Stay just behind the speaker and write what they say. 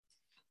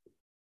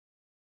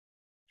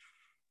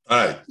All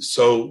right,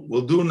 so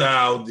we'll do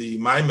now the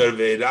Maimer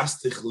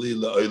Ve'erastich Li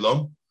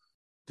Le'olam.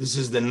 This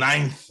is the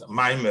 9th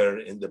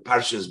Maimer in the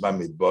Parshas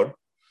Bamidbar.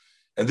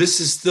 And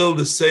this is still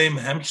the same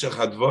Hemshech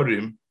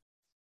Hadvorim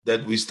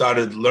that we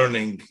started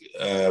learning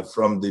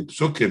from the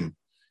Psukim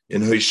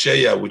in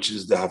Hosea, which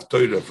is the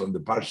Haftorah from the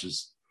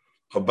Parshas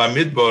of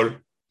Bamidbar.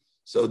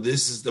 So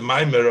this is the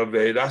Maimer of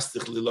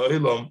Ve'erastich Li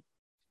Le'olam,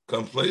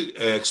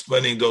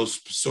 explaining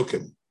those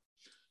Psukim.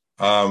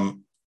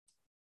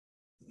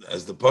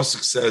 As the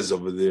Pasuk says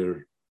over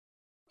there,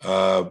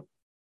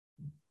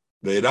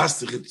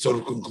 Ve'erastich, it sort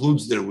of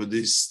concludes there with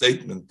this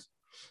statement.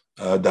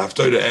 The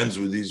Haftorah ends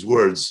with these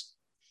words: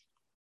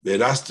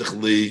 Ve'erastich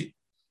li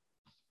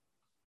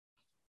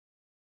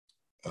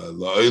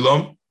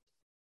la'olam,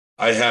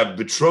 I have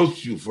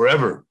betrothed you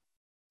forever.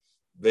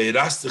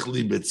 Ve'erastich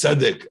li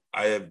betzedek,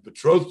 I have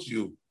betrothed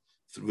you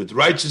with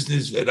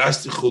righteousness.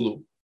 Ve'erastich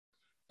chulu,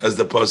 as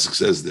the Pasuk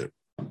says there.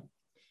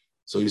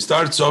 So he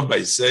starts off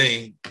by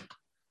saying,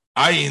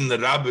 Ayin the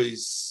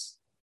rabbis,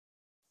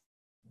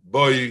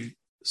 boy,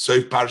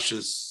 soy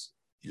parshas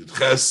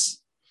yudches,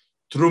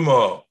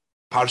 truma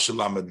parsha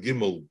lamed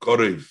gimel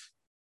korev,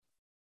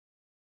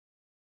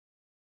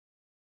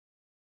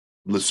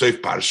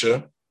 l'soif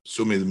parsha,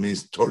 assuming it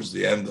means towards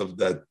the end of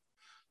that,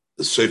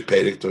 the soif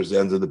perek, towards the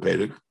end of the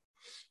perek,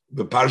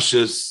 the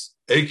parshas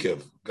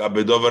ekev,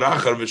 gabedover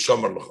achar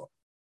v'shomer l'cha.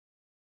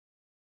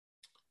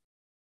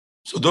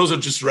 So those are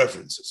just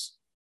references.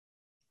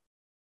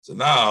 So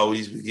now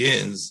he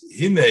begins,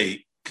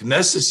 Hine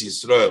Knesset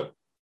Yisrael,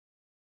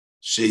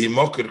 Shehi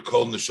Moker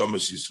Kol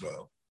Neshamas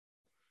Yisrael.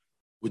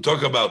 We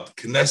talk about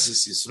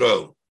Knesset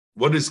Yisrael.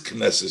 What is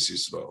Knesset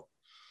Yisrael?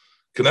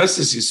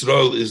 Knesset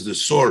Yisrael is the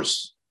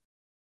source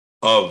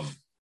of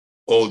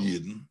all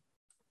Yidden.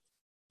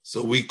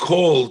 So we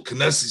call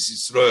Knesset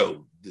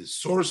Yisrael the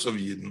source of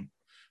Yidden,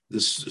 the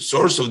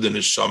source of the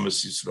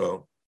Neshamas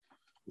Yisrael.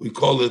 We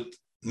call it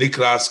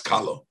Nikras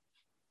Kala.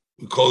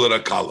 We call it a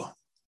Kala.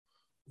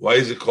 Why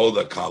is it called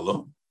a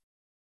Kala?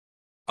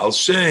 Al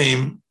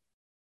Shem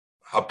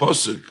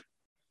HaPosuk.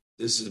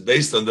 This is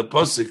based on the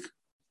Posuk.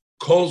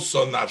 Kol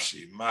son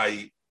nafshi.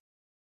 My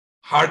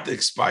heart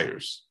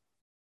expires.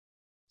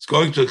 It's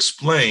going to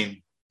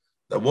explain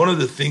that one of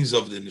the things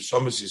of the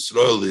Neshamas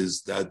Yisrael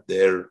is that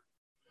they're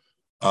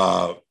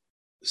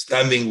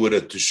standing with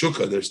a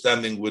teshukah. They're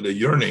standing with a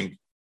yearning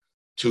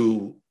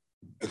to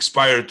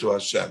expire to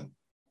Hashem.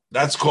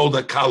 That's called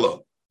a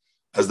Kala.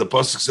 As the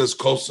Pasuk says,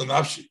 Kol son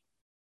nafshi.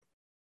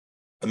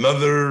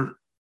 Another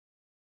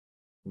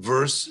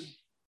verse,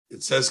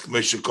 it says,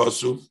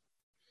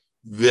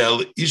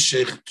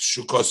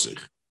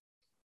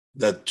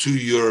 that to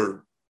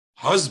your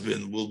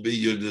husband will be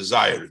your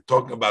desire.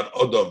 Talking about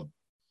Adam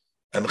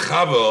and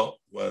Chava,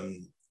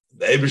 when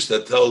the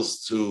Eibishter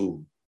tells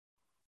to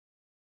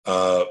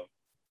Chava,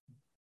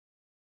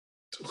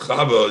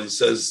 he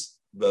says,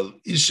 Vel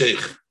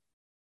ishech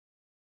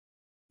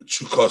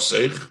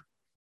shukosech,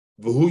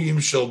 v'hu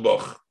yimshel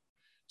boch.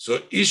 So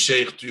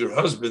Ishech, to your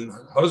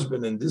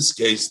husband in this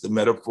case, the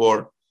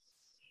metaphor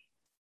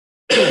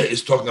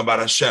is talking about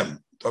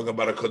Hashem, talking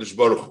about HaKadosh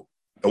Baruch Hu.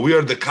 And we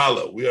are the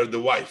Kala, we are the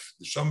wife.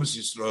 The Shamas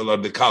Yisrael are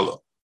the Kala.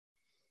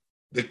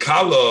 The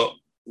Kala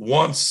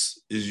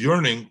is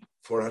yearning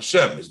for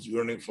Hashem, is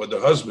yearning for the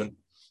husband,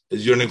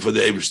 is yearning for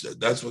the Eibishter.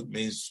 That's what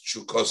means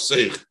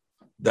Chukosech.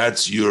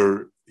 That's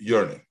your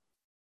yearning.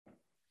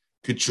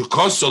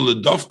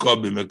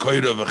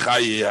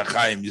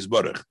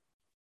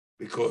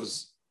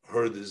 Because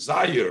her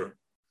desire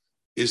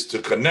is to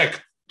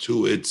connect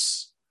to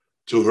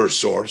her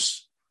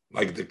source,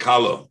 like the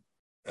Kala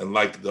and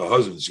like the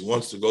husband. She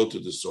wants to go to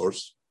the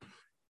source.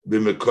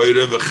 In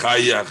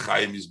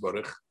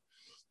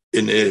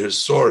her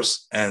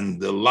source and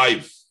the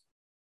life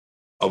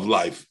of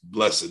life,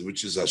 blessed,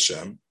 which is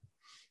Hashem,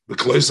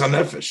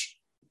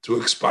 to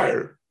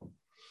expire.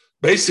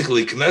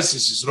 Basically, Knesset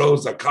Yisrael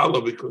is a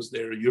Kala because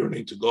they're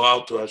yearning to go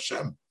out to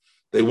Hashem.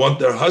 They want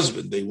their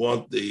husband. They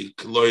want the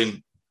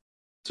Kloin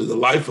to the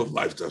life of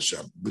life to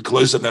Hashem.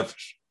 B'klois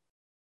HaNefesh.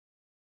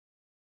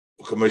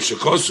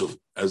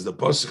 As the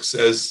Pasuk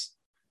says,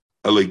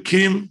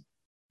 Elikim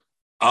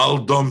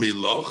al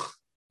domiloch.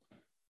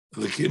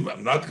 Elikim,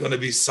 I'm not going to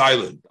be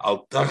silent.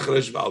 Al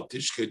tachresh v'al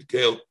tishket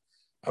kel.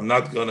 I'm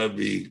not going to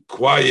be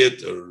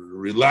quiet or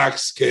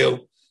relaxed,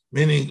 kel.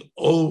 Meaning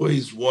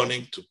always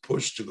wanting to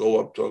push to go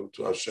up to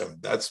Hashem.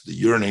 That's the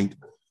yearning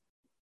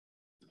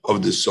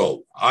of the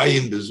soul.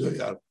 Ayin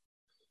b'zoyar.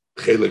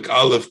 Chelik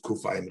Aleph,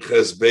 Kufayin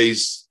Ches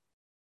Beis,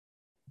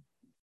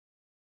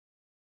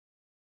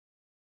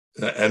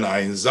 and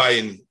Ayin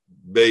Zayin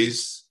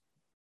Beis,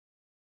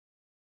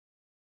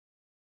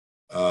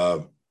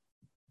 Kufayin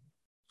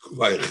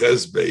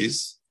Ches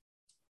Beis,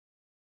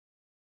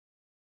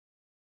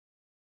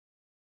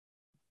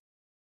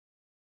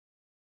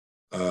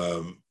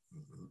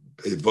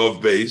 Vov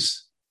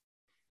Beis,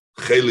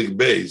 Chelik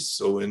Beis.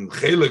 So in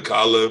Chelik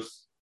Aleph,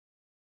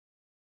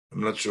 I'm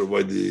not sure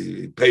why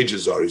the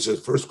pages are. He says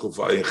first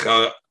Kufayin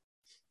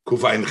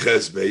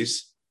Ches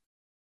Beis,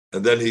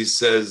 and then he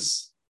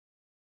says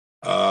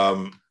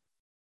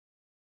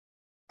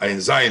Ein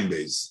Zayin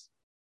Beis.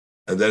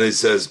 And then it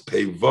says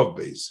Pei Vav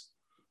Beis.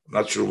 I'm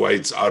not sure why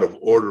it's out of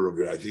order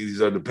over here. I think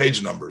these are the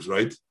page numbers,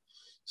 right?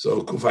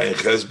 So Kuf Ein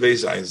Ches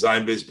Beis, Ein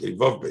Zayin Beis, Pei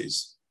Vav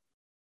Beis.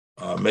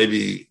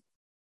 Maybe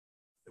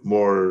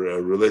more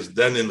related.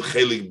 Then in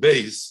Chelik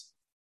Beis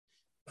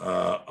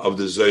of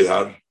the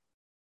Zohar,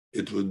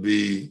 it would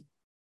be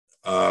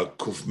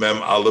Kuf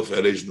Mem Aleph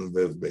Eresh Nun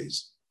Vev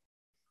Beis.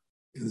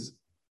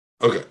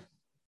 Okay.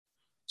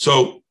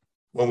 So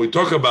when we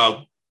talk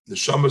about the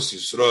Shamas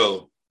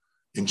Yisrael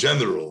in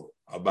general,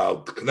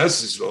 about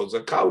Knesset Yisrael, it's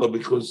a kala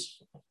because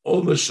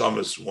all the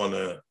Shamas want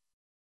to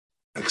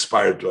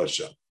expire to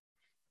Hashem.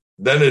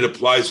 Then it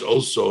applies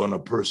also on a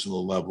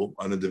personal level,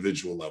 on an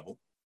individual level.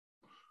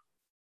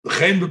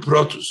 V'chein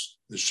beprotus,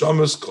 the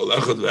Shamas kol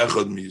echad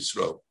ve'echad mi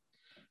Yisrael.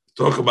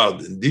 Talk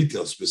about in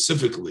detail,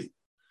 specifically,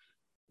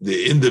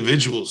 the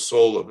individual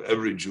soul of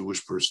every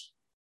Jewish person.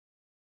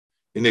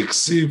 In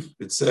Eksiv,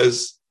 it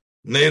says,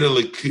 Neir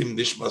Elikim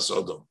Nishmas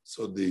Odom.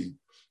 So the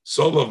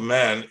soul of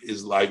man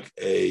is like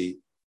a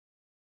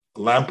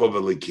lamp of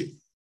Elikim.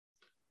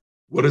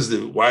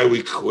 Why are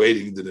we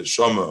equating the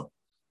neshama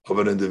of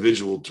an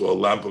individual to a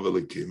lamp of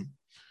Elikim?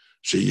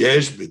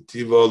 Sheyesh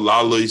betivo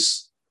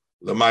lalois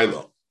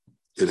lamailo.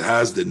 It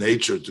has the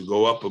nature to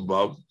go up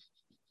above,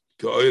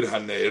 ka'oir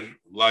haner,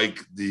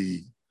 like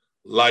the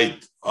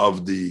light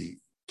of the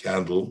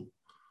candle,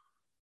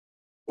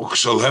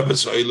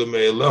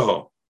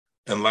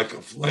 and like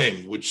a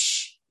flame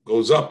which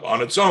goes up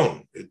on its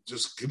own. It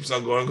just keeps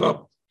on going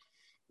up.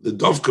 The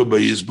dovka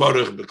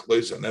b'yizbarich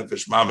b'kleis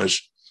hanefesh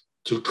mamish,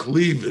 to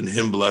cleave in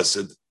Him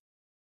blessed,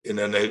 in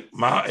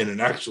an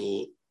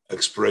actual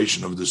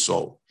expiration of the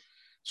soul.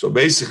 So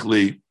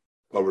basically,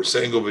 what we're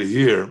saying over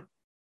here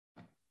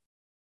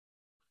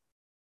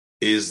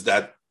is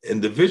that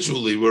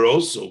individually we're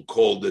also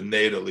called the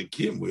Neir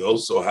Elikim. We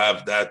also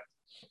have that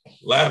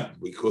lamp,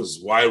 because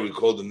why are we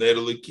called the Neir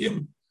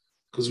Elikim?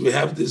 Because we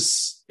have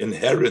this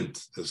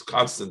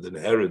constant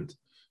inherent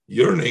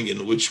yearning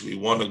in which we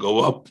want to go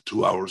up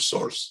to our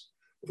source.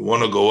 We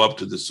want to go up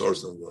to the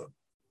source of God.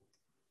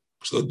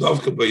 So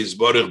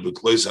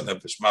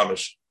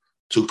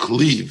to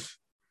cleave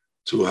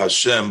to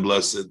Hashem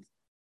blessed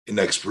in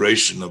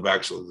expiration of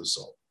actually the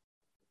soul.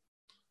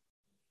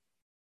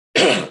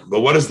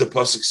 But what does the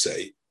pasuk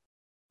say?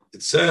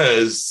 It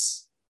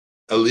says,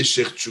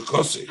 Elishich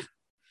Chukosich,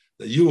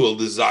 that you will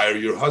desire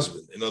your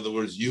husband. In other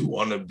words, you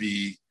want to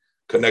be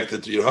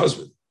connected to your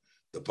husband.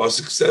 The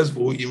pasuk says,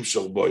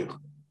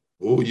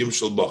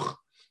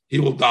 he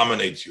will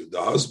dominate you.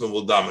 The husband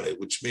will dominate,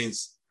 which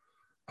means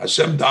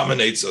Hashem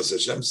dominates us.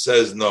 Hashem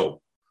says,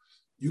 no,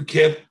 you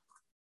can't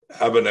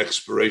have an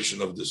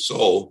expiration of the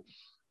soul.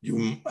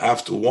 You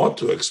have to want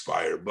to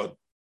expire, but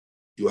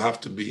you have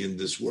to be in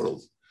this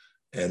world.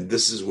 And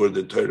this is where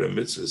the Torah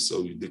mitzvah is.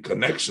 So the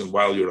connection,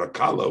 while you're a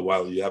kala,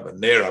 while you have a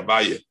ner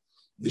abaya,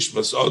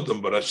 nishmas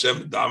odom, but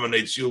Hashem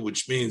dominates you,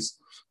 which means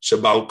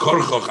Shabal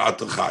korchoch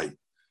atachai,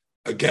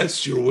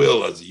 against your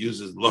will, as he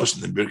uses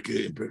lashon in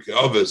Pirkei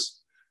Avos,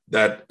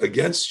 that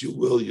against your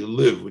will you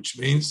live, which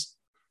means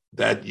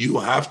that you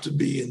have to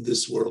be in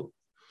this world,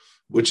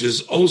 which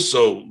is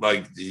also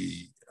like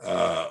the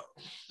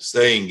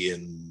saying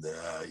in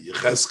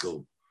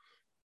Yecheskel,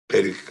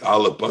 Perik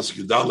Aleph Pasuk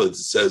Yudalet, it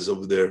says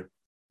over there,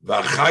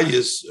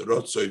 V'achayis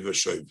rotzoi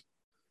v'shoiv,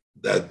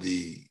 that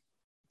the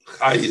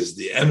chayis,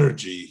 the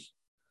energy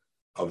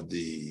of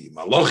the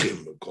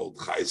malachim, called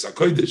chayis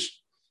hakodesh,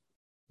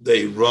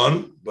 they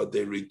run, but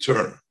they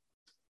return.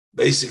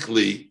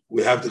 Basically,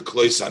 we have the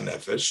klois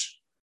hanefesh,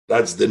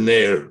 that's the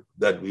ner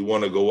that we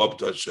want to go up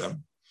to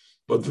Hashem,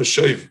 but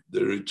v'shoiv,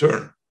 the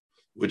return,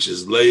 which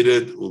is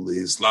lated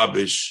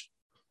ulihislabish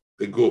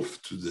beguf,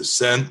 to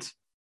descend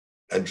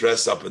and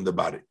dress up in the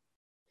body.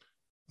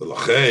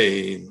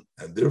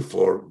 And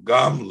therefore,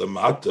 gam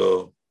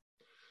lemato.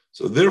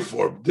 So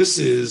therefore, this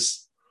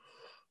is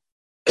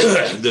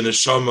the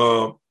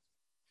neshama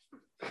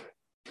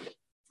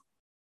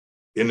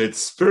in its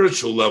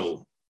spiritual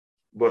level,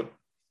 but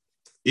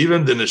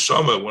even the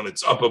neshama when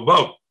it's up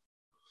above,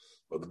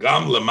 but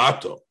gam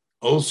lemato,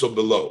 also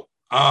below.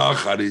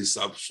 After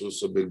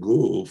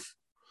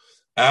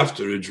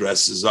it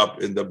dresses up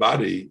in the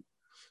body,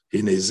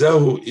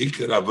 hinezehu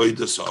ikar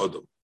avodas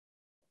ha'adam.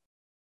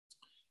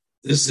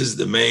 This is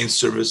the main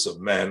service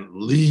of man.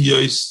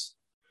 Liyos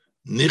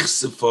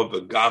nichsefa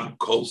v'gam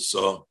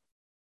kolsa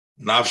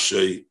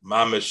nafshei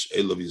mamesh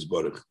elav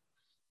yizbarich.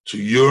 To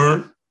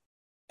yearn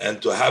and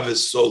to have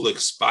his soul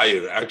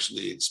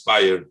actually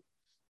expire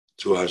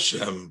to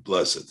Hashem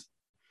blessed.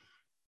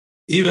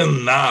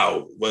 Even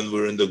now, when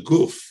we're in the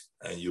guf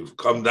and you've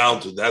come down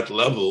to that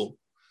level,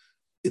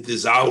 it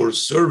is our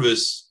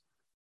service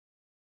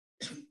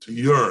to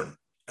yearn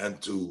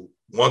and to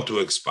want to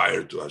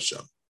expire to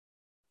Hashem.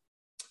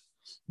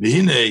 There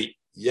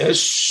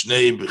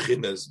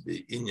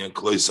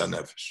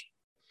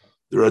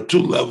are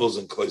two levels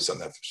in Klois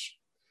HaNefesh.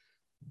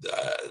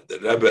 The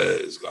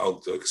Rebbe is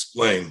going to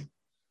explain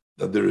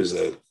that there is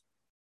a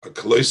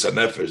Klois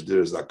HaNefesh,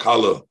 there is a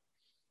Kala,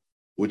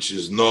 which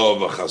is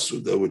Noah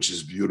V'Chasuda, which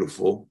is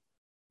beautiful.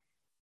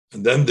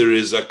 And then there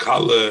is a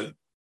kala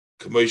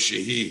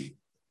k'moshehi.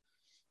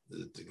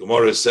 The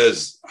Gemara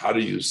says, how do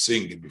you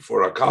sing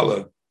before a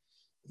kala?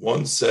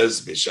 One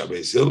says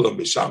Beis Hillel and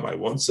Beis Shammai.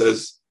 One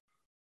says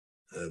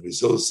Beis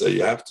Hillel say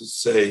you have to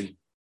say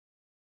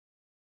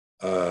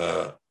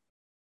kala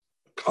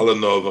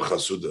nova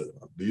chasuda,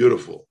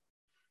 beautiful,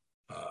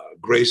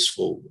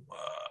 graceful,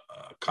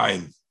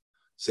 kind.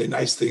 Say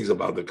nice things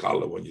about the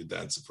kala when you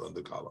dance in front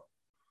of the kala.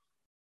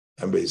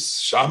 And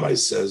Beis Shammai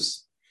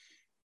says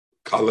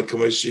kala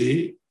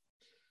k'moshehi.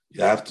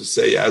 You have to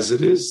say as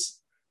it is,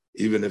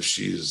 even if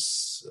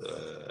she's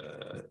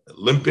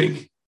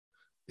limping.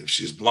 If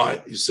she's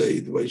blind, you say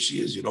the way she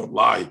is. You don't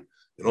lie.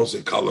 You don't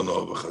say kala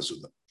nova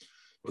chasuda.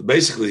 But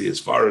basically, as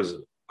far as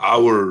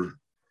our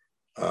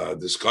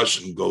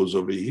discussion goes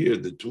over here,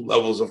 the two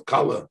levels of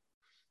kala,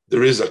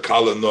 there is a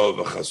kala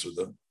nova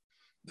chasuda.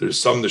 There's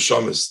some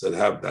neshamas that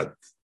have that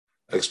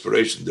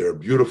expiration. They're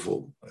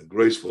beautiful and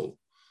graceful.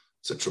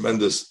 It's a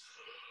tremendous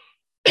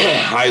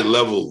high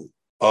level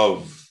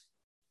of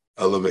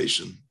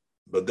elevation.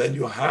 But then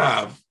you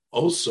have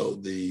also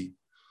the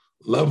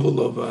level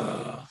of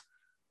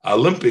a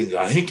limping,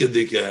 a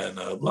hinkadika, and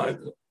a blind.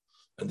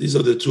 And these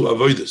are the two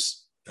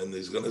avodas. And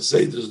he's going to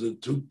say there's the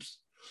two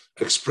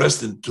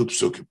expressed in two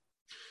psukim.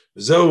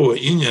 This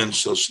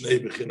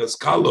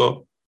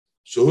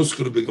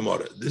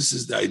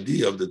is the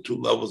idea of the two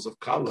levels of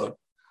kala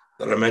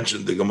that I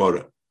mentioned in the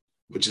Gemara,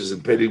 which is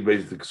in Pedig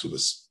Beis the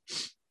Ksubas.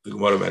 The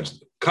Gemara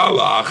mentioned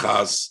kala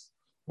achas.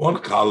 One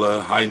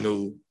kala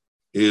hainu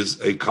is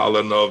a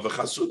kala nova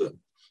chasuda,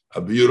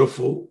 a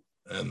beautiful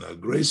and a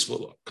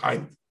graceful,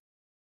 kind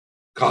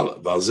kala.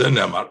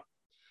 The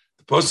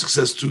pasuk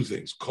says two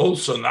things. Kol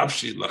so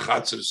nafshi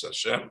lachatzeres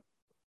Hashem.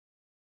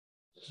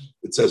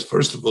 It says,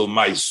 first of all,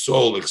 my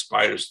soul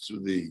expires to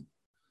the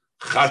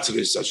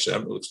Chatzeres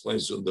Hashem. It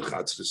explains to the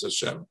Chatzeres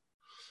Hashem.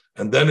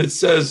 And then it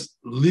says,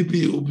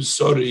 Libi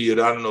ubisori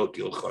yirano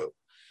kilchoil.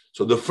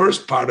 So the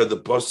first part of the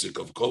pasuk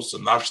of Kol so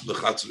nafshi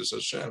lachatzeres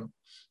Hashem,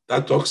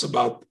 that talks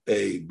about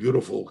a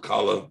beautiful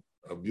kala,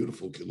 a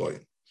beautiful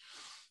kiloyim.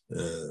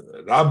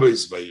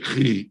 Rabbis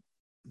Vayichi,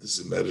 this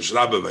is Meresh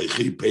Rabbi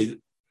Vayichi,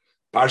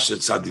 Parshat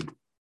Tzadik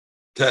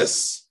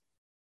Tes,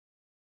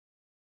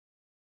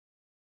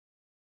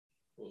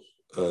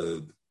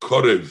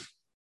 Korev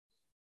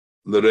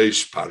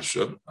L'Reish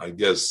Parsha, I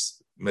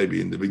guess maybe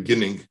in the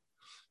beginning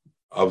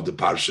of the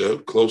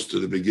Parsha, close to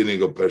the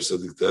beginning of Parsha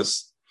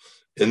Tes,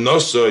 in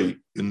Nosoi,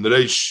 in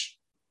Reish,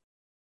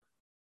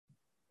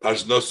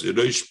 Parsha Nosoi,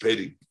 Reish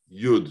Perik,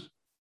 Yud,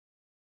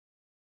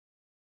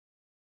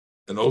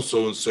 and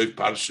also in Soif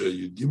Parsha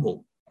Yud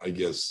Gimel, I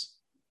guess.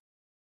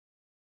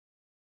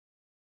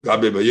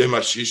 Gabe Bayem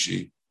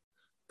Ashishi,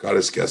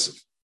 Kares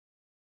Kesef.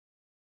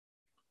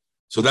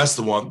 So that's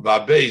the one.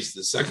 Ba'beis,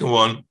 the second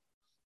one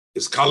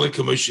is kala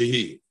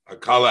k'moshehi, a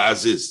kala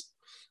as is.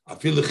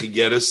 Afilu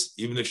chigeres,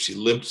 even if she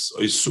limps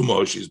or is sumo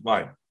or she's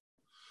blind.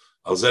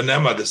 Al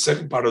zenema, the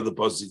second part of the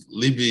pasuk,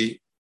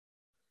 libi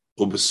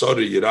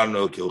ubesori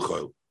yirano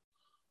kilchoil.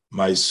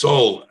 My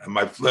soul and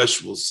my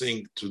flesh will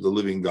sing to the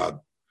living God.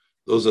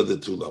 Those are the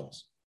two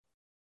levels.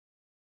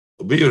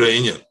 And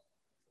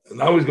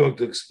now he's going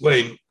to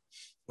explain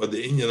what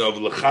the inyan of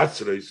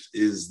lechatzres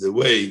is. The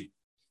way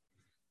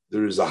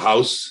there is a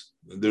house,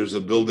 and there's a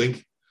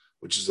building,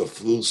 which is a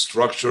full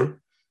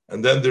structure,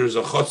 and then there's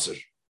a chotzer.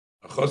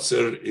 A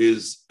chotzer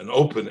is an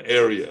open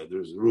area.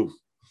 There's a roof.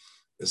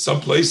 In some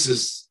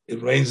places,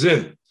 it rains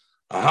in.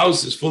 A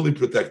house is fully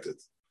protected.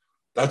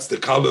 That's the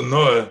kala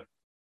noah.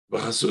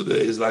 Chasuda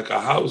is like a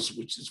house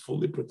which is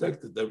fully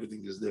protected.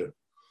 Everything is there.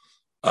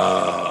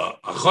 A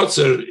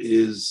chotzer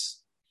is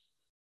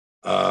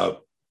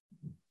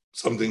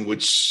something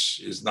which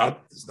is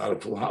not a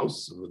full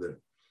house over there.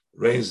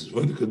 Rains,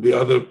 when there could be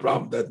other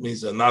problems, that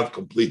means they're not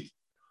complete.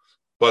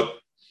 But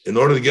in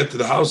order to get to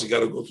the house, you got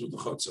to go through the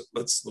chotzer.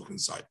 Let's look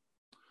inside.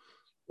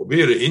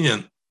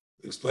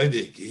 Explain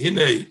the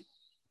Kihine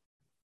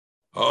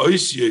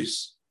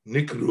Ha'oisios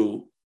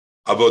Nikru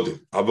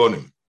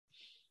Avonim.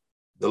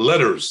 The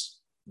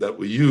letters that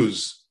we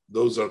use,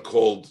 those are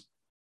called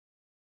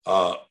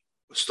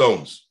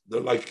stones.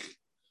 They're like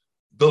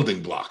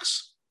building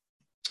blocks.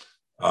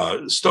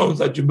 Stones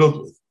that you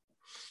build with.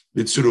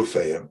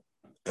 B'tzurufeim.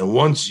 And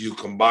once you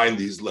combine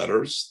these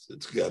letters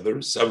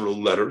together, several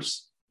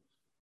letters,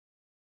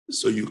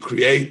 so you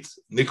create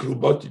nikru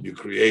botim, you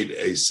create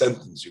a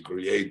sentence, you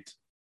create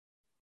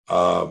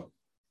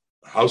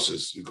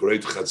houses, you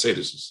create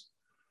chatzeres.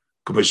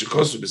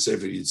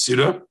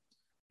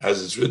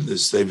 As it's written in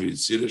Sefer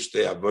Yitzira,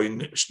 shtei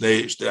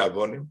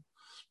avonim,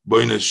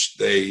 boine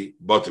shtei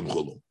botim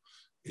chulu.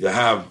 You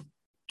have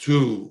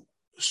two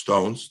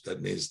stones,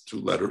 that means two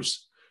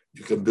letters.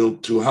 You can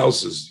build two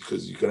houses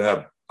because you can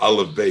have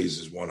Aleph Beis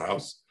is one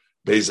house.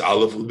 Beis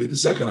Aleph will be the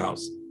second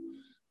house.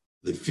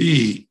 The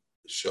fi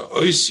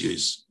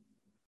sha'oisios.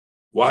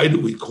 Why do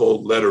we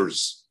call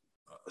letters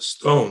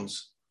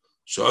stones?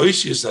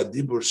 Sha'oisios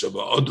adibur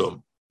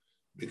shaba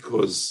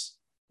because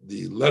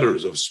the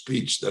letters of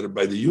speech that are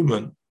by the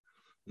human,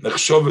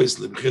 nechshoves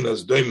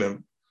lebchinas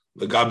doimem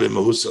legabe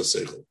mehusa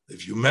seichel.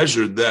 If you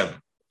measure them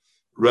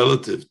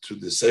relative to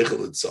the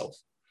seichel itself.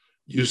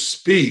 You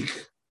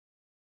speak,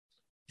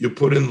 you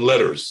put in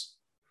letters,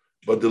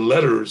 but the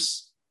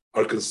letters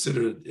are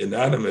considered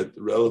inanimate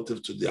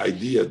relative to the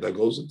idea that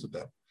goes into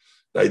them.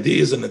 The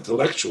idea is an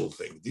intellectual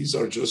thing. These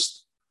are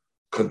just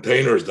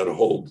containers that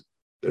hold.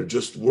 They're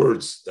just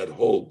words that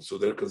hold. So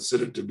they're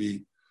considered to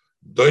be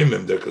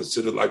doimim. They're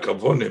considered like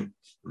avonim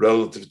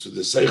relative to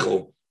the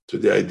seichel, to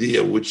the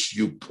idea which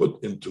you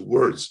put into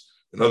words.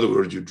 In other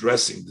words, you're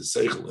dressing the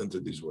seichel into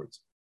these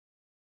words.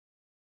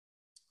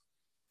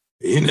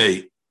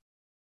 The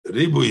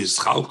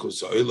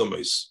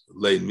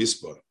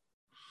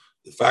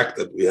fact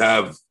that we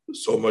have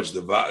so much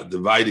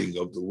dividing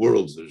of the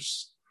worlds,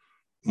 there's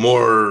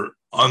more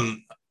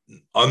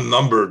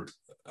unnumbered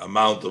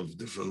amount of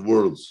different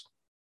worlds.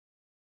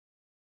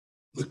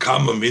 The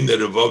kama mine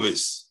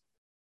revovis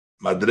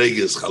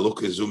madreges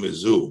chaluke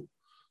zumezu,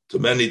 to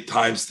many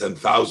times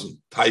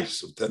 10,000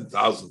 types of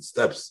 10,000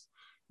 steps,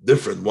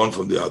 different one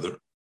from the other.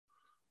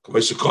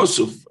 As the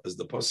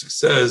pasuk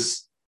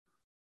says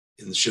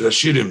in the Shir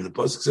Hashirim, the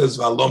pasuk says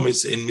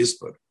 "V'alomes ein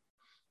mispar."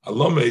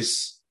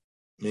 Alomes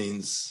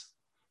means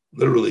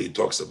literally it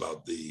talks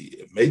about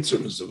the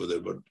maidservants over there,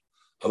 but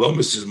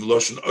alomes is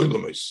meloshen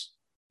oilomes.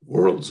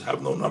 Worlds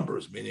have no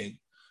numbers, meaning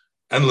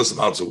endless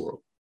amounts of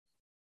world.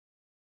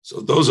 So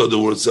those are the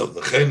words of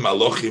the Chen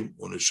Malochim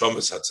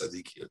Unishomes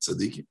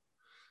Hatzadikim.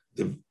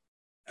 The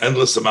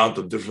endless amount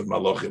of different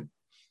Malochim.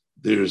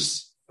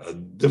 There's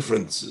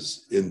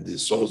differences in the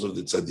souls of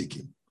the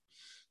Tzadikim.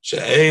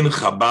 She'ein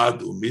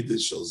Chabad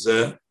Umidish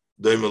Shalzeh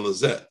Doimel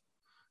Lezeh.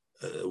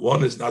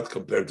 One is not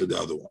compared to the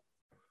other one.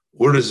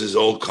 Where does this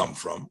all come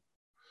from?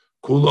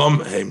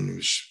 Kulam Heim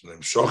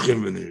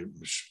Nimshochim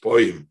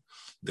V'Nimshpoim.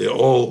 They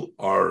all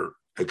are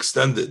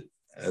extended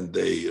and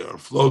they are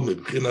flowed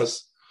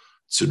Mibchinas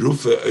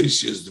Tzirufe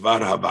Oisius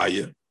Dvar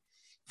Havaya,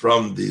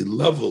 from the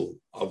level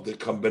of the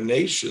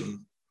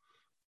combination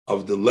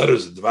of the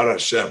letters of Dvar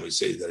Hashem. We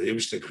say that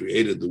Yevishter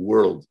created the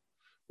world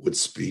with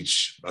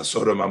speech,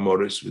 Basora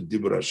Mamoris, with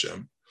Dibur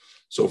Hashem.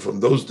 So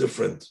from those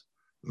different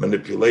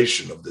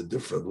manipulation of the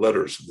different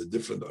letters, from the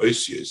different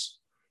Oisius,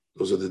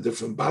 those are the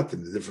different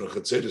batim, the different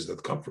chetzeres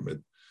that come from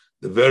it,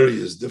 the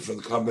various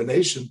different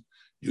combination,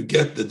 you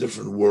get the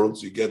different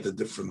worlds, you get the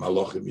different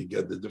malachim, you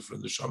get the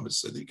different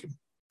neshamas tzadikim.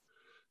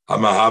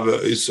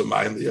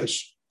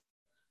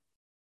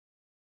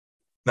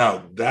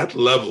 Now, that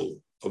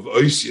level of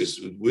oisius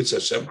with which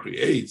Hashem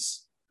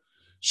creates,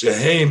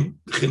 shehem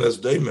b'chinas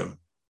doimim,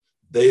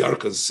 they are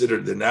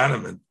considered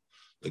inanimate,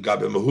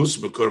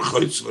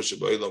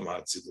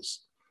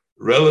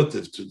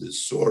 relative to the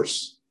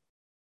source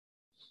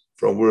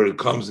from where it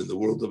comes in the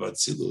world of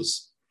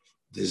Atzilus,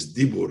 this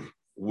dibur,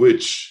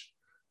 which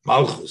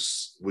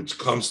Malchus, which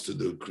comes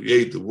to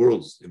create the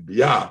worlds in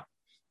Biyah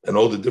and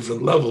all the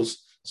different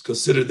levels, is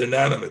considered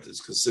inanimate.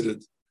 It's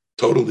considered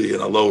totally in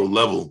a lower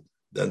level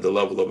than the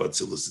level of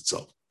Atzilus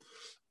itself.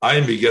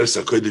 Ein Bigeres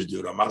HaKodesh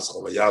Di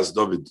Ramaschal Vayaz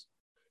David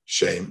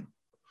Shem,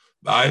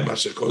 V'ayin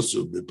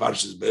Mashakosu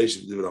B'Parshas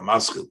Bereishis Di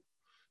Ramaschal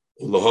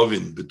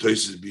Ulohovin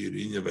B'Toises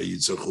B'Yirinya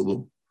V'Yitzar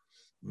Chulu,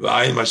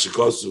 V'ayin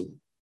Mashakosu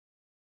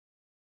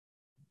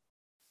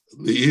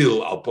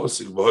Li'il Al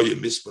Posik V'Hoye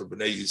Mispar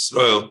B'nei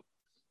Yisrael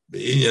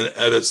B'Inyan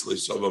Eretz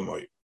L'Sova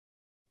Moy.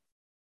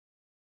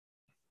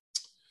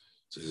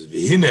 So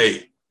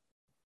V'Hinei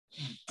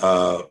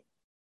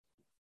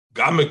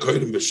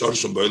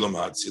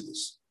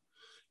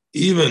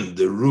even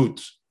the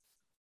root,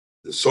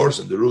 the source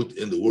and the root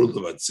in the world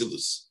of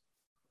Atzilus,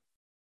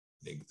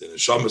 the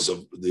neshamas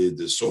of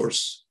the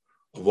source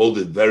of all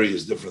the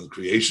various different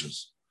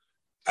creations,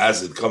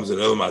 as it comes in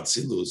Elam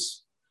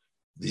Atzilus,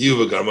 the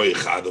Yuva Garmoy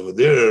Chad over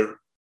there,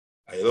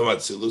 Elam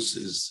Atzilus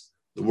is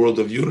the world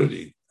of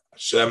unity.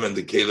 Hashem and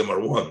the Kalim are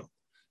one.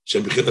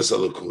 Hashem B'chinas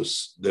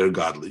Alakus, they're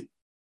godly.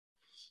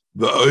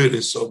 V'oir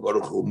Yisov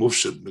Baruch Hu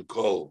Mufshet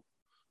Mikol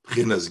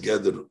B'chinas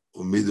Geder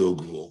Umido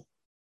Gvul.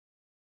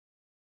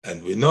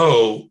 And we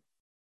know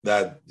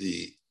that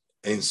the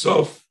Ein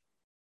Sof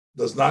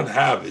does not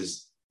have,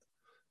 is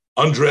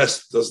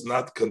undressed, does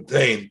not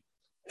contain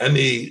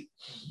any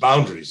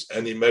boundaries,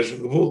 any measure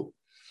of gvul.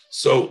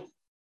 So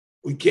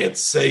we can't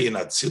say in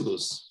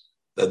Atzilus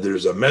that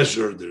there's a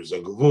measure, there's a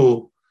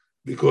gvul,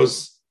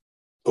 because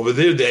over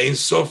there the Ein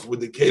Sof with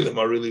the Kalim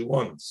are really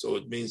one. So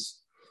it means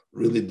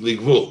really bli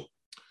gvul.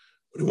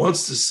 But he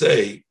wants to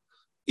say,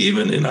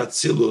 even in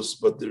Atzilus,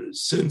 but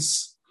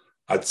since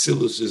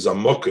Atzilus is a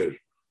mocker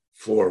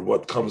for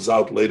what comes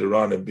out later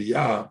on in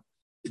Biyah,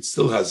 it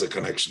still has a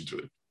connection to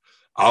it.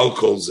 Al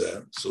kol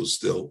zeh, so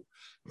still,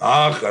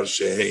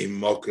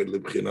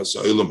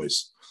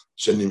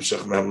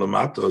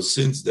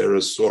 since they're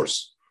a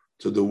source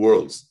to the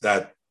worlds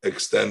that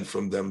extend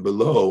from them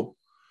below,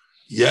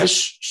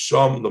 yesh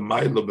shom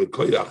l'maylo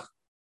bekoyach.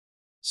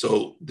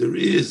 So there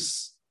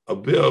is a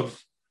bit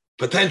of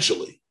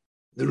potentially,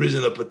 there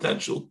isn't a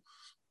potential.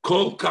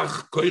 Kol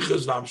kach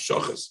koiches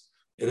v'amshoches.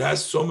 It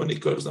has so many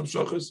koiches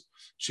v'amshoches.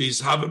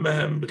 She's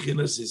havemehem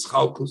b'chinas is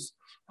chalkus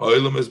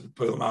ha'olam is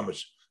b'poel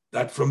mamish.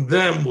 That from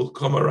them will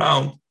come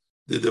around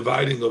the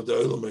dividing of the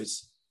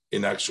olamis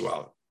in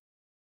actuality.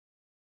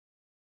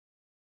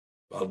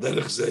 So over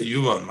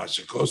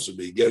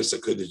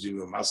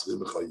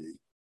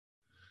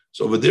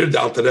there, the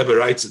Alter Rebbe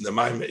writes in the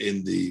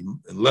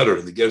letter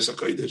in the Geras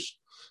HaKodesh,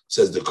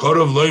 says the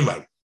Korov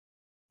Loimar.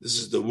 This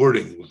is the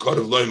wording. The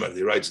Korov Loimar.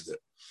 He writes there.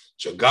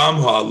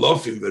 Shagam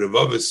ha'alofim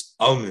v'revavis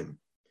almim,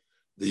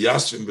 the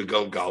Yasvim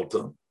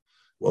v'Galgalta.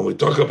 When we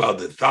talk about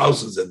the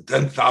thousands and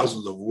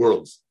 10,000s of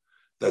worlds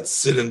that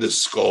sit in the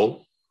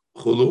skull,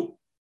 chulu,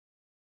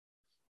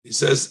 he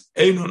says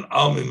einun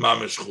almin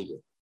mamish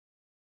chulu.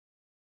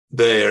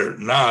 They're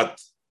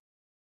not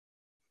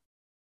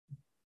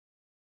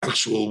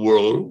actual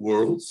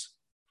worlds.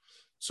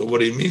 So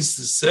what he means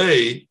to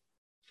say,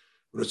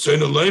 so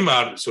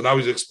now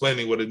he's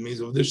explaining what it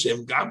means of this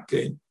Shem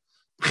Gamkein,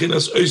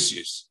 B'chinas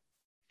Oisius.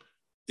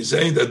 He's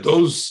saying that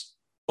those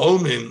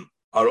Olmin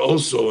are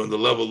also in the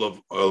level of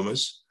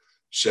Olmis.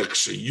 So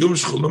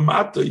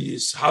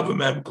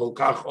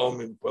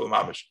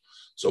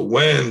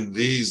when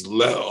these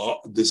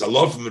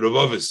Alofim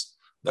Revavis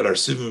that are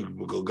Sivim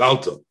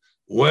Galgalta,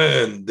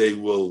 when they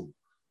will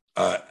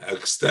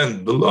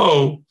extend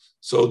below,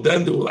 so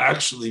then there will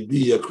actually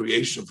be a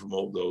creation from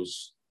all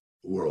those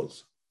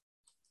worlds.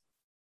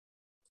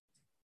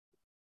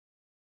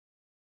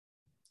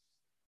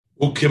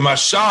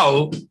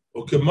 Ukemashal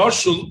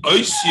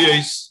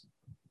oisies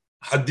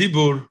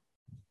hadibur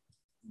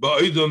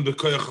ba'idon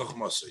b'koyach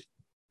chachmasei.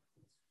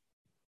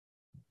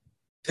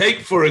 Take,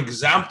 for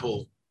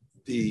example,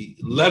 the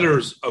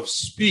letters of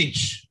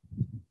speech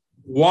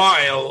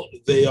while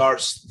they are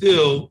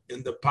still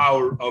in the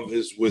power of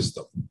his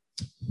wisdom.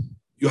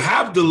 You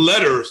have the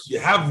letters, you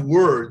have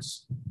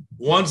words,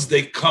 once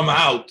they come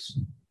out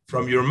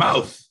from your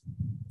mouth,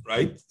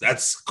 right?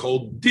 That's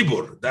called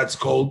dibur, that's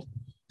called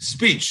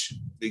speech,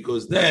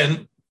 because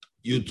then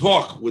you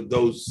talk with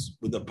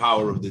the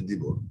power of the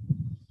dibur.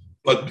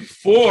 But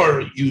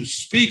before you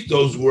speak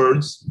those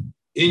words,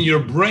 in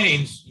your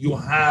brains, you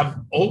have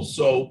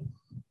also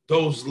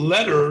those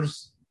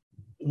letters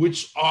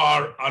which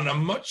are on a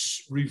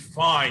much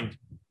refined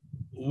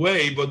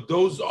way, but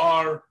those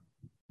are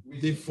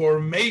the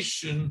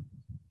formation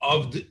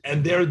of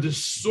and they're the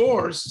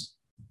source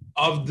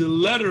of the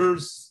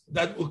letters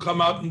that will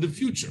come out in the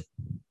future.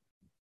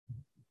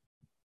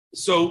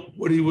 So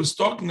what he was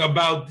talking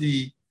about,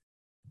 the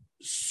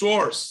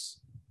source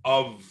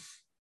of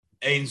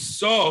Ein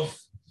Sof,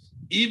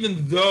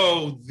 even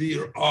though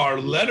there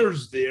are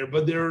letters there,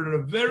 but they're in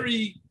a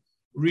very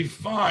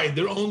refined,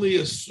 they're only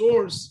a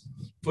source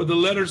for the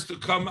letters to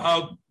come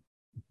out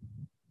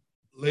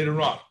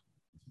later on.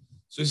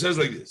 So he says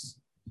like this,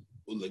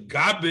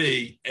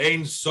 Ulegabe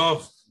Ein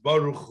Sof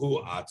Baruch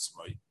Hu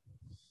Atzmai,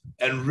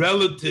 and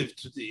relative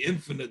to the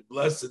infinite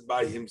blessed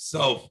by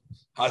himself,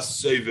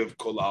 Haseviv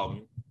Kol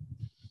Almin,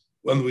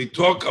 when we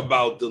talk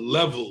about the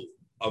level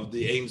of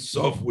the Ein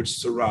Sof which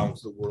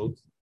surrounds the world,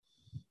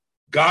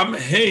 Gam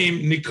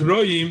Heim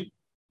Nikroim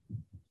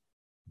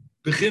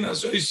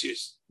B'chinas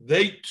Oisius,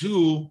 they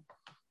too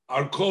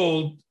are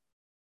called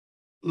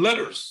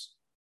letters,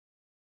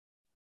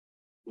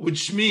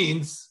 which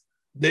means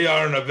they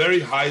are on a very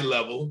high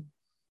level.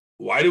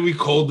 Why do we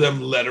call them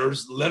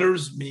letters?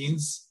 Letters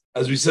means,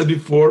 as we said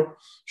before,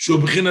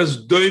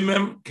 Shubchinas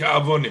Doimem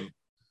Ka'avonim,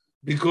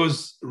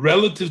 because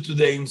relative to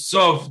the Ein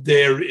Sof,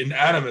 they're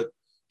inanimate,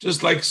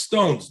 just like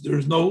stones.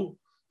 There's no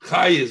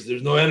chayis,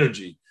 there's no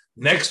energy.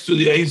 Next to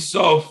the Ein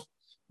Sof,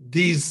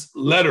 these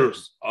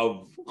letters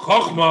of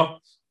Chochmah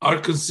are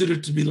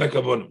considered to be like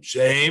avonim.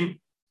 Sheim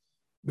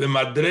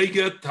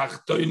b'madrega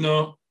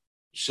tachtoino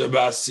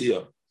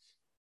sheba'asiyah.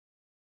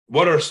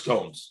 What are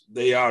stones?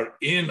 They are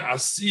in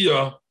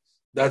asiyah.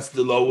 That's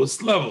the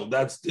lowest level.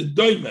 That's the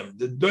doimem.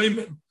 The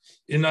doimem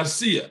in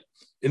asiyah.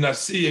 In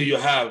asiyah you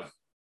have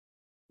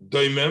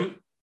doimem,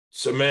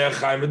 sameach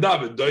chaim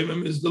v'david.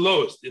 Doimem is the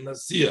lowest in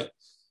asiyah.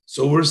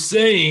 So we're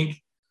saying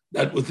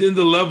that within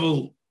the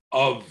level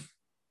of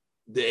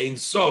the Ein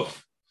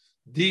Sof,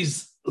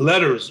 these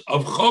letters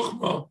of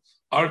Chochmah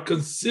are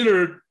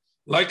considered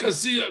like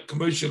Asiyah,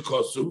 K'moshe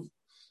Kosuv,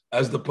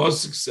 as the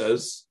Pasuk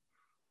says,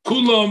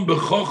 Kulam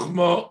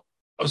b'Chochmah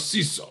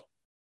Asiso.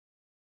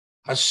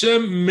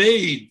 Hashem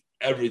made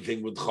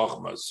everything with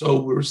Chochmah.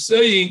 So we're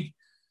saying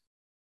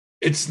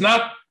it's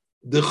not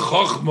the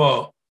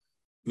Chochmah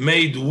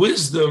made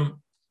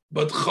wisdom,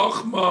 but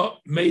Chochmah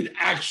made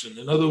action.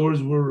 In other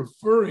words, we're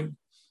referring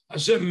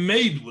Hashem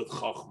made with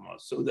Chochmah.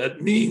 So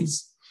that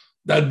means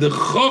that the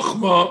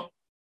Chochmah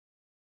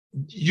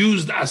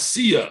used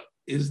Asiyah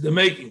is the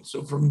making.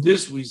 So from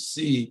this we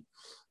see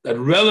that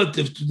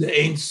relative to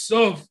the Ein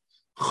Sof,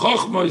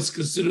 Chochmah is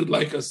considered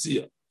like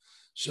Asiyah.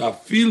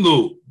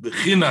 Shafilu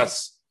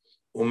b'chinas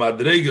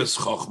umadregas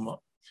Chochmah,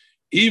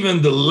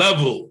 even the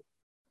level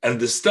and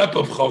the step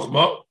of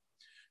Chochmah,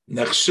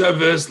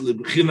 nechsheves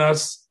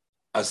lib'chinas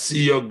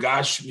Asiyah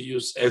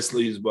gashmius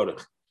esli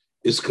yizbarach,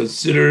 is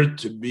considered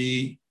to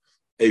be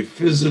a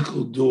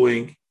physical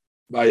doing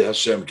by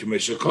Hashem.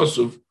 K'meshe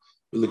Kosuv,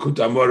 L'Likut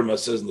Amorim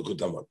says L'Likut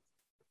Amorim.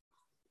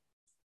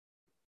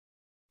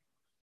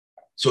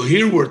 So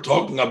here we're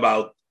talking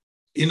about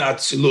in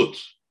Atzilut.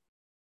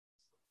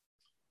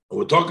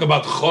 We're talking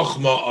about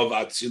Chochmah of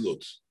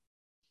Atzilut.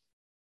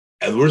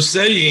 And we're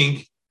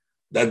saying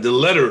that the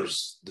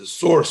letters, the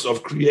source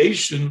of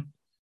creation,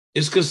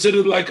 is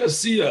considered like a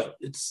siya.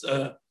 It's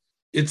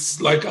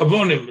like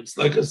avonim. It's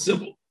like a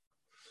symbol.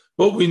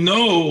 But we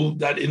know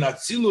that in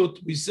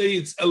Atzilut, we say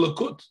it's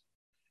elokut.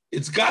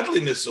 It's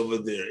godliness over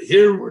there.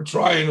 Here we're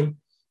trying to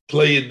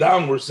play it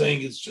down. We're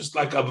saying it's just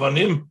like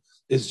avonim.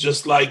 It's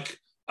just like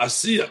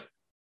asiya.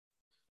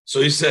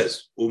 So he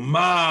says,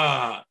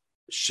 Uma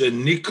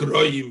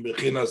shenikroyim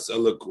bechinas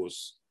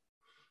elokus.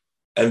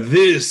 And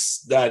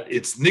this, that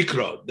it's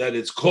nikra, that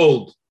it's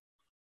called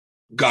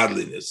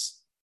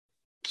godliness.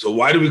 So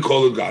why do we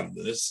call it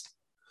godliness?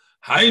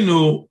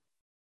 Hainu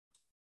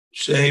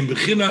shehem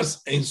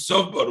bechinas ein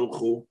sof baruch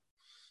hu.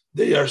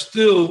 They are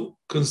still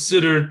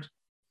considered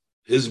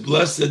his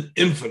blessed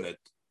infinite.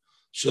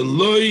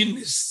 Shaloi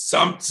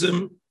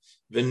nisamtzim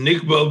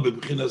v'nikbal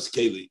bechinas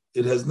keli.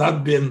 It has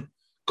not been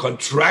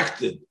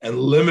contracted and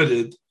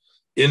limited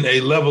in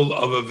a level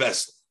of a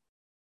vessel.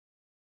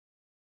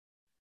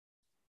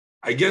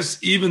 I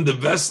guess even the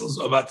vessels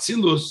of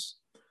Atzilus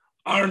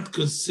aren't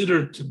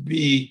considered to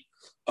be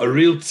a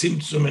real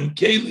tzimtzum and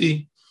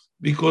keli,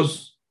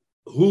 because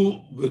who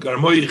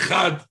v'garmoy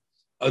ichad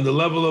on the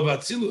level of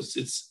Atzilus,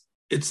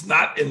 it's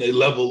not in a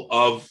level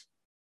of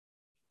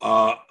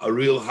a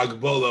real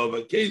hagbola of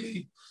a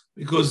keli,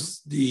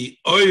 because the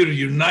oir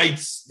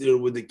unites there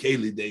with the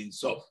keli the Ein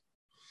Sof.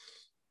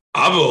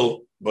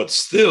 Avol, but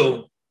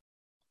still,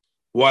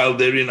 while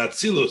they're in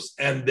Atzilus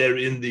and they're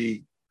in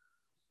the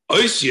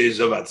Oisiyes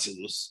of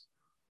Atzilus,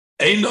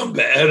 Einom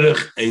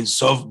be'erech Ein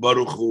Sof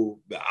Baruch Hu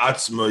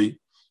be'atzmoi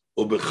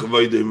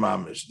u'bechavoidei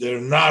mamish.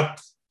 They're not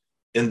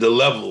in the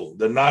level.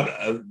 They're not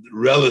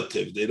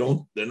relative.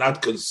 They're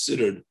not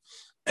considered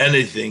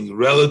anything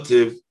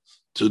relative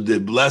to the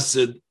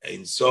blessed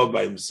Ein Sof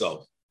by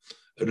himself.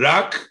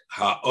 Rak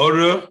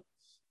ha'ora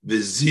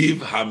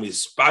v'ziv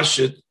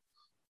ha'mispashet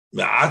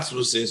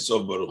me'atzmus Ein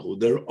Sof Baruch Hu.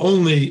 They're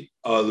only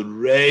a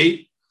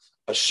ray,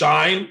 a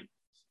shine,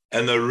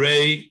 and a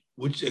ray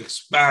which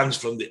expands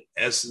from the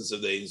essence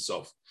of the Ein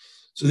Sof.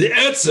 So the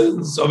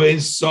essence of Ein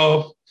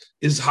Sof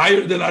is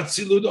higher than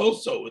Atzilut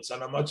also. It's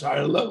on a much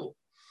higher level.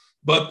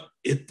 But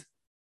it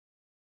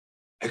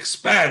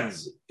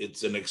expands.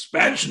 It's an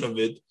expansion of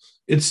it.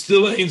 It's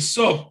still Ein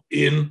Sof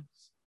in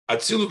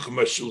Atzilut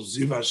K'mashul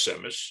Ziv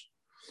HaShemesh,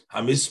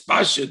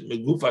 HaMispashet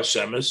Meguf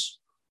HaShemesh,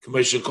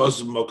 K'mashul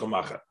Kosuv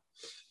Mokamacha.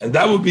 And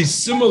that would be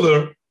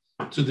similar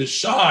to the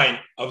shine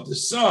of the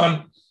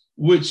sun,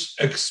 which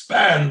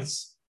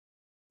expands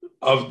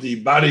of the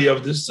body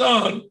of the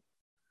sun.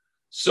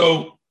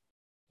 So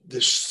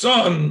the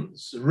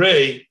sun's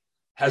ray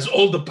has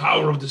all the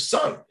power of the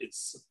sun.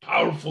 It's a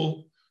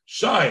powerful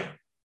shine,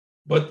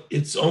 but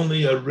it's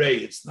only a ray.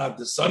 It's not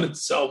the sun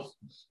itself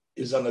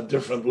is on a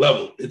different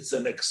level. It's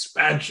an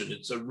expansion.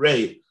 It's a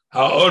ray,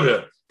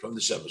 ha'ora, from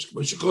the shemesh.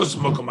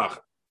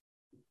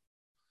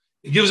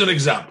 He gives an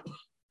example.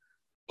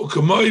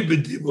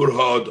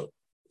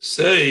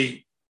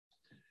 Say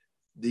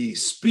the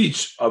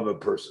speech of a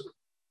person.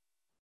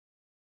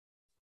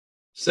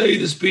 Say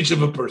the speech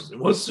of a person. It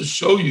wants to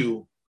show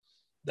you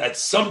that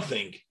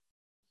something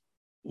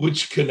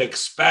which can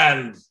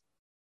expand,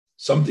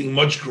 something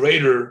much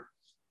greater,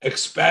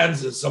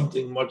 expands in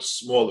something much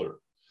smaller.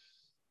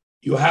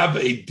 You have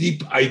a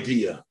deep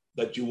idea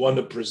that you want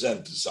to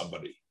present to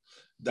somebody.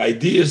 The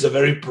idea is a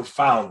very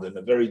profound and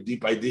a very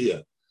deep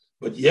idea,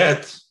 but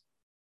yet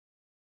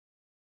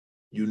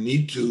you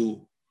need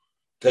to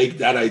take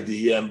that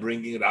idea and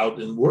bring it out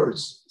in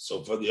words,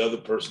 so for the other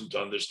person to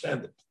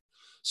understand it.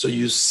 So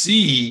you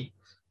see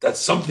that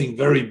something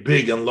very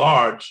big and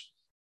large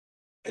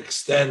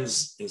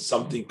extends in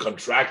something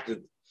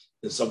contracted,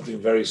 in something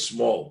very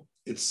small.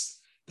 It's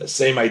the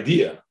same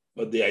idea,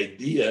 but the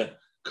idea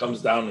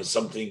comes down in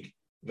something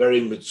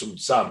very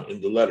mitzumtzam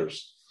in the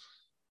letters.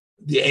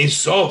 The Ein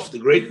Sof, the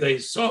great Ein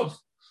Sof,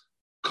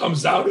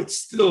 comes out, it's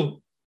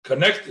still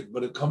connected,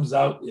 but it comes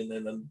out in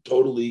a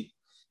totally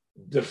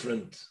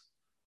different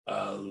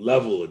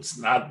level. It's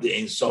not the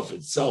Ein Sof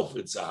itself,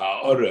 it's a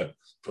ha'ora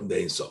from the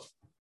Ein Sof.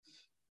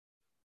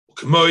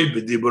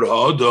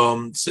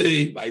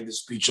 Say by the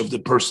speech of the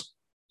person.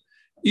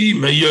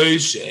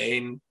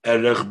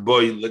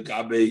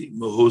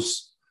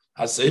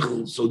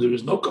 So there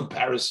is no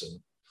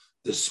comparison,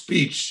 the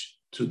speech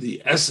to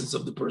the essence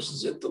of the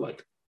person's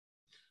intellect.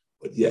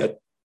 But yet,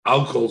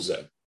 on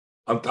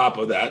top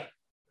of that,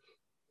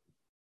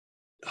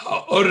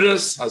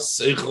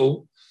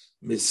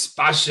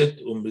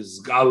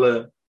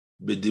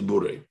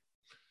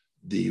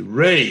 the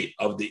ray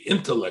of the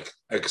intellect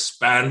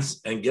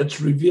expands and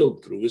gets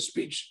revealed through his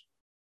speech.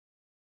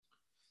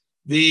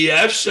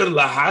 There's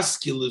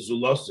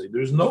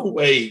no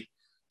way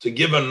to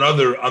give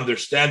another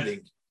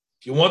understanding.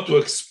 If you want to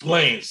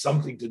explain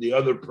something to the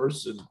other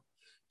person,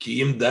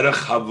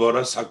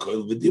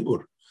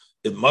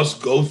 it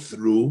must go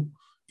through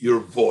your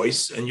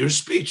voice and your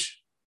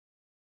speech.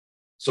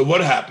 So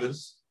what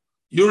happens?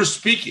 You're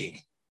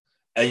speaking,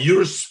 and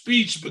your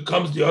speech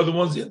becomes the other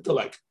one's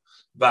intellect.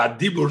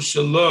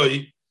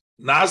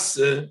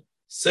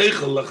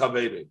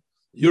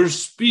 Your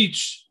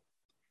speech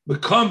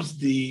becomes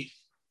the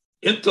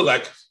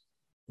intellect,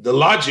 the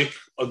logic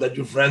of that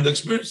your friend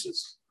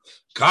experiences.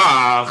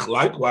 Kach,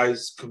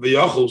 likewise,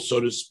 kaviyachol, so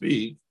to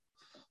speak,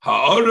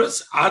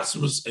 ha'oras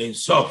atzmus ein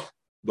sof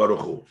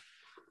baruch hu.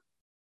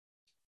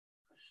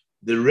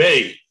 The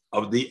ray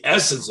of the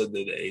essence of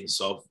the Ein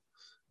Sof,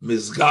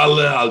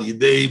 mizgale al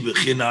yidei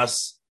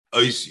b'chinas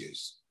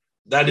oisius,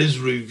 that is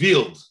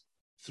revealed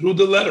through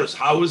the letters.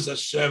 How is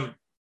Hashem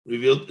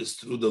revealed? Is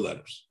through the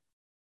letters.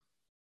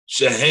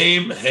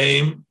 Shehem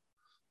heim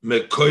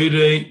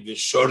mekoire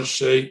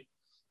v'shorshei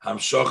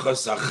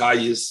hamshochas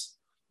achayis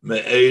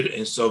me'er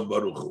Ein Sof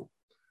baruch hu.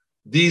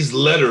 These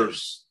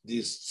letters,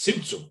 these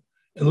tzimtzum,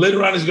 and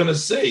later on he's going to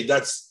say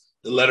that's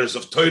the letters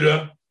of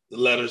Torah, the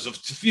letters of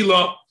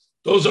Tefillah.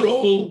 Those are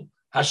all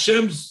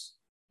Hashem's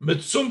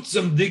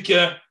metzumtzem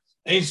dike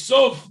Ein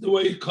Sof, the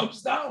way it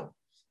comes down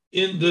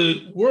in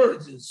the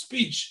words, in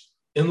speech,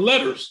 in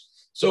letters.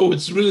 So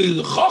it's really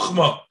the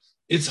Chokhmah.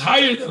 It's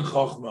higher than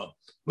Chokhmah,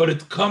 but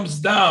it comes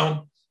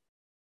down.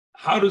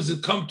 How does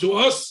it come to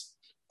us?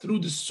 Through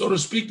this, so to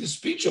speak, the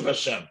speech of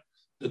Hashem.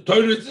 The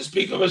Torah is the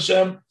speak of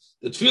Hashem.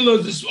 The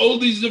Tefillah is all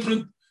these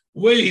different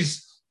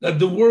ways that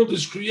the world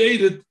is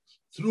created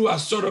through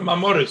Asora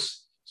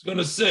Mamoris. It's going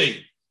to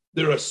say,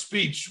 there are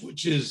speech,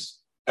 which is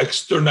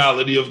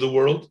externality of the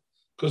world,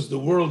 because the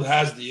world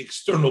has the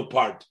external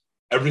part,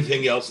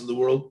 everything else in the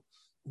world.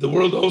 The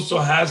world also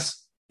has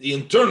the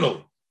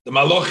internal, the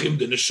malachim,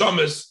 the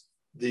neshamas,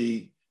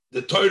 the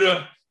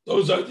Torah,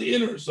 those are the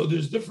inner. So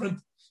there's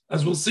different,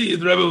 as we'll see,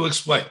 the Rebbe will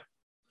explain.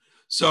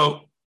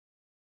 So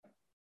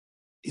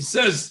he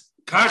says,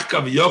 Kach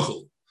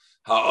kaviyachol,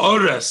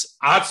 ha'ores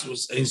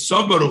atzmus ein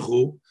sof baruch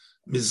hu,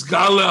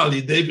 mizgale al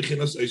yidei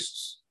b'chinas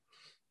oisus.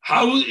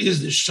 How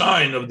is the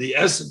shine of the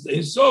essence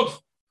Ein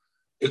Sof?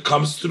 It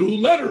comes through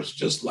letters,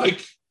 just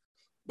like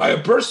by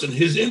a person.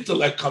 His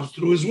intellect comes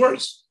through his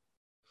words.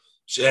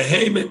 To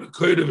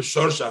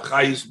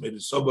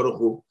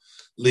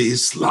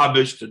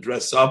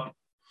dress up,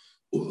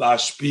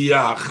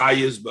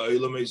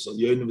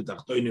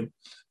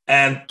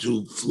 and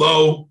to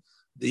flow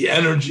the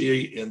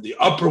energy in the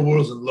upper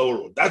worlds and lower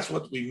world. That's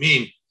what we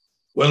mean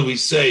when we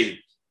say,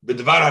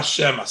 B'dvar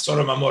Hashem,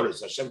 Asora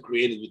Mamoris, Hashem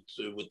created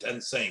with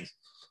 10 sayings.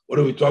 What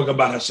are we talking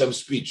about? Hashem's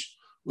speech,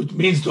 which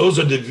means those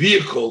are the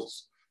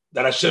vehicles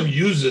that Hashem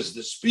uses,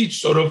 the speech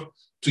sort of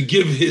to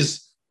give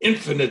his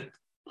infinite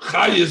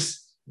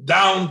chayis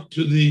down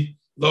to the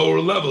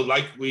lower level,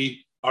 like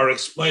we are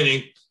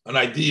explaining an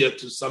idea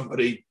to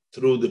somebody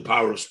through the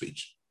power of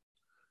speech.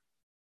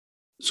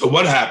 So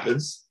what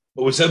happens?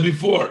 What we said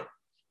before,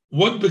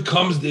 what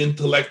becomes the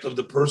intellect of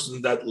the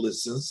person that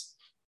listens?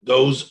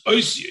 Those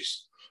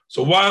oisius.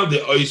 So while the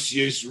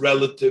oisius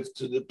relative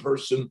to the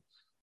person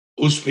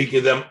who's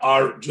speaking them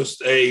are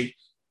just a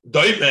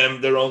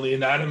doimem, they're only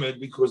inanimate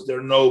because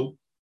they're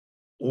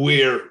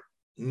nowhere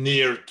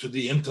near to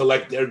the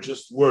intellect. They're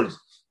just words.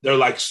 They're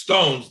like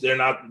stones. They're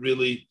not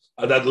really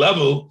at that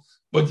level,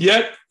 but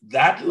yet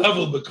that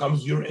level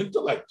becomes your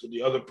intellect to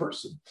the other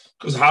person.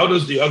 Because how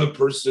does the other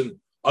person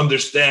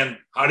understand?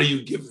 How do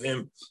you give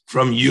him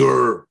from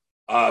your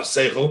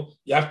seichel?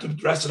 You have to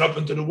dress it up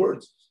into the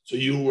words. So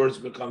your words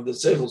become the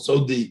seichel.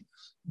 So the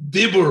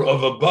dibur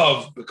of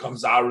above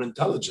becomes our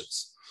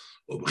intelligence.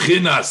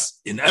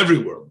 In every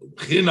world,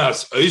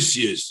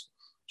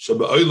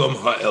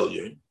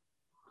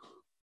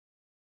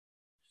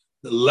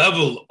 the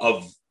level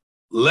of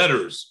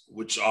letters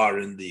which are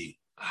in the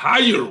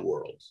higher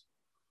world,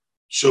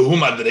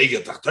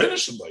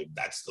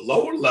 that's the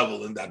lower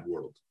level in that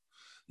world.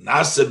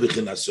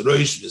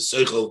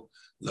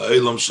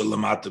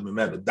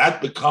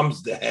 That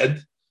becomes the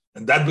head,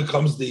 and that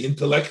becomes the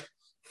intellect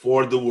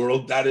for the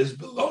world that is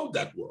below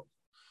that world.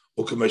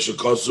 So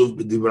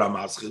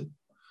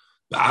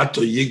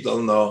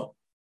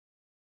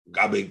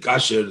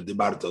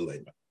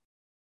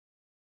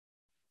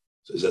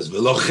he says,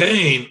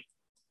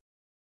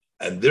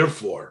 and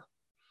therefore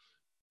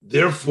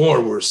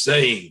we're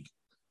saying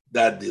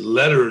that the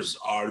letters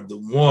are the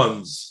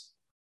ones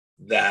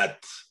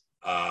that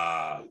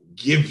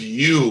give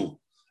you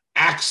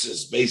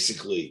access,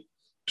 basically,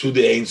 to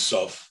the Ein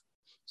Sof.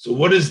 So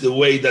what is the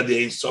way that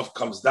the Ein Sof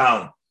comes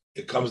down?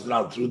 It comes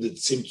down through the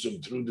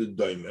Tzimtzum, through the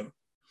Doimim.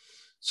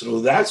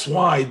 So that's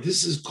why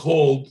this is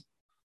called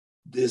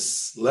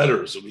this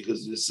letter. So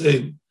because you're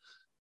saying,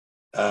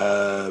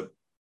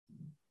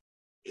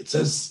 it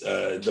says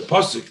the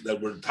pasuk that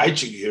we're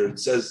teaching here, it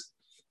says,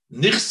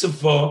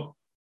 Nichsefa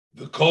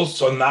v'kol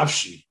so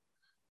nafshi,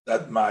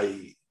 that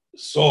my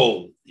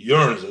soul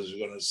yearns, as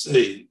we're going to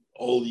say,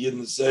 all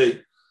Yidden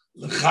say,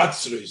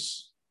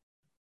 lechatzris,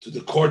 to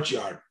the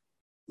courtyard.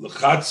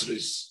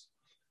 Lechatzris,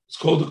 it's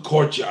called the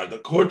courtyard. The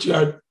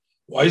courtyard,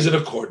 why is it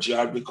a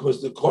courtyard?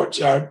 Because the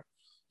courtyard,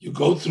 you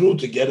go through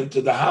to get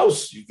into the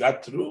house. You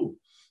got through.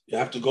 You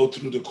have to go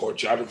through the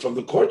courtyard, and from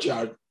the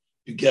courtyard,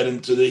 you get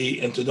into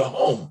the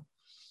home.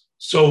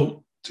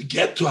 So to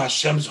get to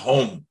Hashem's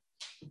home,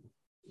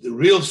 the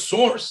real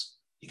source,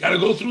 you got to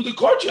go through the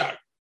courtyard.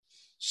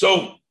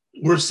 So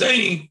we're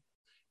saying,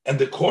 and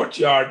the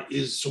courtyard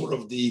is sort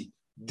of the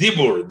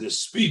dibur, the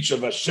speech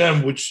of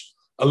Hashem, which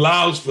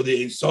allows for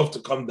the Ein Sof to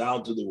come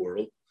down to the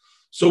world.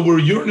 So we're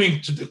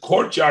yearning to the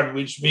courtyard,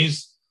 which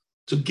means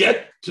to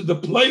get to the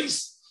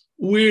place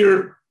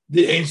where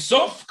the Ein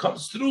Sof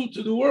comes through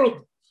to the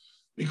world.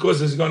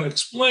 Because it's going to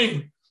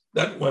explain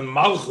that when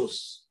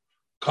Malchus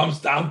comes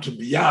down to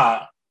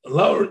Biyah,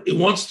 it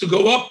wants to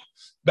go up,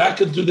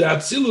 back into the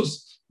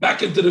Atzilus,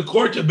 back into the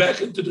courtyard,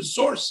 back into the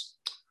source.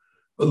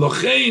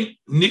 V'lochein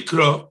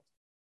nikra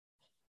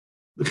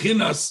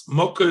b'chinas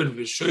moker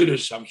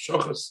v'shoyresh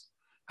hamshochas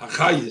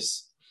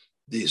hachayis,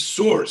 the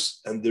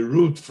source and the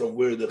root from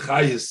where the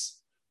chayis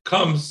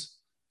comes,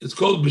 it's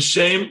called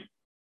b'shem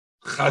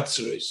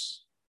chatzres,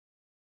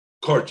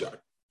 courtyard.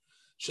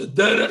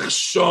 Shederech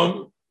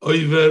shom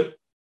oiver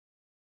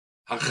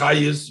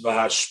hachayis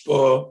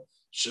v'hashpo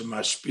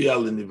shemashpia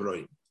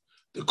l'nivroim.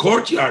 The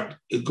courtyard,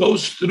 it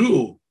goes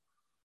through,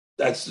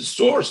 that's the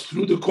source,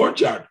 through the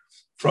courtyard,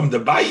 from the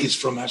bayis,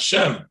 from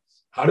Hashem.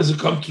 How does it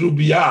come through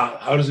Biyah?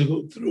 How does it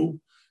go through?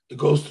 It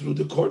goes through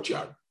the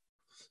courtyard.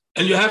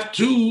 And you have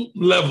two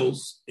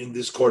levels in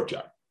this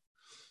courtyard.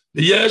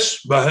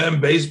 Yesh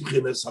bahem beis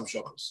b'chines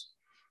hamshachos.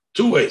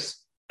 Two ways.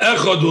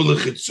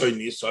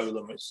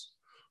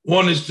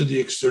 One is to the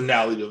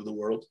externality of the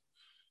world,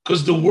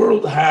 because the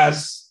world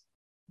has,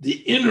 the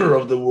inner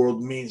of the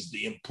world means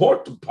the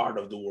important part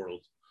of the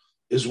world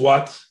is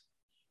what?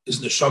 Is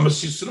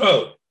Neshamas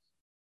Yisrael,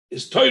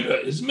 is Torah,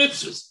 is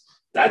mitzvahs.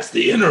 That's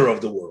the inner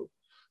of the world.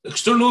 The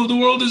external of the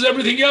world is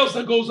everything else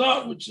that goes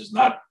on, which is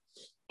not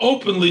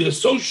openly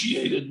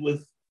associated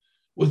with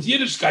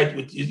Yiddishkeit,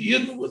 with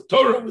Yidden, with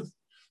Torah.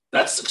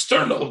 That's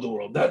external of the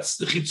world. That's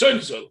the Chitzon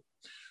Yisrael.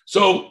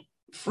 So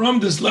from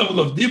this level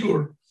of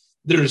Dibur,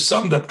 there is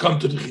some that come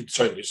to the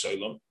Chitzon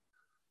Yisrael.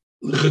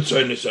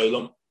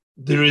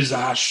 There is a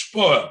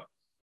Hashpah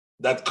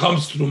that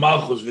comes through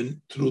Malchus,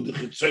 through the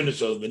Chitzon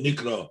Yisrael,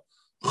 v'nikra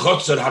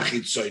Chotzer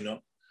HaChitzona.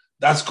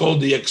 That's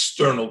called the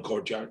external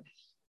courtyard.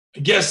 I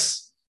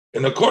guess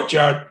in a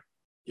courtyard,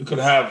 you could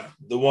have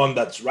the one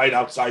that's right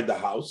outside the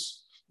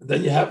house, and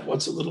then you have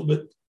what's a little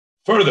bit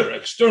further,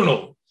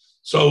 external.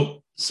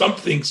 So some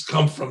things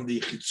come from the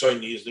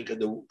Chitzoni, look at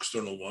the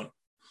external one.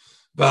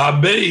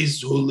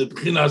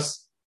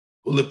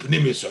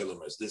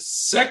 The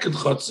second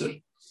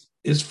Chotzer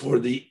is for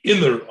the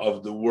inner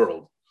of the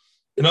world.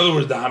 In other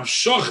words, the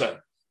Hamshocha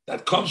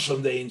that comes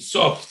from the Ein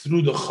Sof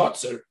through the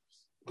Chotzer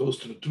goes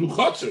through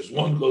Chotzers.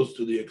 One goes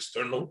to the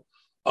external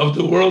of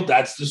the world.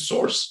 That's the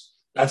source.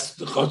 That's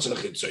the Chotzer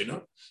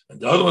HaChitzona. And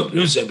the other one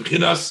is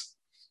B'chinas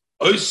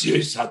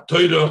Oisios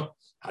HaTorah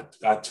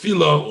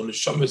HaTfilah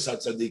U'Neshamis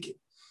HaTzadikim.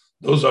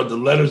 Those are the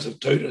letters of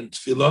Torah and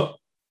Tfilah.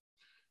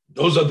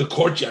 Those are the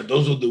courtyard.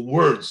 Those are the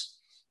words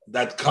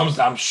that comes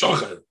the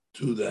Hamshocha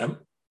to them.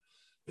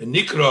 And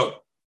Nikra,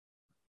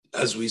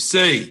 as we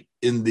say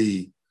in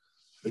the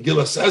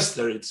Megillas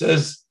Esther, it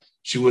says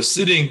she was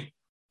sitting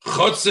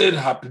Chotzer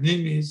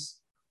HaPnimis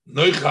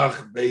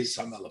Noichach Beis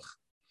HaMelech.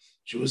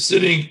 She was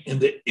sitting in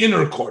the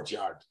inner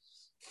courtyard,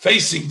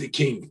 facing the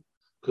king,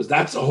 because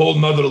that's a whole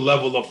nother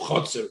level of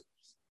Chotzer,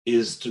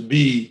 is to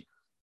be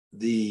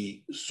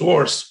the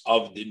source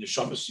of the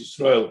Neshamas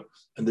Yisrael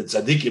and the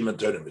Tzadikim and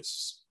Torah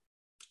mitzvahs.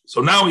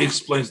 So now he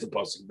explains the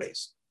pasuk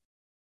base.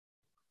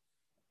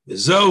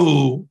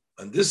 V'zohu,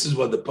 and this is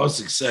what the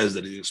pasuk says,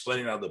 that he's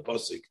explaining out the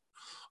pasuk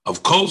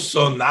of Kol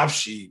So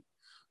Nafshi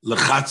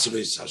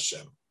Lechatzreis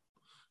Hashem.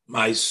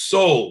 My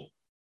soul,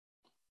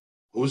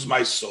 who's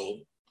my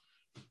soul?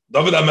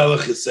 David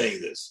HaMelech is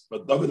saying this,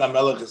 but David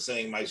HaMelech is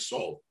saying my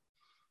soul.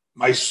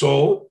 My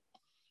soul,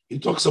 he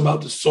talks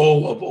about the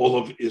soul of all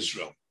of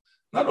Israel,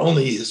 not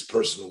only his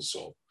personal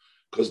soul,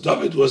 because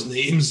David was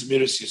Ne'im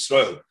Zmiris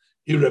Yisrael.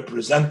 He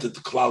represented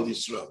Klal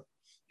Yisrael.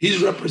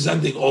 He's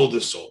representing all the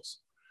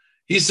souls.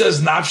 He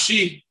says,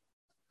 Nafshi,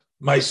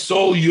 my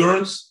soul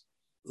yearns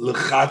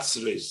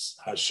Lechatzreis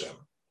Hashem,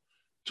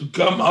 to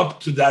come up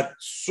to that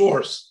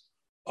source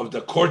of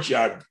the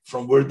courtyard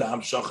from where the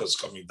Hamshach is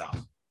coming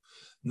down.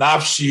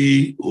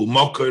 Nafshi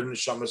u'moker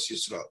neshamas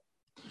Yisrael.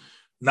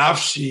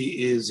 Nafshi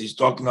is, he's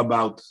talking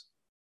about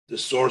the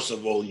source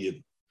of all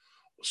Yidden.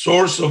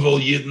 Source of all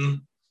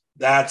Yidden,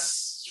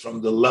 that's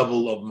from the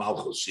level of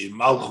Malchus.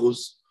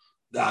 Malchus,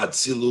 the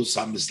Atzilus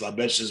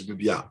HaMislabeshes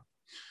B'Biyah.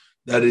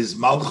 That is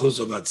Malchus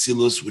of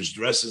Atzilus, which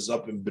dresses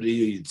up in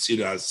Bria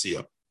Yitzira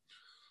Asiyah.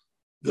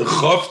 The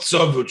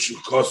Chovtza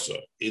V'Chukosa,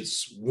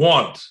 its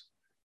want,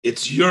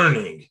 its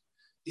yearning,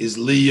 is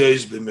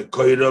Liyos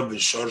B'Mekoira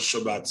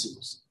V'Shorsha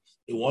B'Atzilus.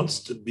 It wants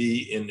to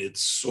be in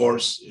its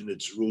source, in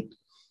its root,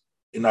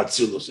 in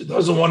Atzilus. It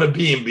doesn't want to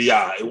be in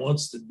Biyah. It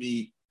wants to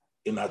be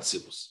in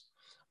Atzilus.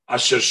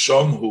 Asher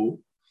Shomhu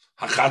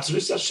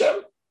Hachatzris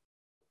Hashem.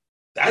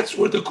 That's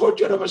where the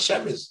courtyard of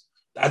Hashem is.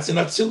 That's in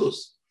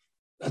Atzilus.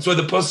 That's why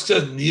the pasuk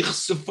says,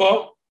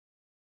 Nichsefa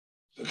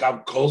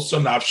v'kam kol so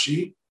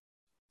nafshi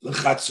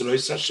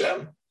lechatzrois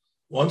Hashem.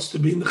 Wants to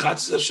be in the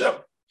Chatzis Hashem.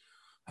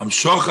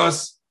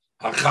 Hamshochas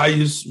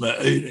hachayis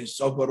me'er ein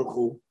sof baruch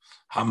hu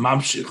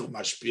hamamshich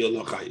u'mashpia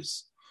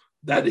l'chayis.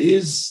 That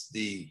is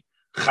the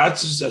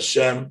Chatzis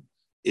Hashem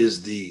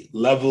is the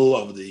level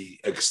of the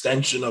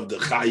extension of the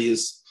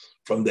chayis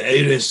from the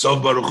Eirei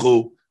Sof Baruch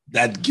Hu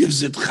that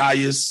gives it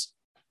chayis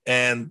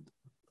and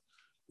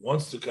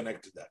wants to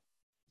connect to that.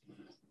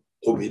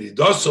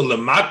 Ubiridoso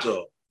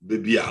lemato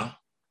bibia,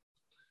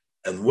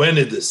 and when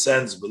it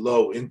descends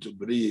below into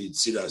Bria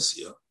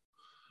Yitzirasiya,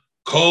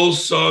 Kol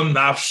son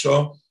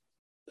nafsho,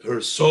 her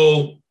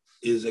soul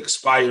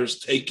expires,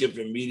 take it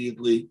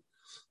immediately,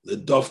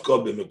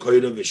 ledofko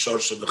b'mekoyda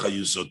v'shorsha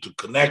v'chayuso, to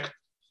connect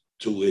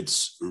to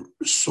its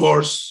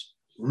source,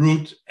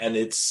 root, and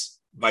its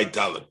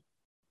vitality.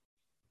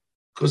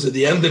 Because at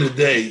the end of the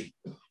day,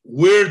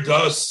 where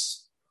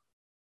does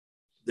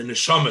the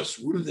neshamas,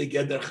 where do they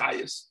get their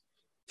chayas?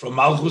 From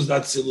Malchus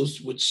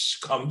Datzilus, which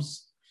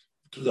comes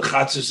to the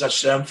Chatzis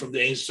Hashem from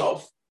the Ein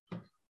Sof.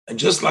 And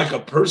just like a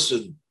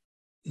person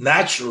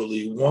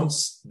naturally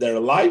wants their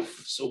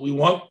life, so we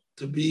want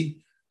to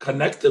be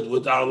connected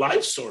with our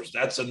life source.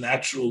 That's a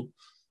natural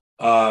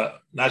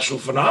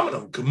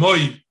phenomenon.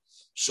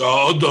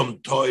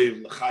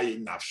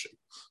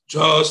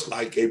 Just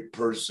like a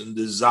person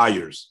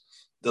desires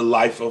the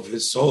life of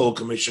his soul,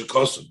 the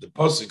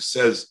Pasuk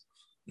says,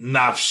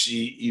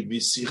 Nafshi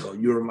ibisicha,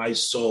 you're my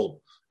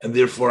soul, and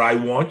therefore I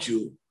want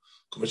you.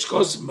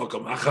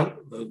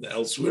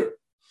 Elsewhere.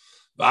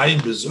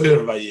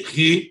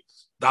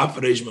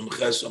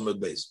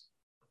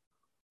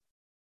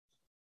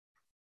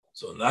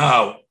 So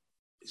now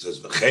he says,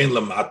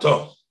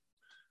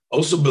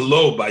 also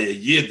below by a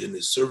yid in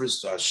his service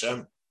to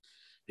Hashem,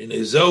 in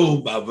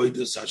Ezeu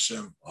ba'avodas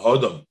Hashem,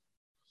 Hodom.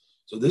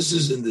 So this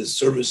is in the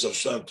service of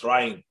Hashem,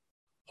 trying.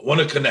 I want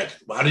to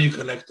connect. How do you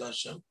connect to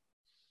Hashem?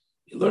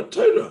 You learn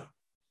Torah.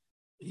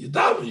 You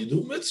daven, you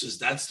do mitzvahs.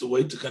 That's the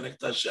way to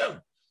connect to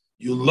Hashem.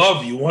 You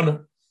love, you want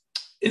to.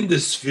 In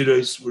this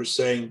spheres, we're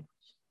saying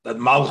that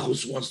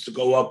Malchus wants to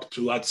go up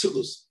to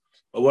Atzilus.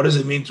 But what does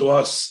it mean to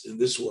us in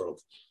this world?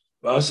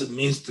 For us, it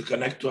means to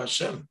connect to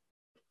Hashem.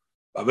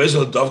 In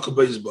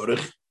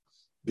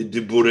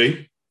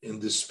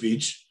this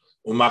speech,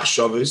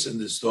 umachshavis, in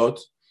this thought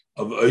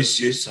of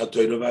Oisius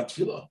HaTorah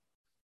v'Atfilah,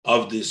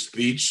 of this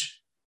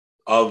speech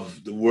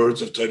of the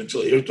words of Torah and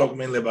Tefillah. Here we're talking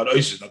mainly about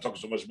Oisius, not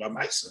talking so much about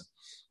Maisa.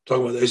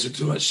 Talking about Oisius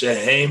too much.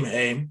 Sheheim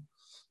heim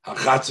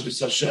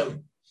hachatzris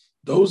Hashem.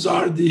 Those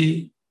are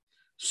the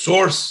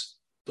source.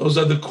 Those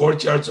are the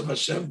courtyards of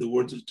Hashem. The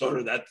words of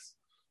Torah that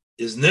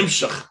is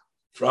nimshach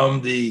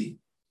from the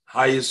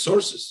highest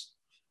sources.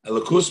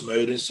 Elakus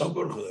me'erin sof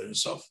baruch hu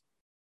sof.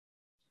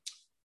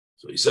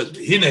 So he says,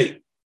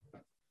 "Hine."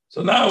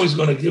 So now he's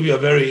going to give you a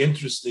very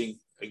interesting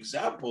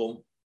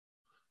example,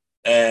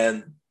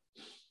 and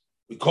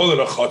we call it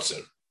a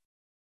chotzer.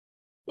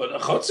 But a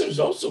chotzer is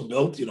also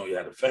built. You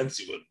had a fence.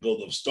 You would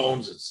build of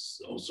stones. It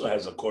also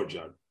has a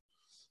courtyard.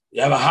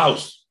 You have a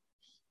house.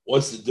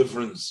 What's the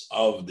difference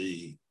of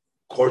the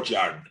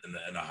courtyard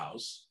and a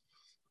house?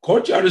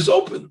 Courtyard is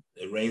open.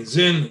 It rains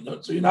in,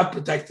 so you're not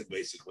protected,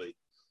 basically.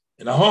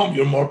 In a home,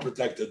 you're more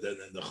protected than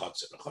in the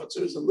chotzer. The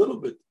chotzer is a little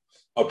bit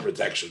of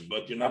protection,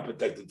 but you're not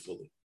protected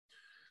fully.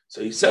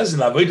 So he says in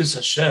Avodas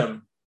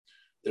Hashem,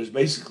 there's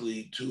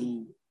basically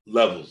two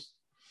levels.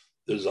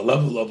 There's a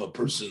level of a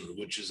person,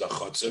 which is a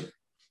chotzer,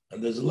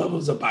 and there's a level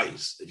of a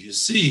bayis. If you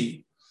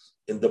see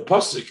in the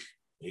pasuk,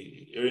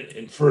 he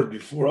inferred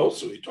before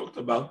also, he talked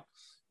about,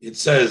 it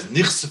says,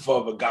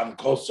 Nichsefa v'gam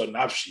koso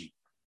nafshi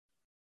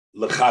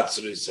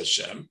lechatzris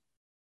Hashem.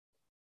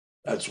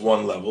 That's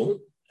one level.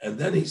 And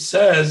then he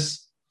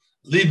says,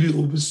 Libi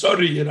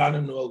ubisori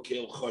yiranu el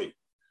keil choy.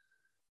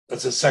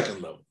 That's a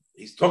second level.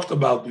 He's talked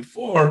about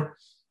before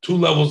two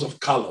levels of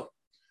kala,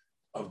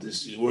 of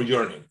this, we're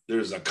yearning.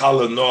 There's a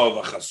kala no of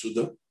a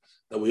chasuda,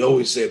 that we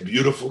always say a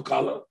beautiful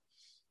kala.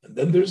 And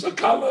then there's a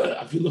kala,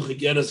 afilu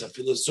chigeres,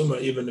 afilu summa,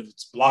 even if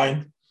it's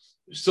blind,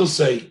 we still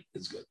say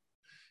it's good.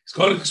 He's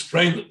going to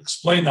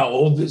explain how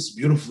all this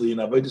beautifully in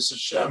Avodas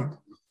Hashem,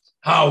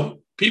 how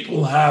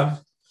people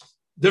have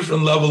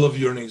different level of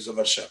yearnings of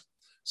Hashem.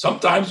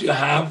 Sometimes you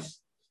have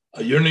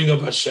a yearning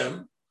of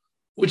Hashem,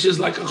 which is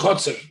like a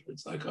chotzer.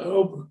 It's like an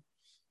open.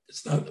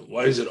 It's not.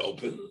 Why is it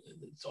open?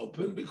 It's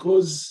open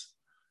because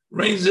it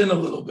rains in a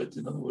little bit.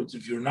 In other words,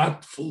 if you're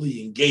not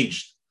fully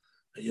engaged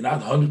and you're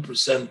not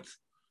 100%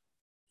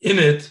 in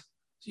it,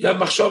 you have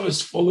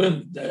machshavas full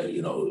in.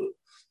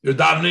 You're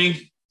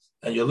davening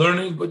and you're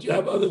learning, but you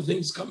have other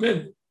things come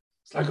in.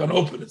 It's like an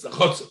open. It's a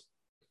chotzer.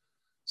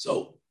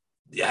 So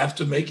you have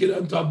to make it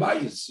into a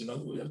bias.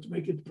 You have to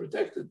make it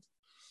protected.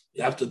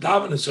 You have to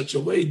daven in such a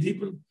way,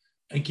 deepen,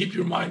 and keep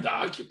your mind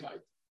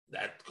occupied.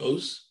 That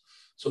goes.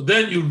 So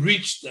then you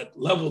reach that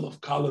level of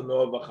kala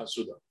noah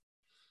v'chasuda.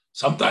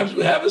 Sometimes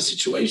we have a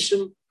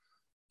situation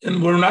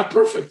and we're not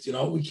perfect.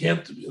 We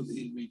can't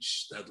really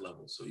reach that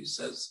level. So he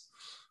says,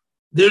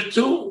 there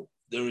too,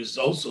 there is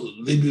also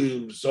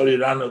libi sorry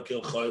rano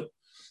kilchoy.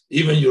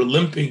 Even you're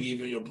limping,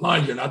 even you're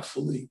blind, you're not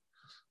fully.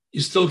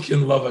 You still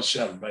can love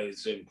Hashem by the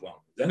same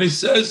quality. Then he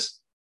says,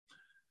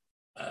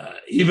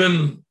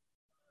 even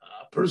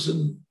a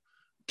person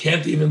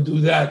can't even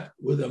do that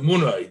with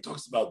emunah. He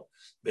talks about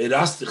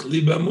beirastich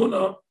liba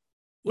emunah.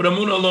 With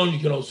Amunah alone, you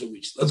can also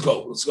reach. Let's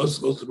go. Let's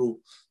go through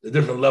the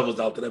different levels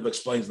that Alter Rebbe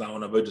explains now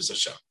in Avodas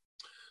Hashem.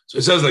 So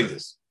it says like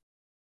this.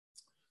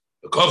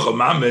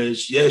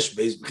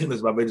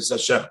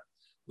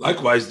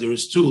 Likewise, there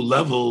is two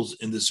levels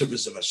in the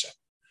service of Hashem.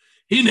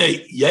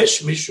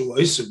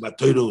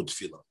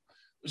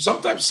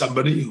 Sometimes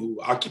somebody who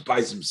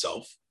occupies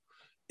himself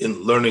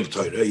in learning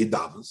Torah, he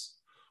davens.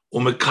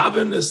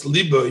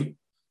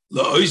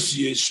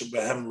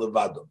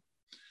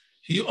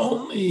 He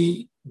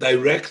only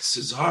directs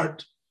his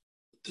heart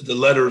to the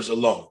letters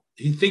alone.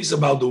 He thinks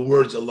about the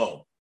words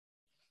alone.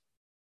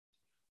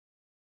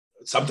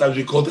 Sometimes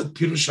we call that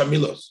Pirush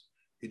Hamilos.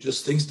 He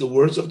just thinks the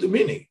words of the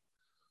meaning.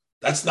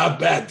 That's not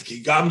bad. This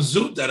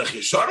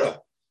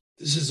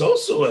is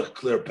also a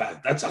clear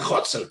path. That's a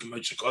chotzer.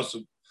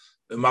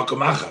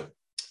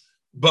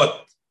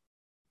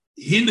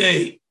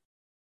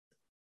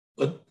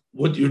 But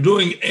what you're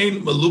doing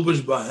ain't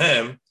malubash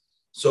bahem.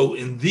 So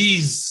in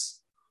these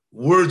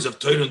words of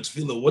Torah and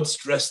Tefillah, what's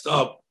dressed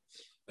up?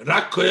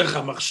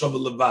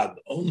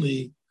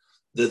 Only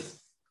the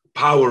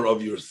power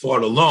of your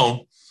thought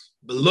alone,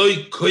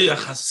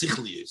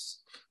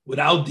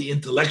 without the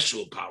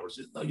intellectual powers.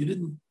 No, you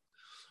didn't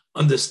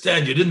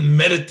understand. You didn't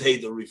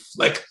meditate or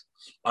reflect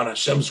on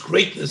Hashem's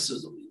greatness.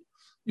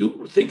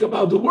 You think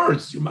about the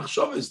words. Your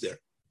machshava is there.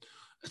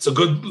 It's a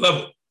good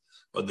level.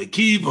 But the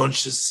kivon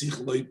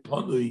shesichloi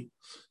panui,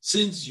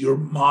 since your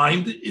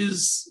mind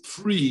is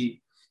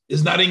free,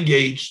 is not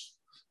engaged,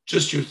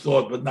 just your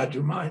thought, but not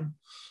your mind.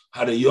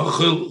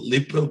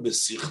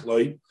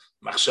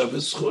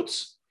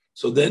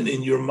 So then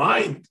in your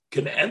mind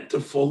can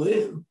fall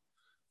in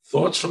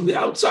thoughts from the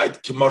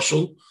outside.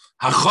 Commercial,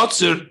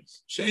 hachotzer,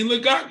 shein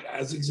legag,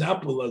 as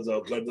example, as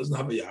a doesn't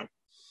have a yard.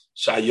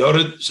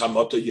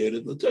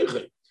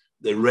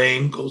 The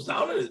rain goes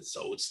down in it,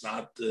 so it's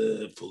not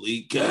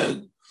fully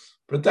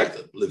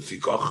protected.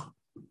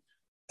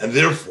 And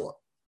therefore,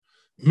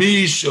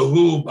 mi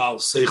shahu bal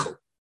seichel,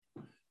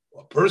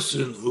 a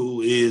person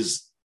who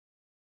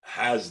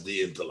has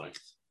the intellect,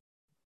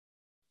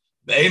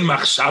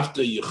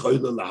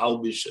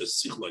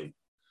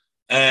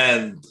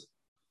 and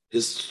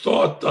his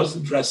thought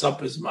doesn't dress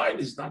up his mind.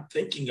 He's not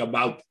thinking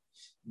about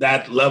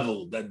that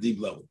level, that deep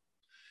level.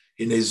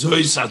 This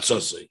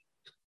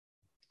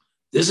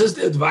is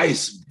the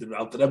advice. The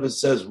Alter Rebbe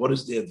says, what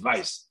is the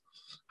advice?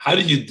 How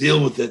do you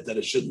deal with it that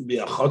it shouldn't be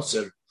a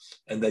chotzer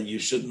and that you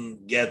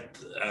shouldn't get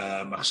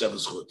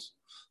machshavas chutz?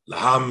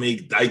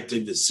 Lahamik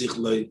daite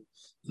v'sichloi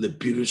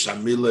lepirush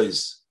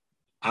hamilos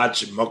ad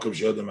shemokom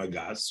she'odem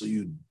hagas. So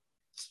you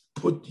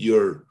put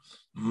your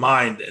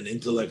mind and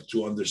intellect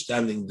to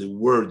understanding the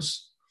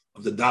words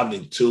of the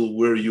davening till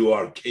where you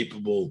are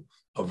capable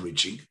of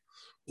reaching.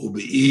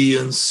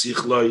 Ube'iyan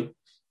sichloi,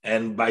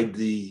 and by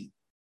the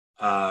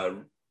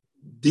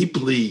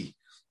deeply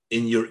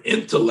in your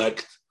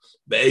intellect,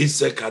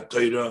 be'esek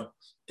haTorah,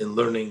 in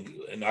learning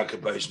and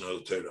occupation of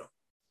the Torah.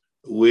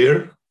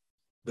 Where?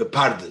 The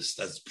pardes,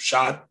 that's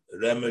pshat,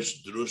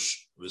 remesh,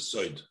 drush,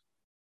 v'soid.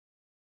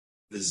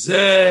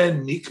 V'zeh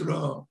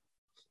nikra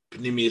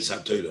pnimiyas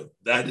haTorah.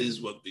 That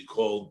is what we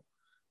call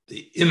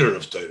the inner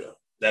of Torah.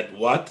 That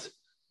what?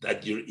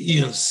 That your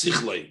iyan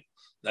sichlei,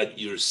 that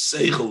your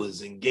seichel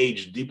is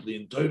engaged deeply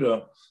in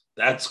Torah,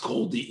 that's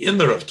called the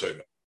inner of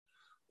Torah.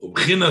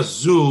 Ubchina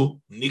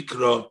zu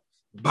nikra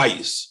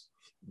bayis.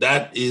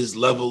 That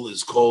level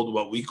is called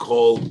what we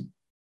call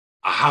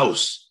a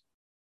house.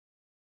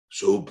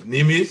 So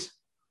pnimit,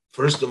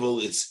 first of all,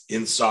 it's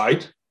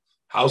inside.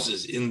 House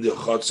is in the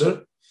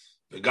chotzer.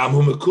 V'gam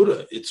hu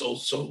mekura. It's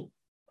also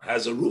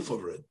has a roof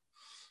over it.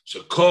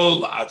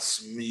 Shekol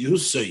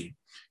atzmiyusei,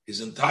 his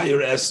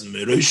entire essence,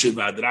 meroshe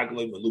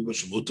v'adragloi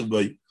melubash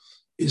mutaboy,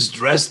 is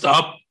dressed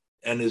up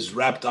and is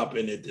wrapped up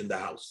in it in the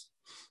house.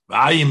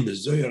 V'ayim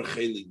bezoyer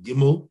cheli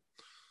gimel,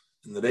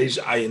 in the reish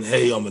ayin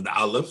hey omid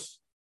aleph,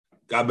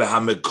 gabe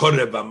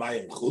hamekore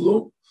b'mayim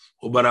chulu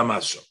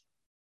ubaramasho.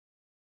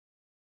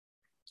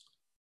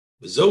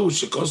 Bezohu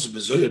shekosu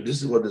bezoyer.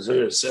 This is what the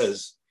Zohar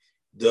says.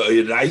 The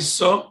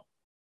oiraisa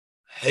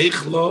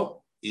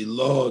heichlo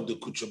ilo de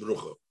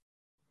kuchabrucha.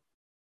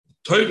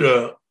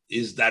 Torah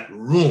is that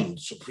room,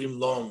 supreme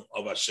lawn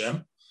of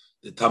Hashem.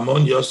 The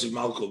Tamon Yosef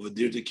Malko, where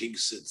the king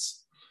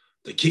sits.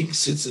 The king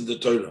sits in the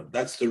Torah.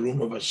 That's the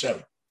room of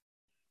Hashem.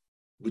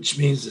 Which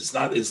means it's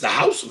the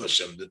house of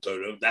Hashem, the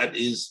Torah. That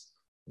is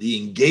the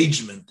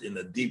engagement in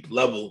a deep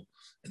level,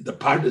 and the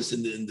part is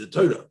in the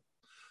Torah.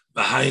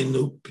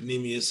 V'hainu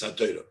pnimiyas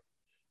haTorah.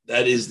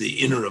 That is the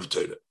inner of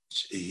Torah.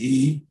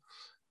 Shehi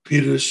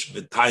pirush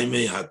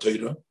v'taimei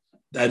haTorah.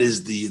 That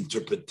is the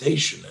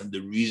interpretation and the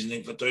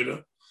reasoning for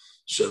Torah.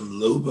 Shem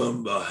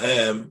lobam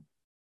bahem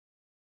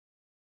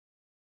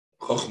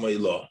chochmei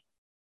law.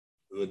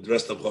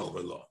 Dressed up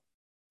chochmei law.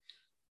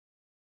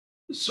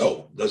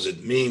 So, does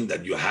it mean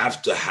that you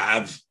have to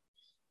have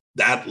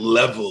that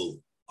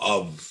level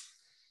of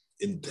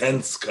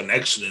intense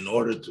connection in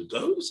order to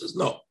do? He says,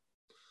 no.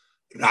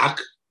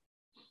 Rak.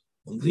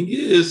 One thing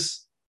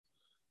is,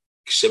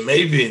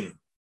 Kshemevin,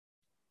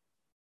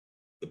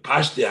 the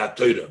Pashti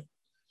HaTorah,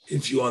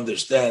 if you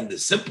understand the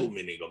simple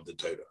meaning of the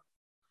Torah.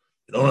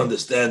 You don't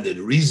understand the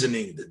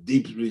reasoning, the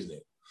deep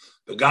reasoning.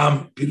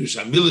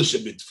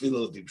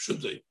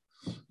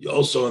 You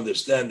also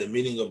understand the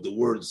meaning of the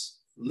words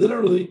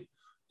literally.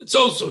 It's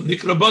also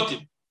Nikra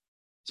Batim.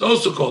 It's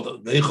also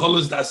called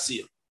Veicholas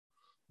Dasiya.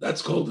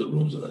 That's called the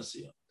rooms of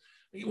Asiya.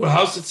 Your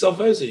house itself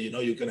is it.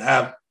 You can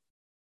have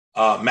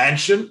a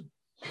mansion,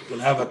 you can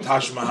have a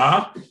Taj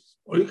Mahal,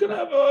 or you can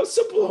have a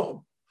simple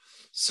home.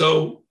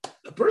 So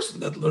the person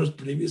that learns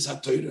previous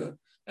HaTorah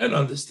and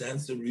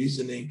understands the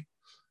reasoning,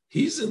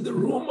 he's in the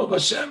room of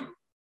Hashem,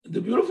 in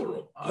the beautiful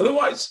room.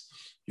 Otherwise,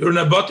 you're in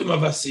a bottom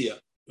of Asiya.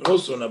 You're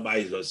also in a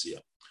Bayis of Asiya.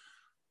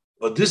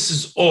 But this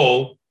is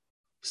all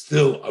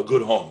still a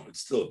good home.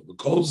 It's still the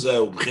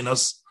Kolzeh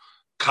Ubchinas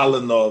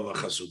Kalanov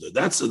Chasuda.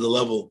 That's at the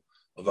level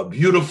of a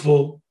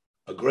beautiful,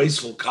 a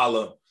graceful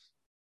Kala.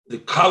 The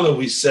Kala,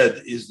 we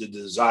said, is the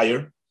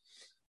desire.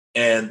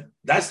 And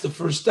that's the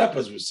first step,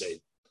 as we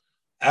say.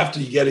 After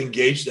you get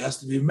engaged, there has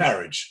to be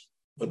marriage.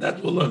 But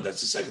that we'll learn.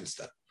 That's the second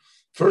step.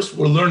 First,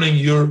 we're learning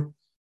your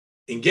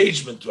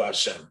engagement to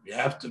Hashem. You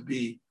have to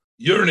be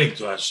yearning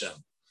to Hashem.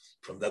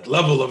 From that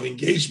level of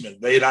engagement,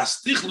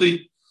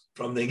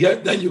 from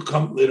then you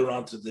come later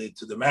on to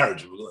the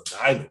marriage. We're going to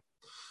Hainu.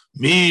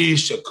 Mi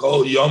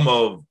shekol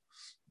yomov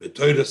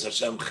b'toiras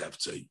Hashem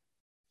cheftzei.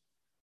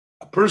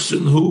 A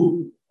person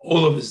who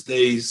all of his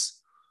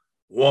days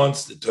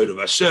wants the Torah of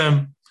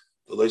Hashem,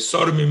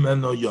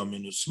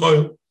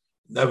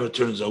 never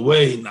turns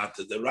away, not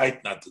to the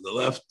right, not to the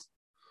left.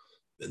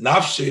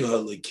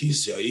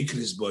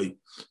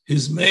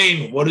 His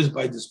main, what is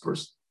by this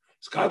person?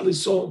 His godly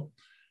soul.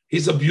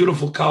 He's a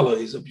beautiful Kala.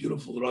 He's a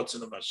beautiful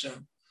Ratzon of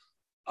Hashem.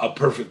 A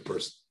perfect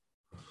person.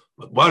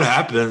 But what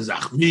happens?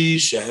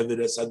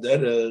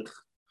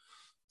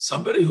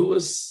 Somebody who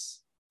has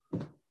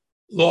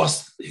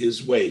lost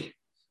his way,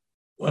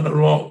 went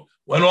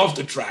off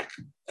the track.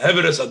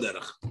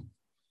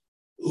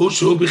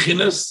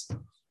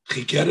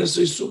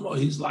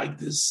 He's like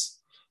this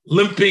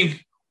limping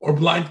or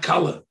blind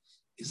Kala.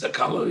 He's a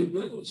Kala.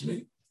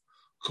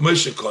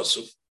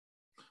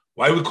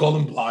 Why we call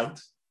him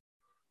blind?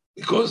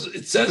 Because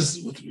it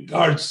says with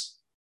regards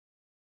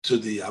to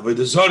the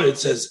Avodah Zarah, it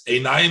says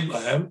Einayim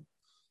lahem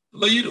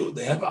layiru.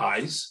 They have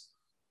eyes,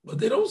 but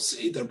they don't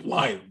see. They're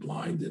blind.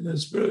 Blind in a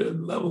spiritual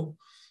level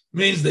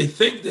means they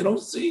think they don't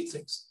see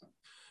things.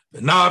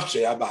 And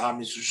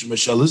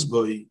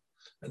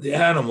the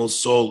animal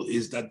soul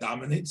is that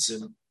dominates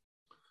him.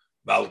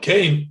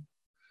 Balkain,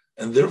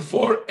 and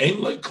therefore he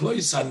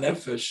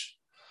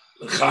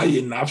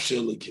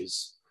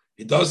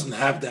doesn't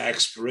have the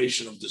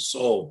aspiration of the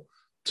soul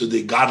to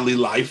the godly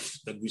life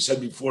that we said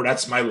before.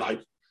 That's my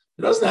life.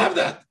 He doesn't have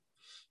that.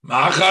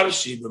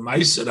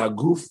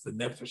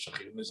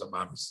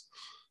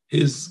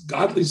 His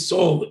godly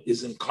soul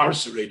is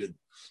incarcerated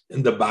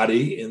in the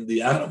body, in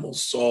the animal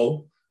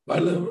soul.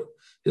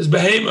 His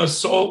behemoth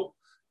soul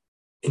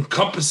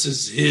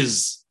encompasses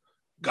his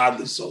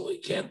godly soul.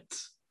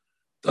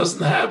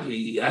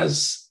 He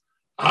has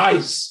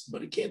eyes,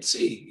 but he can't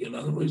see. In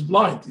other words, he's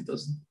blind. He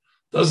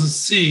doesn't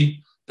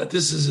see that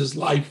this is his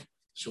life.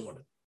 So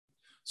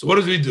what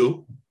does he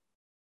do?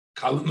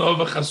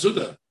 Kalanova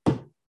Chasuda.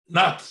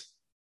 Not.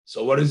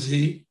 So what is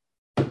he?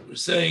 We're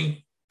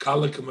saying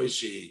Kala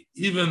Kamoshi.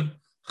 Even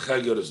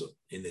Chagerizot.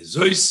 In his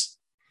voice,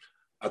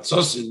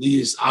 Atzosi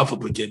Liis Alpha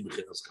became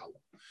Bechinas Kala.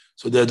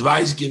 So the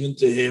advice given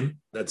to him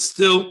that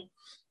still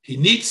he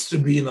needs to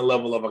be in a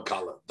level of a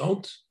Kala.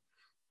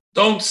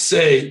 Don't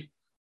say,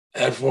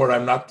 therefore,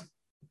 I'm not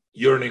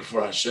yearning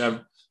for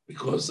Hashem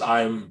because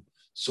I'm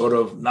sort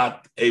of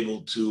not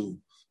able to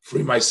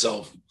free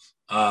myself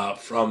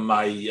from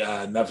my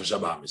Nefesh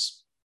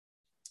Abamis.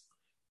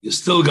 You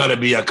still got to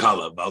be a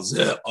Kala.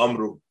 Balzeh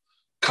Amru,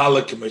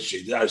 Kala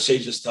K'meshi. Our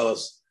sages tell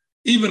us,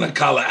 even a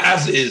Kala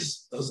as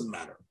is, doesn't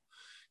matter.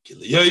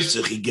 Is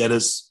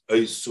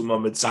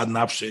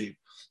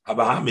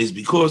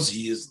because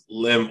he is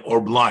limb or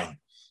blind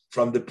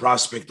from the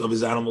prospect of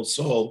his animal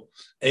soul.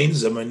 That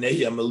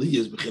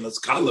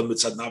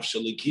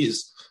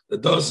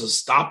doesn't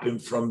stop him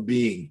from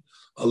being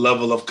a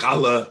level of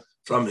Kala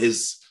from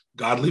his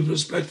godly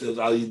perspective.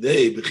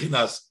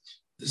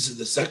 This is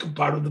the second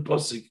part of the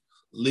pasuk.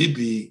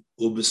 Libi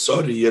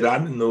ubesori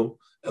yiraninu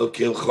el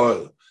kel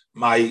choil.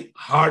 My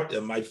heart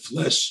and my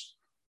flesh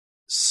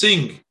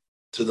sing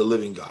to the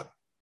living God.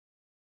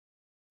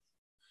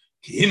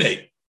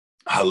 Hine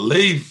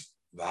halev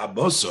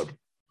v'habosor.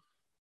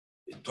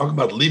 Talk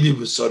about libi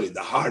ubesori,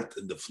 the heart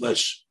and the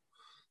flesh.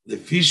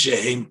 Lefisha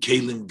hein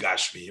kelim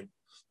gashmiyim.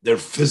 They're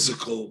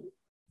physical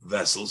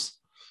vessels.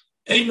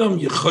 Einam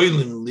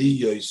yecholim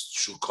liyos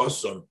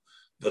shukosom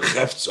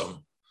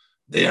v'cheftzom.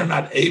 They are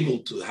not able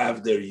to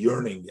have their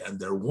yearning and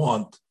their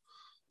want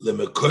to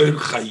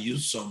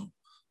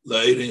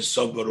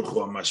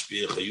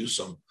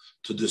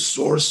the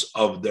source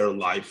of their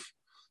life,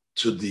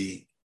 to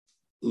the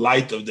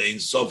light of the Ein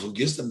Sof who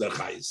gives them their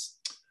chayis.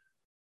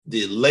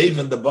 The leiv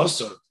and the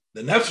basar,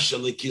 the nefesh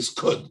elikis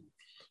could,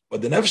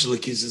 but the nefesh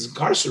elikis is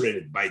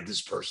incarcerated by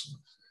this person.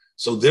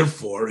 So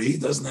therefore, he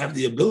doesn't have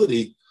the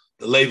ability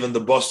the Lev and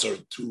the Bosser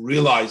to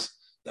realize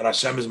that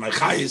Hashem is my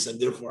Chayis and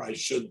therefore I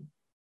should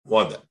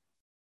want that.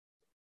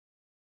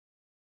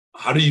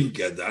 How do you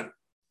get that?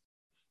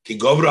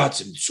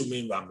 Because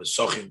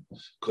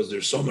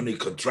there's so many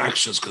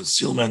contractions,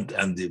 concealment,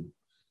 and the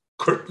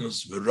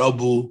curtains,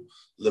 v'rabu,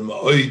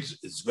 lema'oid,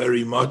 it's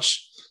very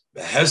much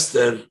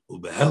behester,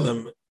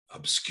 ubehelem,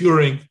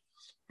 obscuring,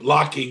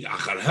 blocking,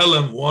 achar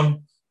helem,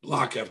 one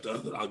block after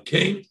other,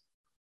 al-kain.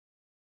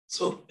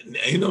 So,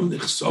 einam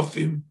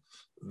nichsofim,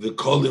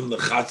 v'kolim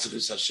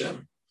lechatzris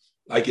Hashem.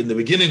 Like in the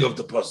beginning of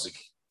the pasuk,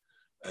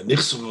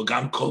 nichsov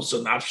v'gam kol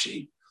so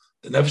nafshi,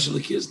 the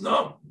nefesh is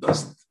no,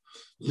 doesn't.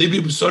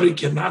 Libi B'sori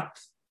cannot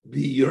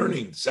be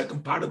yearning. The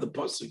second part of the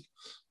pasuk,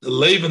 the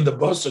Lev and the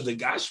Basar, the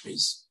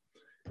Gashmis,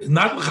 is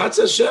not L'chatz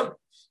Hashem.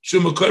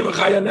 Shu Mekor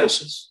B'chaya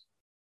Neshes.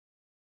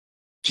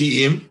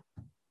 Ki'im,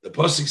 the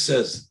pasuk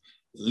says,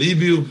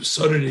 Libi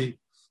B'sori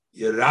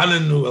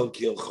Yeranenu El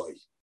Kiel Choy.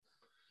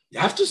 You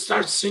have to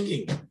start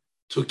singing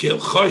to Kiel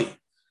Choy.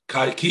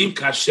 Ki'im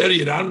Kasher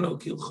Yeranenu El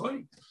Kiel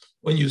Choy.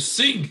 When you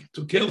sing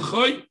to Kiel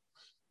Choy,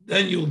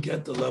 then you'll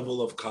get the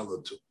level of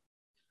Kalatu.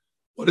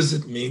 What does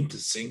it mean to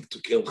sing to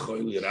Kel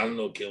Choy?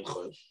 Yirano Kel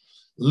Choy.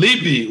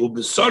 Libi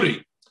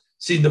ubesori.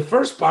 See, in the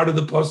first part of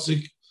the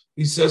pasuk,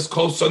 he says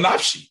Kol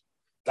Sonafshi.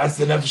 That's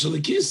the nefesh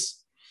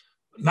elikis.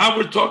 Now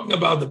we're talking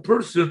about the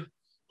person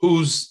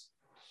whose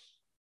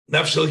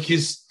nefesh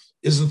elikis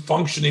isn't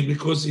functioning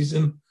because he's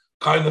in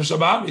kind of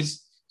Shabbamis.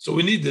 So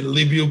we need the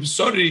Libi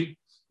ubesori.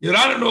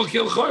 Yirano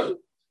Kel Choy.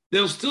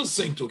 They'll still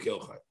sing to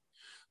Kel Choy.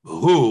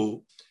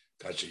 Who?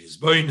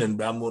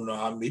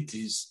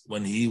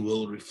 When he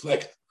will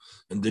reflect.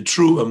 And the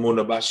true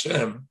Emunah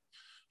B'Hashem,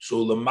 so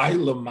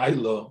l'mayla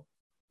mayla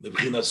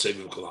lebchina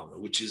seviv kol,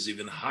 which is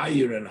even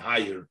higher and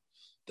higher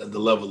than the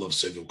level of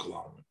seviv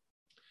kol.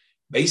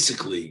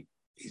 Basically,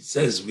 it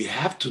says we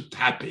have to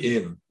tap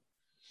in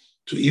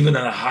to even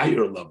at a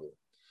higher level.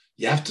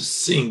 You have to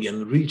sing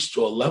and reach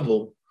to a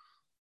level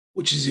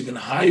which is even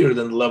higher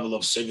than the level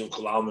of seviv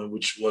kol,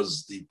 which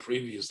was the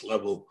previous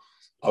level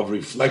of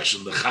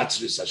reflection, the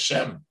chatzris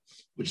Hashem,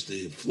 which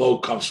the flow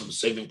comes from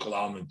seviv kol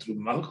through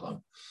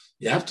malcham.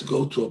 You have to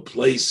go to a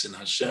place in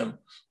Hashem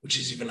which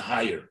is even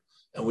higher.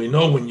 And we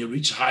know when you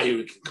reach higher,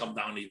 it can come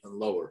down even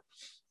lower.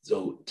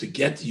 So to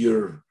get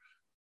your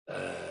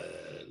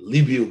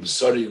Libi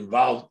B'sari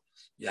involved,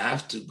 you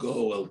have to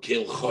go El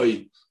Kel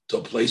Choy to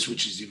a place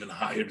which is even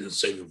higher than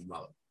Seviv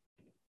Malach.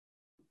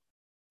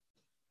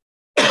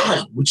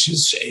 Which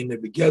is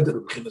She'ene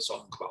Begeder B'chinas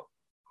Olam Klal.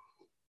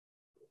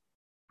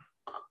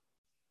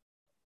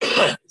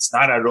 It's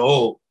not at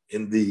all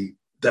in the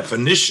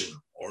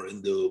definition or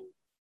in the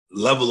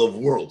level of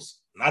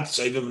worlds, not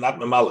Sevim, not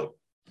Memalik.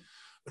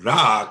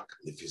 Rak,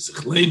 if it's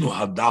Echlenu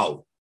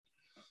Hadal,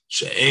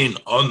 She'ein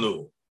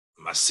Onu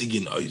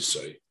Masigin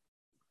Oisoi.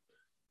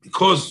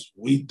 Because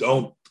we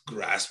don't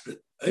grasp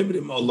it,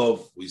 Emrim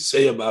Olov, we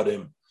say about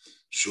him,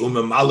 Shu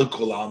Memalik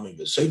Kol Almin,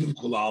 Vesevim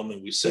Kol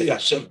Almin, we say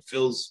Hashem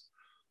fills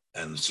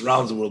and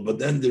surrounds the world, but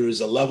then there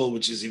is a level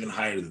which is even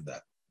higher than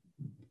that.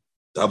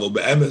 Tavo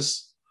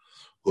Be'emes,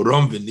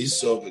 Hurom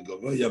V'niso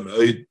V'gavoya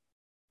Me'oid,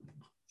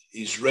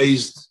 he's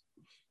raised,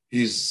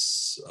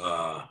 he's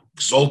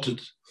exalted.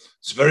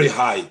 It's very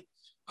high.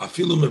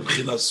 Even than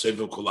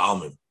Seviv Kol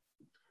Almin.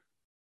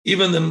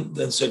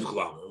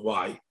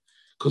 Why?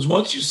 Because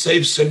once you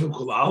save Seviv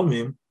Kol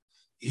Almin,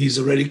 he's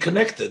already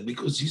connected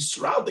because he's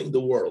surrounding the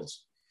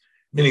worlds.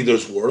 Meaning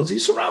there's worlds, he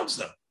surrounds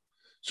them.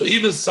 So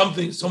even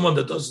someone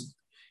that doesn't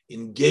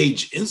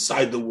engage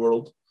inside the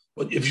world,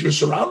 but if you're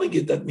surrounding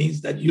it, that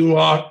means that you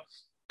are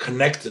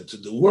connected to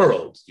the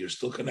world. You're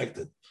still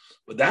connected.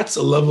 But that's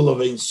a level of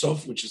Ein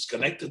Sof which is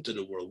connected to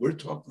the world. We're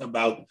talking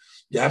about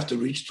you have to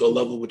reach to a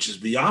level which is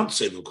beyond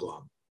Seviv Kol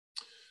Almin.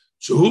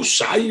 So who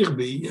shayich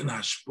be'inyan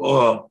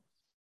hashpoah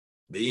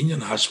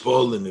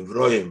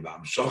l'nivroim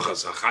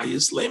b'amshochas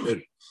hachayis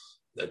lemer.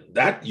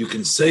 That you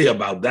can say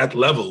about that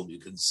level. You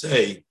can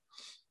say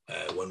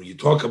when you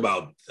talk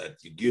about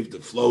that you give the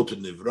flow to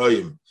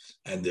nivroim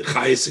and the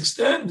chayis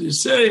extend. You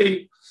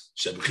say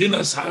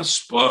shebchinas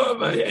hashpoah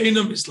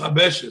v'einam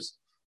mislabeshes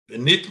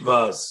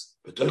v'nitvas.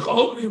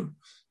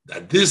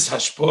 That this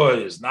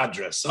hashpoah is not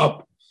dressed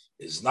up,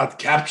 is not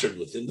captured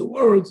within the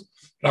world.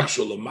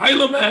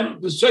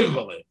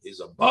 He's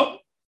above,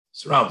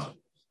 surrounds him,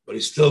 but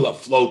he's still a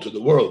flow to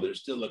the world.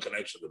 There's still a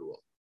connection to the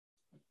world.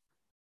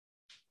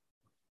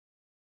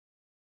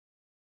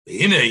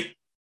 Inyan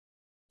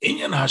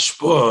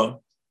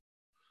hashpoah,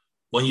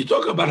 when you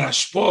talk about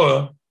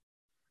hashpoah,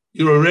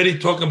 you're already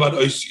talking about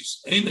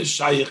oisius.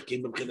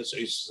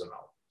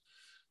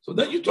 So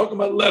then you're talking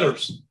about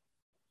letters.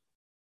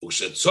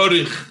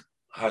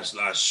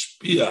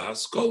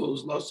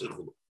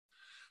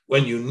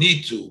 When you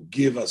need to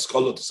give a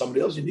scholar to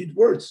somebody else, you need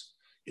words.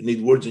 You need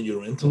words in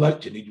your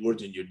intellect. You need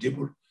words in your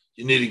dibur.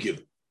 You need to give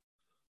it.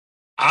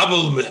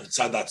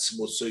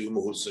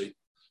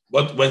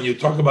 But when you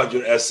talk about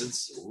your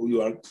essence, who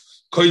you are,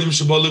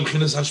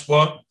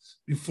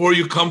 before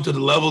you come to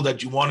the level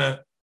that you want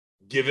to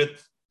give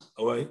it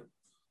away,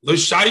 so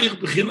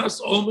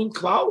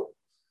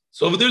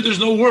over there's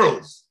no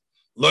worlds.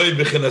 Not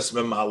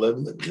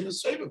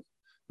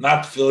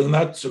filling,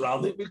 not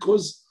surrounding,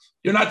 because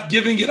you're not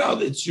giving it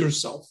out. It's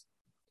yourself.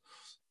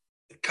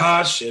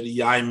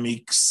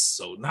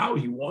 So now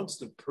he wants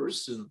the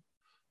person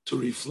to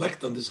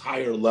reflect on this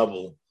higher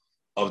level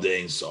of the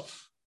Ein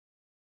Sof,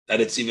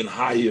 that it's even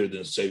higher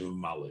than Seviv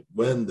Malik.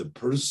 When the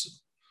person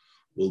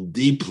will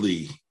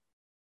deeply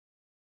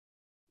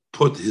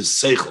put his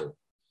seichel,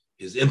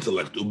 his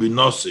intellect,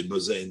 ubinose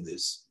in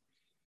this,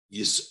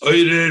 he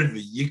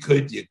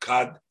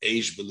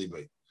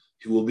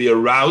will be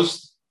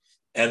aroused,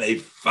 and a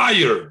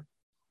fire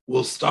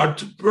will start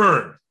to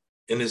burn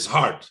in his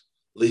heart.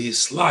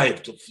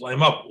 Lihislayev, to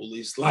flame up,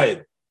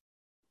 lihislayev.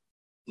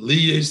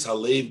 Liyes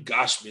halev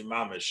gashmi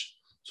mamish.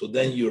 So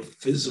then your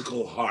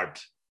physical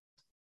heart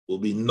will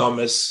be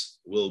nomes,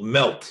 will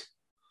melt.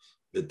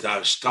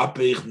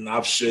 V'tashtapech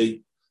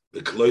nafshei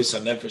v'klois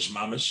hanefesh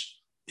mamish,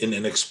 in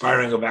an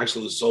expiring of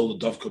actual soul,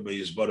 the dovka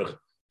be'yizbarach,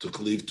 to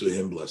cleave to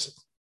him, blessed.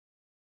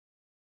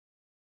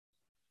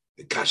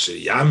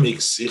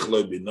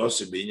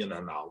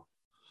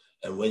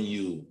 And when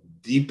you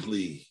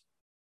deeply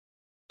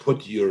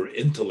put your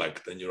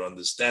intellect and your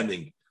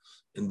understanding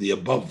in the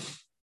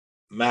above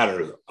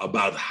matter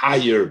about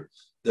higher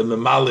than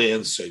Memale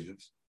and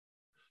Seviv,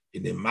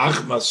 in the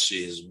machmas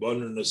she is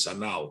bonus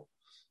anal,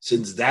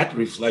 since that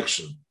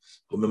reflection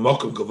from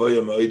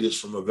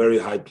a very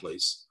high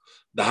place,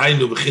 the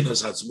hainu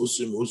bechinas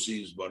hatzmusim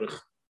husi is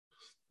baruch,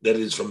 that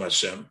is from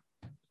Hashem.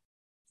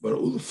 But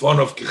ulfon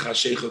of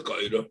kichashecha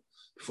ka'ira,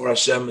 before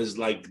Hashem is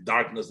like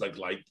darkness, like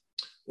light.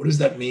 What does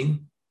that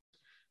mean?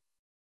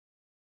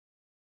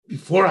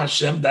 Before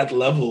Hashem, that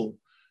level,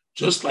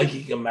 just like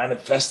he can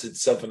manifest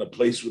itself in a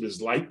place with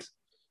his light,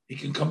 he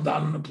can come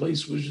down in a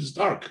place which is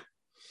dark.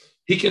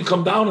 He can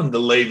come down in the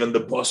Lev and the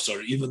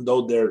Basar, even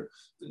though they're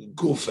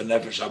Guf and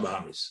Nefesh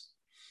Abahamis.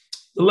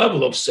 The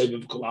level of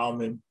Seviv Kol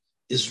Almin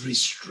is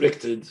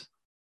restricted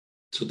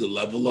to the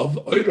level of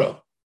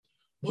Oira.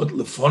 But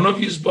Lefonov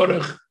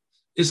Yisbarach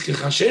is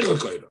Kechashecha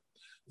Koira.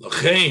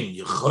 Lachein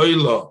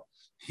Yechoila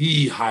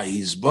Hi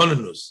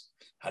HaYizbonenus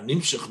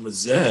Hanimshech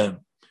Mezeh.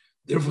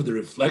 Therefore, the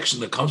reflection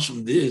that comes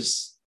from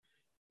this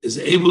is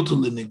able to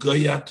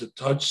Linigoya, to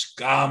touch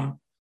Gam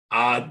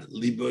Ad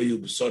Liboyu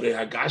B'Sorei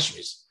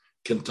Hagashmis,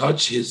 can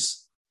touch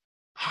his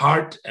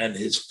heart and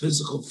his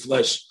physical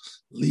flesh,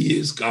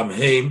 Liis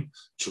Gamheim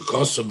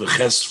Chukosom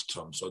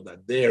V'Chesvtom, so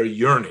that their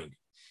yearning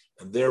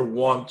and their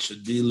want to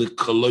deal with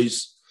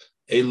Kolois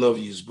Elov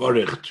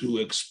Yizbarech, to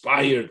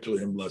expire to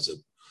him,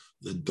 blessed.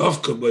 The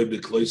Dovka Boy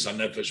B'Klois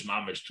HaNefesh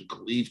Mamish, to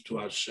cleave to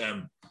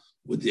Hashem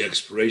with the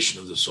expiration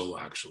of the soul,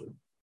 actually.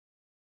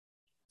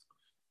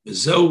 And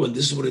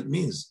this is what it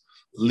means.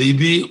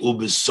 Libi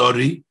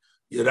ubesori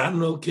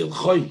yiranu kil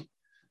choy.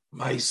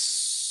 My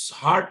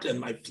heart and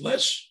my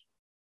flesh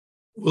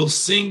will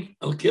sing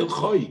al kil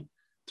choy,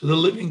 to the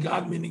living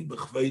God, meaning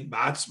b'chveid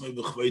b'atzmei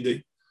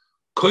b'chveidei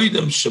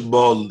koidem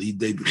shabol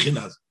lidei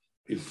b'chinas,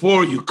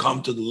 before you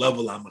come to the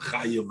level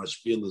ha'mechayu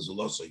mashpil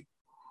zolosei,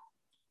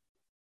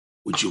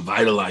 which you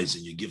vitalize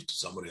and you give to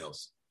somebody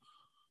else.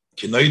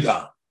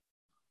 Kinoida,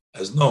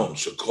 as known,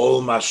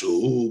 shekol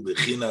mashuhu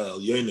b'china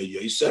al yoyne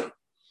yoyser,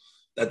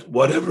 that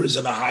whatever is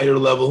in a higher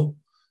level,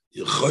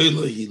 is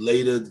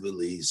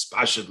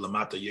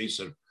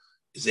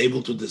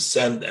able to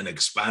descend and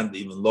expand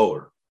even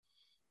lower.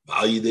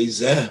 And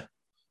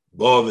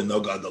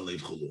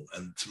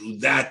through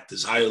that,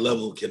 this higher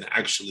level can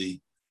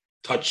actually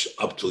touch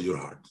up to your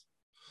heart.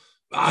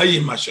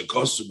 Akora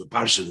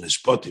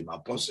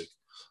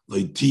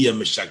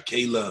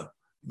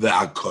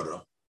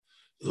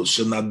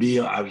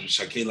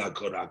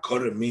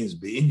means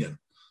be'inyan.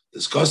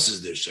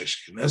 Discusses there,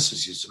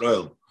 Knesset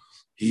Yisrael,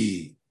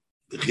 he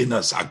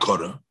bechinas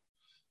akora.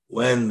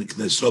 When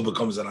Knesset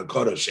becomes an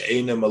akora,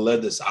 she'eina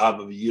maledes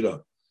av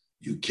v'yira,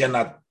 you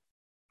cannot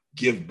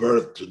give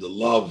birth to the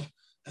love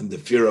and the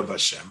fear of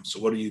Hashem. So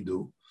what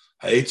do?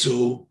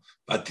 Ha'etzu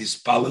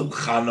batispalel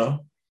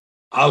chana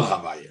al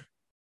havaya. It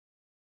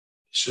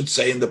should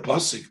say in the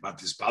pasuk,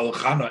 batispalel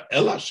chana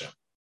el Hashem.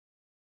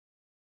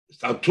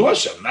 It's not to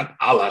Hashem, not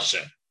al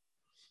Hashem.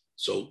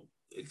 So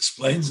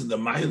explains in the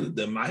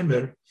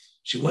Maimer,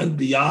 she went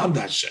beyond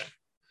Hashem,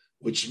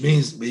 which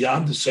means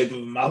beyond the shape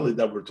of Mali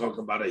that we're talking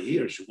about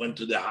here. She went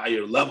to the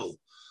higher level.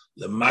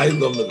 The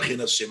Mailom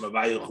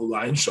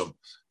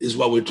is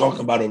what we're talking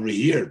about over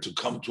here, to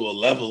come to a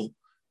level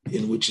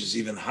in which is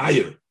even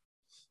higher.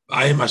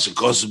 Moshe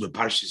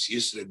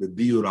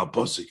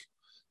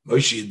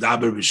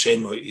Yidaber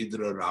b'Shemo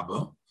Idra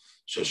Rabba,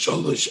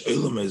 Shesholosh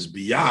Olam is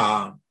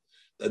Biyah,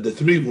 that the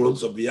three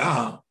worlds of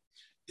Biyah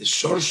is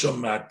Shorshom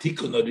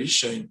Ma'atikun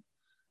Arishain,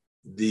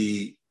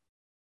 the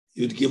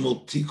Yud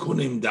Gimel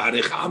Tikunim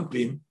Darech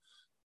Ampim,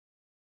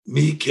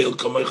 Mikel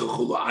Kamecha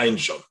Chula Ein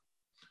Shom.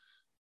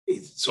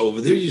 So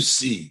over there you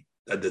see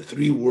that the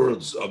three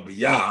words of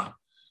Biyah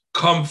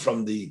come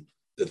from the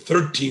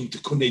 13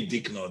 Tikunei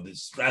Dikno, the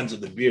strands of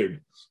the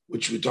beard,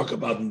 which we talk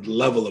about in the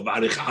level of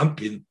Arich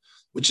Ampin,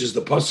 which is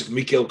the pasuk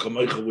Mikel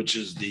Kamecha, which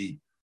is the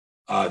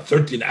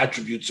 13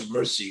 attributes of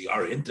mercy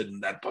are hinted in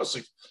that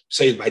pasuk.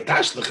 Say it by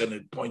Tashlich, and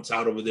it points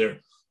out over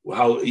there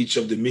how each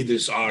of the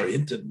midas are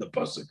hinted in the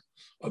pasuk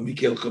of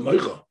Mikhail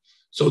Kamoicha.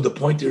 So the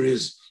point here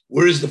is,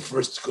 where is the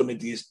first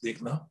Kunidis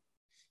Dikna?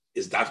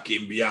 Is Dafke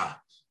in Biyah.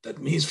 That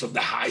means from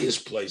the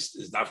highest place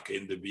is Dafke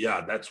in the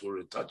Biyah. That's where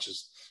it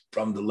touches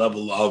from the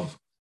level of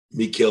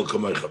Mikhail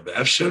Kamoicha.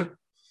 Be'efsher,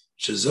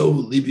 Shezo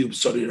Libi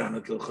B'Sori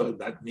Rana Kilchoil.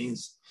 That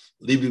means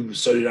Libi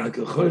B'Sori Rana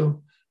Kilchoil,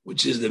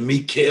 which is the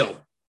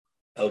Mikhail.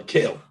 El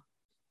Kael.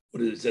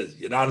 What it says?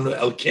 Yeranu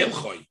El Kael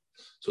Choy.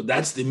 So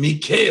that's the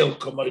Mikhail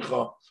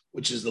Kamoicha,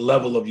 which is the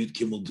level of Yud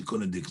Kimel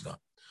Dikuna Dikna.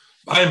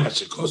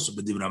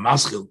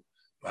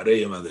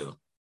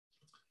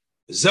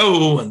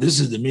 And this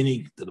is the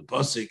meaning to the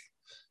pasuk.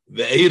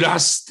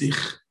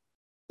 Ve'erastich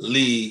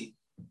li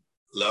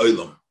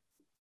le'olam.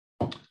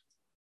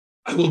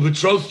 I will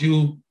betroth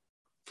you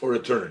for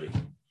eternity.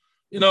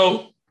 You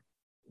know,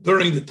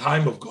 during the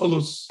time of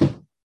Golus,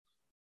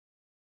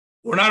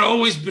 we're not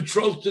always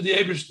betrothed to the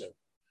Eibishter,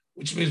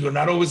 which means we're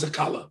not always a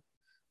Kala.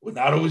 We're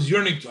not always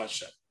yearning to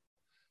Hashem.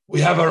 We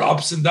have our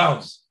ups and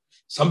downs.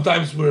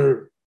 Sometimes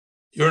we're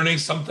yearning,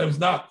 sometimes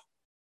not.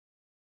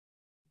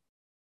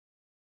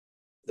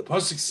 The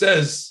pasuk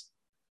says,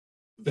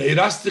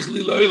 "Ve'irastich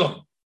li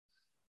lo'olam."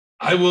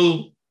 I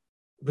will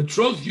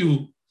betroth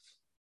you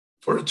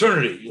for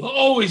eternity. You'll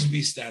always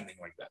be standing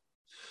like that.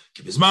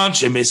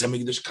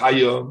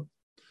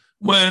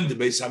 When the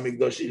Beis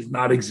Hamikdash is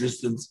not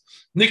existent,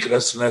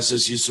 Nikras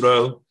Knesses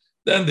Yisrael,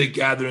 then the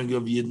gathering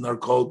of Yidden are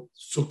called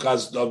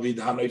Sukkahs David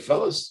Hanoi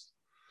Fellas.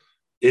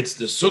 It's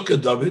the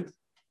Sukkah David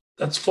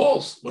that's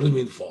false. What do you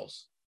mean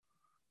false?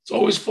 It's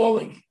always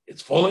falling.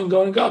 It's falling,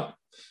 going up.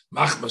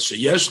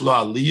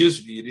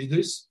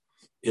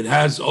 It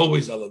has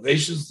always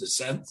elevations,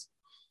 descent.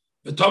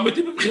 This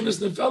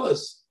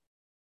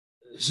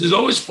is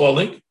always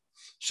falling.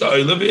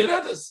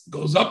 It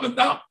goes up and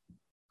down.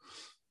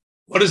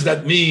 What does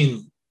that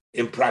mean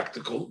in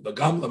practical?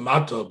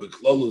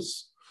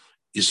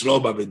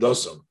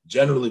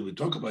 Generally, we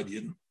talk about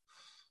Yidden.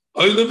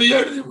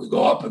 We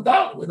go up and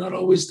down. We're not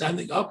always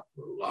standing up.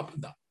 We're up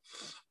and down.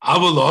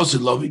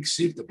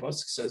 The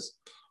pasuk says,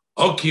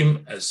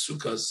 "Okim as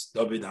sukas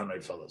David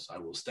hanay fellas." I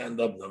will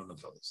stand up, none of the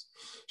fellas.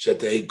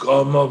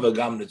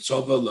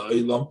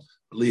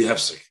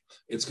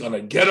 It's going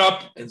to get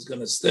up and it's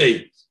going to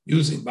stay.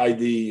 Using by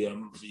the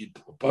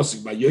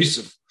pasuk by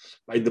Yosef,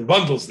 by the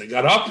bundles, they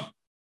got up.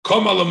 They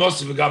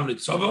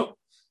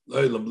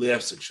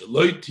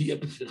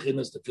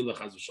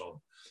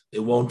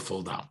won't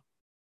fall down.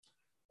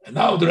 And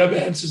now the Rebbe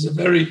answers a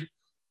very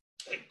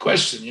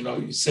question. You know,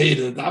 you say it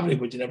in the davening,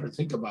 but you never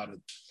think about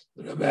it.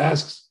 The Rebbe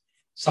asks,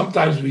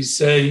 sometimes we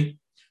say,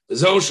 we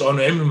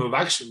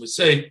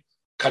say,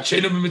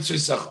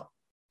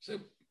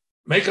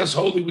 make us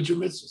holy with your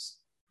mitzvahs.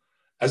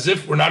 As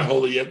if we're not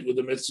holy yet with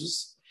the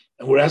mitzvahs,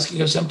 and we're asking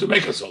Hashem to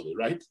make us holy,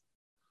 right?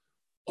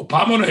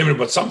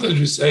 But sometimes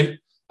we say,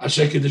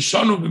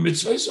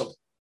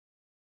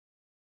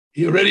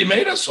 He already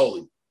made us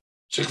holy.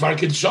 He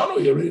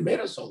already made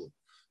us holy.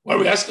 Why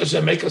we ask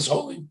Hashem make us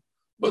holy?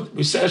 But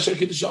we say Hashem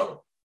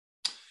Kiddishanu.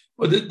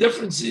 But the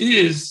difference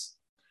is,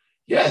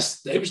 yes,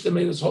 the Eibishter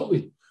made us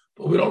holy,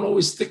 but we don't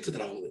always stick to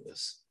that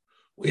holiness.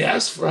 We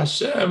ask for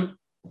Hashem,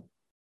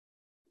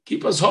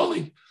 keep us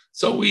holy.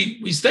 So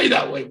we stay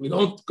that way. We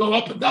don't go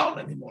up and down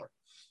anymore.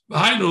 In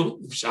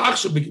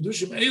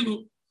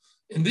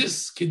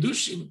this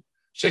Kiddushin,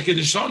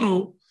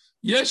 Shekidishanu,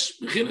 yes,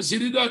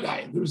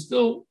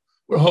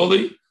 we're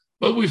holy,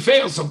 but we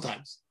fail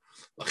sometimes.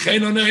 That's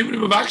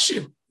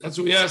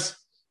what we ask.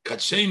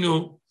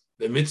 Kachenu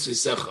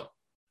b'mitzvisecha.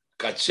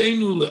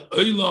 Kachenu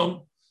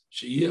le'olam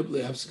sheyev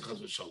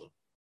lehafsechas v'shalom.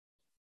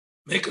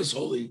 Make us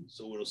holy,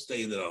 so we'll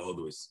stay in the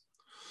always.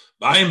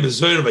 Ba'ayim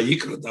bezoyer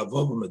v'yikra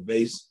davov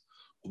b'medbeis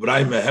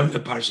u'brayim mehem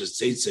le'parshas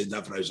tzeitzei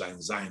daf ra'zayin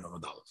zayin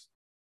amad aleph.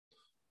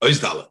 Ois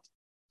dalet.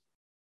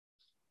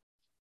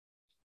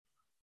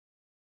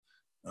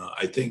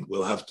 I think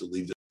we'll have to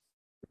leave it.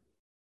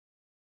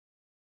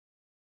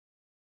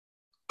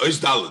 Ois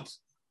dalet.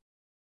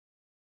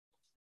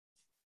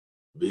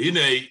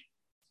 B'hinei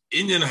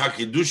inyan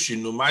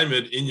hakidushin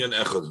u'maimed inyan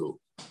echadhu.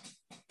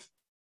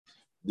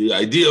 The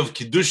idea of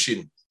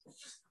kiddushin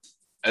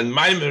and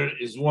maimer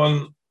is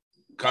one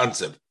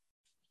concept.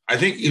 I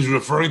think he's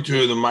referring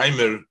to the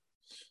maimer,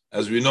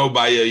 as we know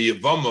by a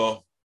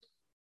yevama.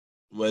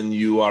 When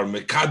you are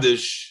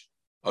mekadesh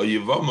or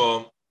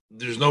yevama,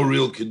 there's no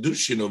real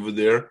kiddushin over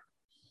there.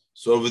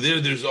 So over there,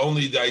 there's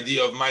only the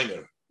idea of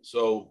maimer.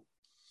 So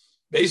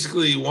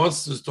basically, he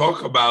wants to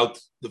talk about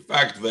the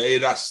fact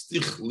that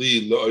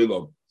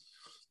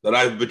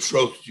I've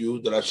betrothed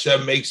you, that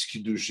Hashem makes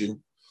kiddushin.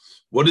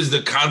 What is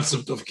the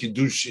concept of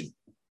kiddushin?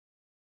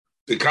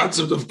 The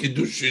concept of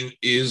kiddushin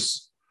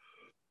is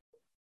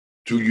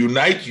to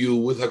unite you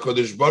with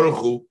HaKadosh Baruch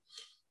Hu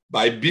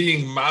by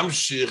being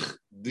mamshich,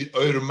 the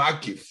oir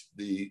makif,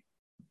 the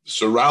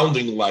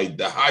surrounding light,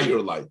 the higher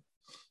light.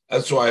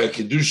 That's why a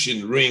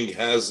kiddushin ring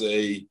has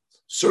a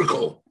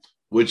circle,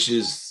 which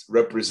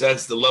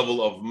represents the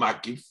level of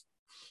makif,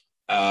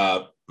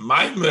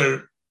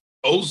 Maimer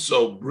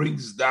also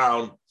brings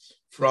down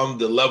from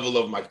the level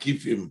of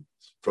Makifim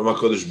from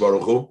HaKadosh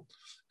Baruch Hu,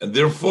 and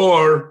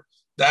therefore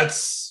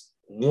that's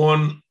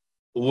one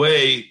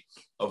way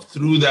of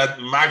through that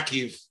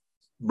Makif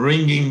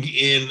bringing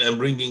in and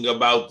bringing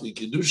about the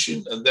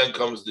Kiddushin, and then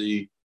comes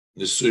the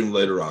Nisuim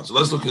later on. So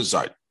let's look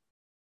inside.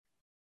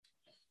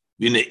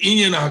 The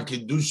inyan of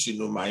Kiddushin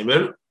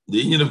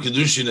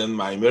and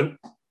Maimer.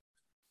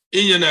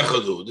 Inyan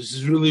echadu. This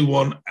is really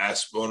one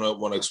aspect,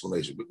 one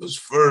explanation, because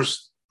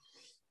first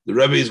the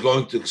Rebbe is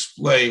going to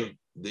explain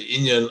the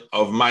inyan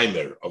of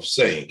Maimer, of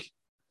saying.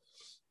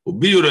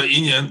 Ubiura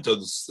inyan, to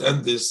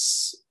understand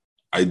this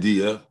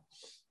idea,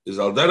 is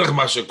al derech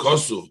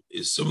mashakosu,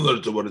 is similar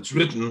to what it's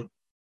written.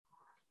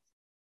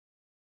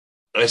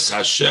 Es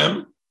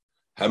Hashem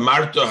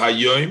hamarto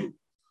hayoim.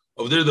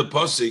 Over there, the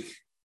pasuk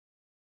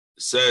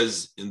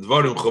says in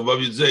Dvarim Chovav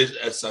Yud,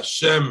 Es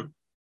Hashem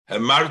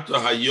hamarto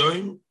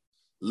hayoim.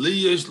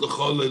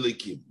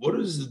 What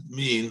does it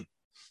mean?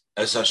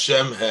 As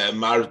Hashem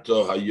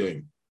ha'emarto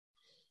hayoim.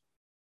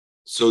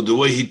 So the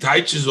way he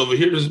teaches over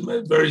here is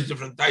very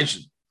different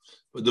teaching,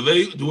 but the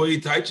way he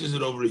teaches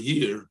it over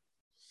here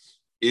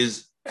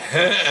is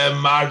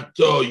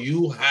ha'emarto.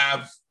 You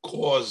have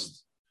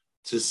caused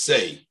to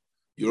say.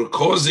 You're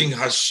causing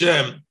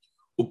Hashem.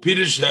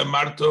 Upirish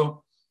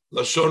ha'emarto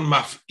lashon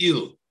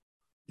maf'il.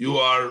 You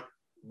are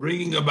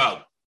bringing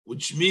about,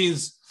 which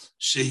means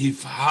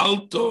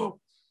shehifhalto.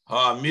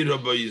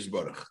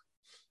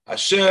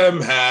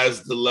 Hashem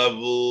has the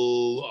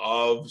level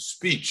of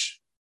speech.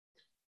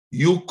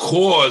 You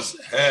cause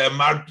him,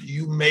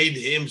 you made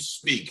him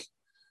speak.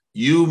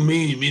 You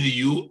meaning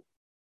you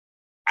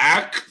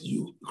act,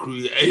 you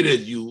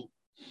created, you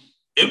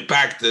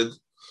impacted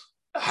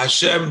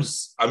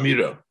Hashem's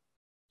Amira.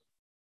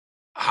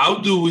 How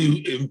do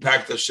we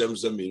impact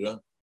Hashem's Amira?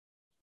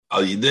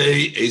 Al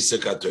Yidei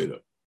Eisek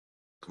HaTorah.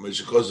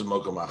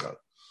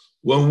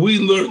 When we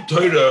learn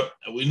Torah,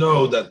 and we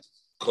know that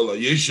Kol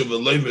HaYeshev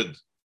HaLemed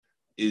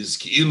is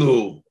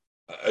Ki'ilu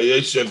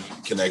HaYeshev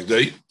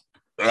Kenegdoi.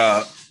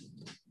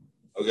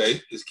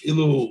 It's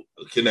Ki'ilu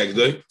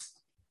Kenegdoi.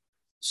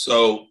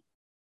 So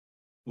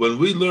when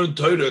we learn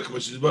Torah,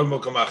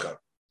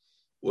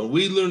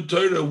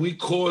 we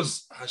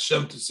cause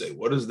Hashem to say.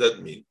 What does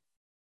that mean?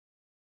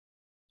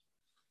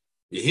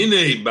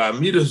 Yehine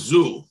ba'amira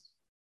zu,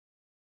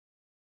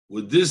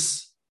 with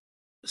this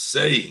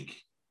saying,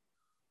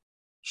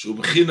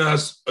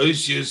 Shubchinas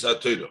Oisius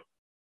HaTorah,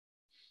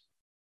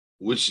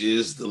 which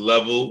is the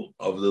level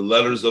of the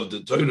letters of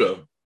the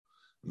Torah,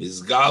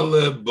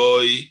 Mizgale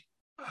Boy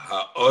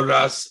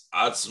Ha'oras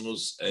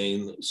Atzmus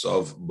Ein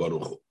Sof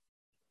Baruch Hu.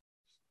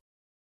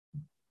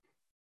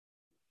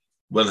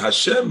 When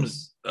Hashem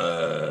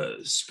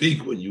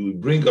speak, when you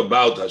bring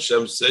about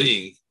Hashem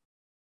saying,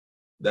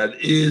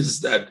 that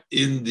is that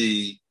in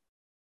the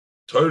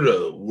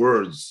Torah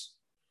words,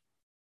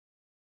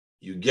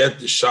 you get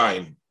the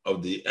shine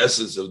of the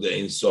essence of the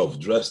Ein Sof,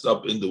 dressed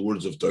up in the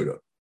words of Torah.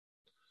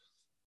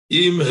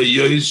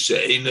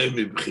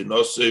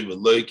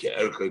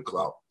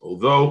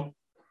 Although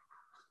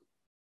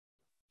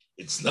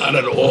it's not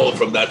at all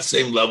from that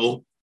same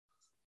level,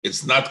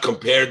 it's not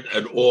compared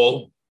at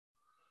all.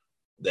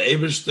 The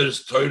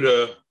Eibishter's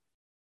Torah,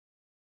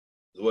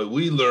 the way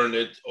we learn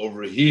it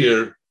over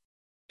here,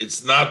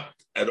 it's not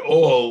at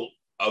all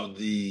of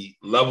the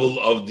level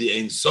of the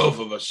Ein Sof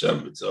of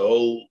Hashem. It's a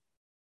whole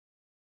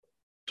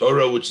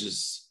Torah which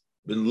has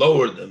been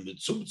lowered and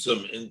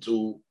mitzumtzum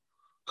into,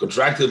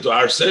 contracted to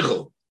our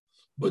seichel.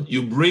 But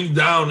you bring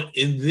down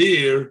in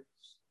there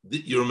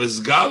your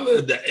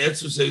mezgala, the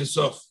Etzus Ein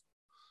Sof.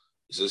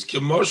 It says,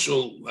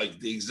 Kemoshel, like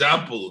the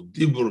example,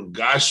 Dibur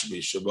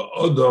Gashmi, Sheba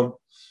Odom,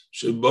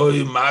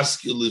 Sheboi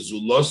Maskil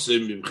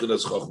Izulosim,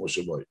 Mimchinas Chochmo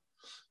Sheboi.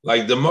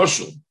 Like the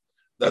moshel,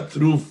 that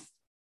through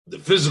the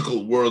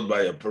physical world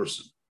by a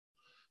person.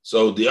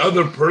 So the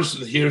other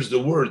person hears the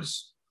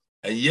words,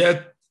 and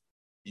yet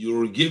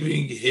you're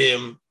giving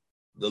him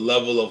the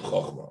level of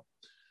Chochmah.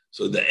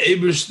 So the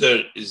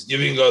Eibishter is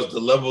giving us the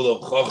level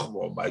of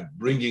Chochmah by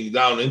bringing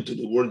down into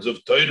the words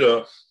of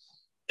Torah,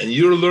 and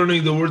you're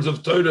learning the words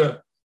of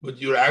Torah, but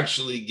you're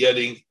actually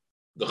getting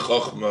the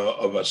Chochmah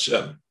of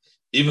Hashem.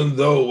 Even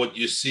though what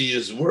you see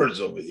is words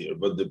over here,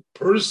 but the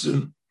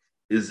person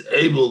is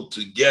able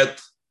to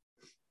get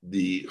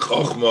the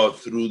Chochmah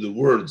through the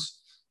words.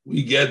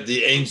 We get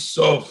the Ein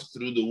Sof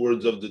through the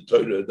words of the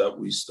Torah that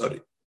we study.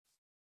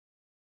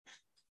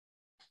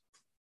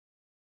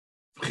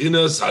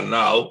 B'chinas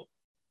Hanal,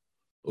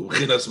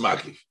 B'chinas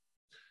Makif.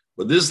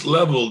 But this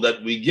level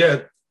that we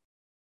get,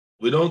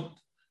 we don't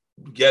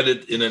get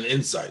it in an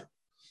inside.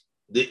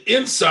 The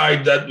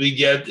inside that we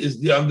get is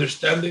the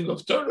understanding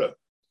of Torah.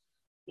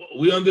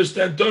 We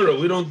understand Torah.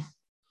 We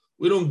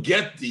don't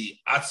get the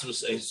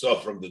Atzvus Ein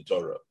Sof from the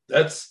Torah.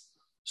 That's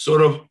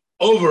sort of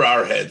over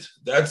our head.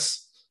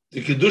 That's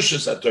the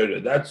Kedushas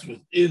HaTorah. That's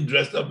within,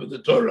 dressed up in the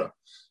Torah.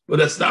 But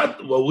that's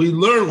not what we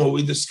learn, what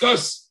we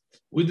discuss.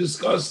 We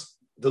discuss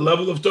the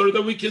level of Torah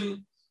that we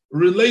can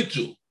relate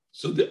to.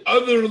 So the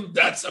other,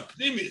 that's a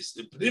Pnimius.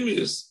 The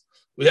Pnimius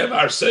We have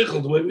our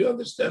seichel, the way we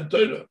understand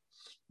Torah.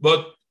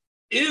 But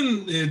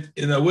in it,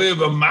 in a way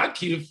of a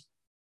makif,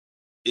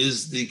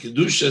 is the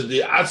kedusha,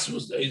 the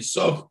atzmus, the ein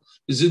sof,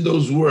 is in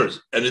those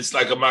words, and it's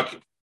like a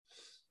makif.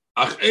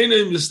 Ach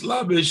einay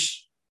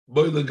mislabish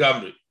boy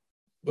legamri,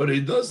 but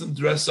he doesn't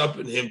dress up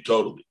in him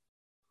totally.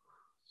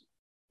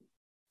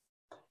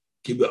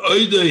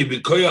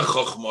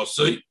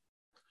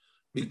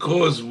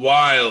 Because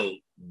while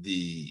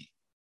the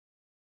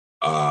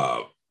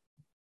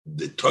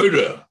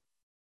Torah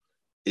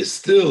is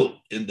still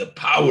in the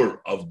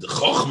power of the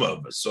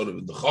Chokhmah, but sort of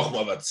in the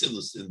Chokhmah of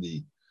Atzilus, in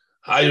the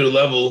higher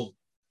level,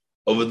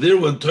 over there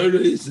when Torah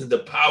is in the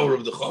power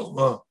of the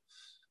Chokhmah,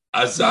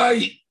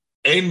 Azai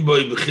ein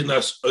boy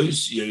b'chinas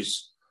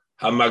oisios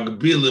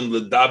hamagbilim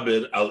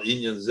ledaber al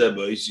inyan zeh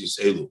b'oisios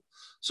elu.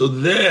 So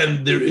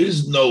then there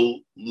is no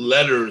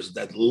letters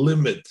that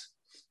limit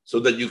so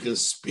that you can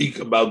speak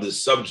about the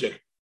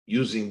subject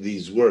using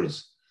these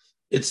words.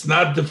 It's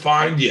not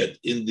defined yet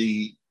in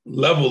the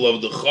level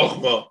of the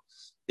Chokhmah.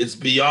 It's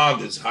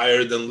beyond, it's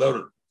higher than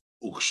letter.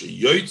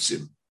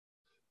 Uksheyotzim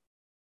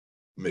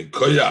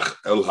mekoyach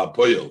el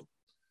hapoyel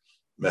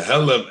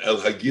mehelem el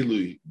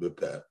hagilui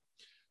bepeh.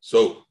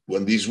 So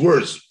when these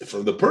words,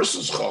 from the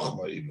person's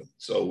Chokhmah even,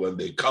 so when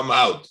they come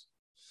out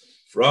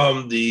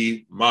from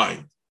the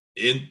mind,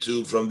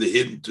 from the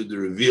hidden to the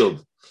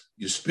revealed,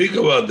 you speak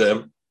about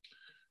them,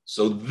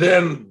 so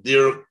then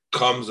there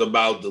comes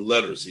about the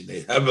letters. In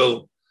a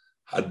hevel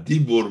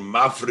hadibur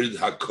mafrid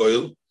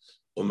hakoil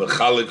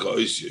umechalik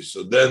ha'oisios.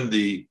 So then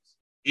the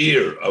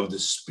ear of the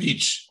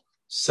speech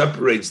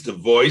separates the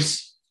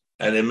voice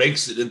and it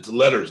makes it into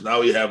letters.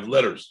 Now you have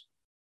letters.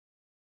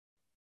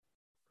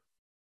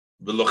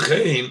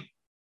 Belochein,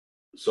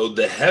 so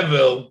the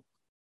hevel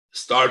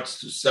starts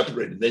to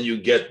separate, and then you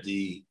get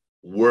the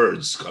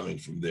words coming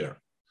from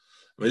there.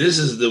 I mean, this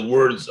is the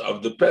words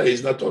of the peh.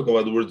 He's not talking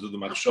about the words of the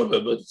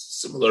machshava, but it's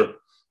a similar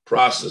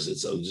process.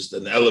 It's just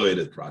an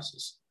elevated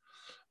process.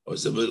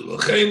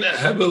 Belochein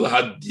hevel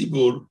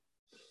hadibur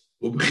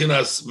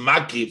ubchinas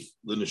makif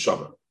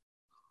l'neshama.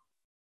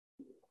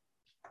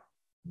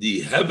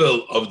 The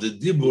hevel of the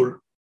dibur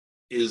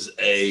is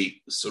a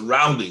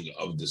surrounding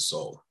of the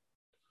soul.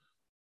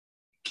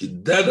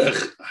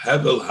 Kiderech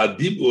hevel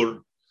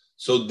hadibur.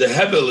 So the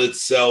hevel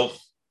itself,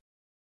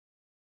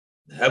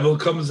 the hevel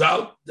comes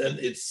out, then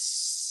it's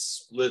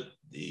split.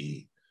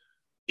 The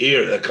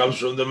ear that comes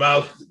from the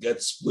mouth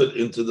gets split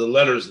into the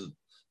letters,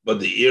 but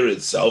the ear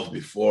itself,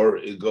 before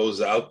it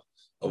goes out,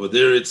 over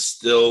there it's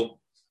still,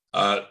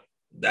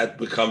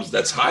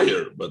 that's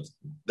higher. But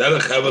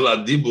derech hevel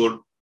hadibur,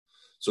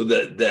 so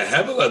the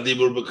hevel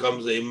hadibur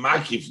becomes a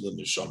makif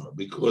l'neshama,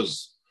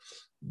 because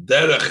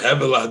derech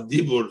hevel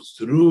hadibur,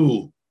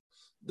 through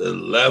the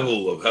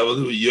level of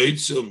hevel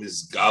yoytzu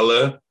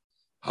misgala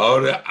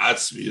hare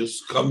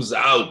atzmius, comes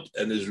out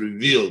and is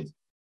revealed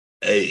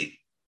a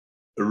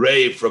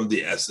ray from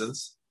the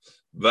essence.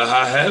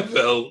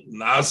 V'hahevel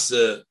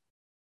nase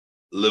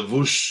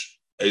levush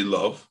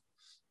elov,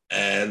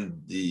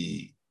 and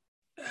the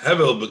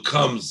hevel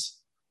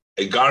becomes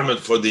a garment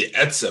for the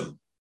etzem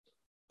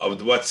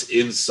of what's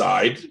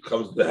inside,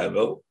 comes the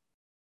hevel.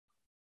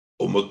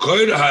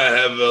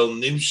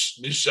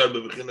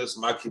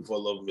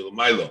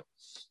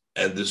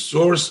 And the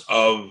source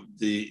of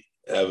the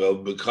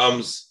hevel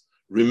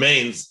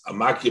remains a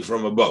maki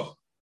from above.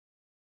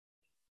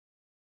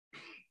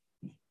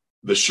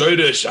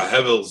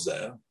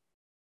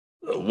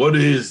 What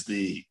is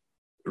the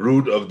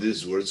root of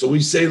this word? So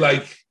we say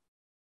like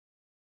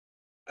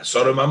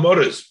Asarim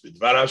Amoris,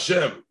 Bidvar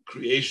Hashem,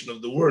 creation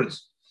of the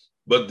words.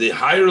 But the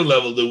higher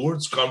level, the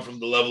words come from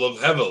the level of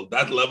hevel.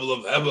 That level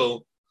of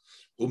hevel,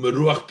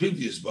 umeruach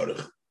pivus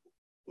baruch.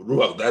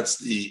 Ruach, that's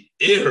the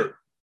air.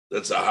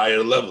 That's a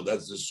higher level.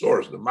 That's the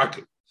source, the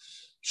makif.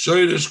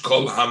 Shoyrish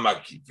kol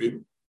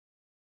hamakifim.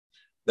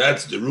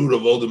 That's the root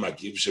of all the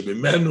makif.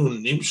 Shebimenu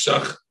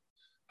nimshach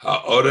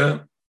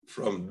ha'ore.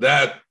 From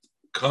that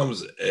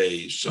comes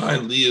a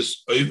shine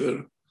lias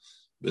over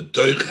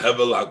b'toich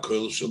hevel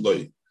ha'koil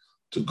shaloi,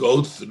 to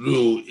go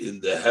through in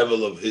the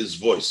hevel of his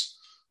voice.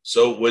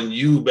 So when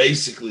you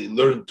basically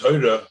learn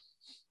Torah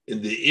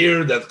in the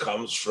ear that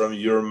comes from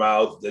your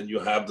mouth, then you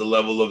have the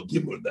level of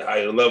dibur, the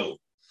higher level.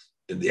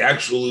 In the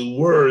actual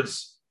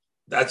words,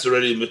 that's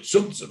already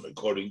mitzumtzum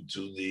according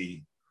to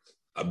the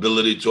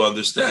ability to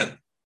understand.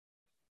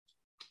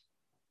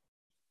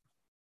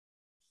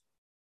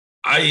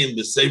 Ayin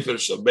b'sefer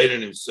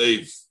shalbeinin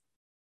seif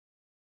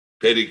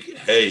perik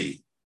hey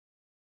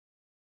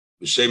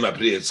b'shem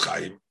apri etz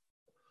chaim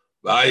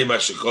v'ayin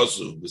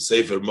mashikosu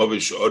b'sefer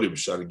movish orim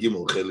shar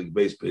gimel chelik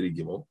beis perik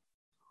gimel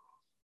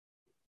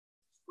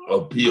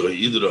al pi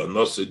ha'idra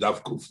nosei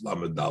daf kuf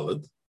lamed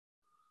daled.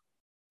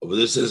 Over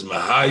this says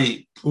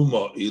mahai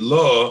puma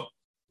ilo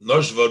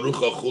noshva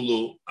rucha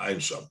chulu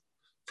einsham.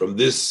 From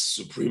this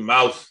supreme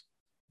mouth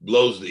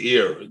blows the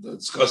ear. It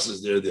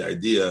discusses there the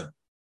idea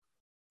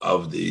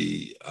of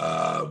the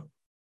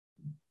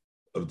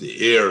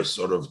air,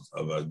 sort of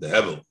the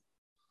hevel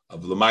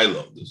of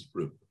Lamailo. This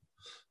proof.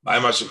 By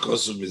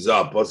Mashakosu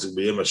Mizal Posik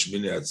B'Yem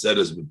Hashmini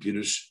Atzeres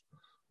B'Pirush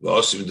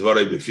V'osim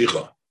dvarei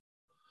beficha.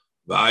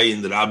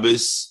 V'ayin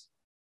rabis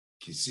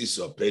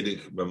kisiso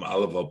perik mem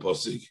aleph al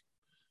posik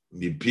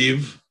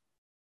mipiv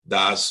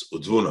das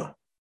utvuna.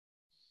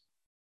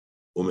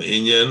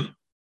 Inyan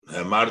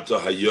hamarto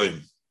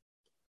hayoim.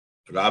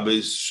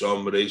 Rabis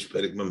shom reish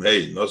perik mem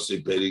hey.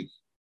 Nosi perik.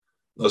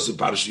 Nosi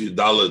parshi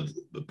dalad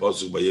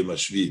beposik bayem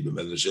hashvi.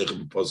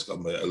 B'medrashechem beposik al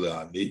ma'ele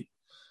hani.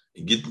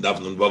 In Gittin darf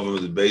nun Vav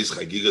mit the base,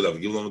 Chagiga darf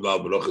Gimel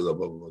Medal, Baruch is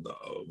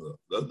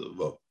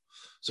above.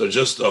 So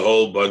just a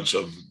whole bunch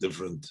of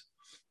different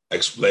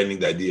explaining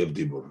the idea of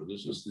Dibur.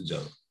 This is the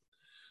general.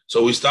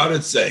 So we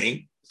started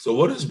saying, so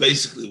what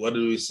are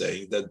we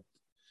saying? That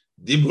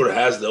Dibur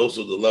has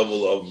also the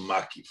level of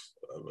Makif.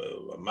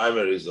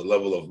 Maimer is the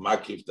level of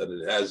Makif that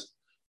it has,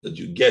 that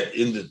you get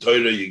in the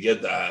Torah, you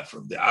get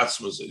from the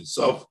Atzmus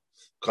itself,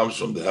 comes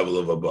from the level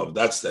of above.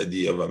 That's the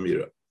idea of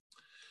Amira.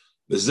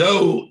 This is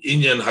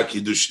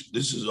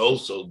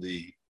also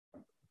the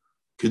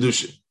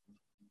Kiddushin.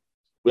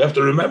 We have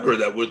to remember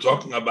that we're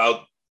talking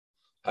about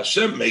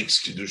Hashem makes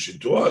Kiddushin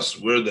to us.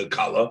 We're the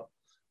Kala.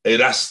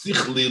 Hashem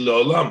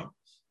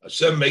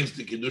makes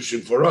the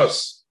Kiddushin for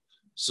us.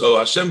 So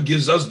Hashem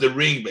gives us the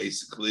ring,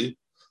 basically.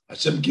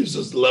 Hashem gives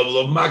us the level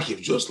of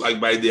Makif, just like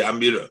by the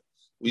Amira.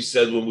 We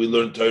said when we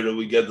learn Torah,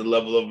 we get the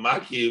level of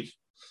Makif.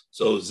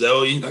 So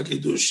Zeo in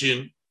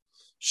HaKiddushin,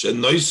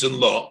 Shenoisen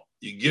Lo.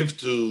 You give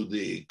to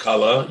the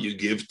Kala, you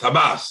give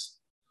tabas,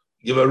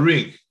 you give a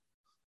ring.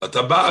 A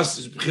tabas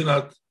is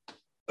b'chinat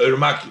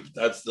makif.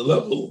 That's the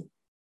level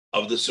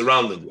of the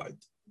surrounding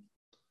light.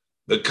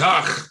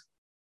 Bekach,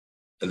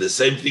 and the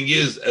same thing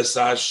is, as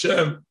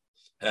Hashem,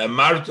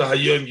 Marta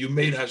Hayom, you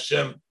made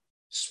Hashem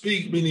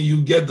speak, meaning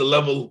you get the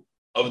level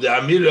of the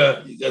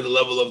Amira, you get the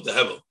level of the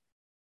Hevel.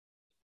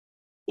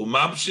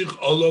 Umamshich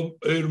olam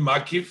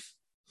makif,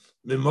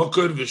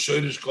 mimokor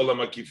v'shoirish kol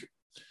makifim.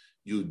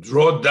 You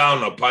draw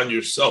down upon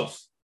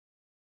yourself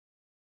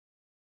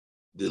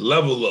the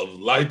level of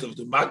light of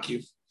the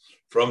makif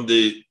from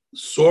the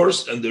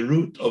source and the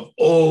root of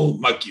all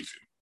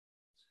makifim.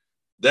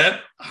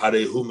 Then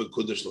harehu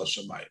mekudesh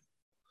lashamayim.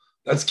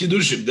 That's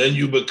kiddushim. Then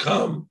you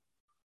become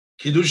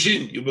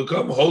kiddushin. You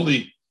become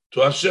holy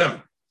to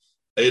Hashem.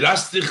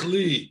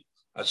 Eirastichli.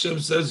 Hashem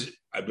says,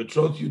 "I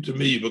betrothed you to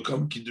me." You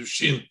become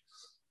kiddushin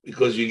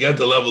because you get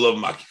the level of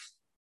makif.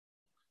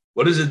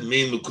 What does it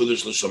mean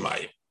mekudesh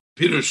lashamayim?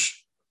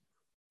 Pirush,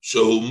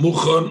 shehu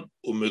muchan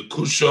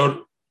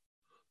umekushor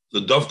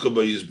l'davka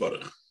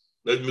b'yizbarach.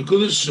 That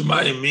mekudesh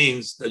shemayim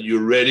means that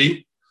you're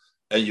ready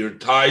and you're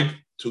tied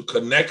to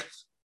connect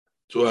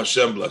to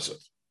Hashem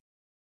blessed.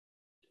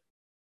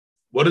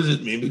 What does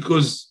it mean?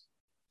 Because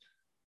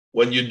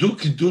when you do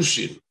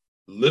kiddushin,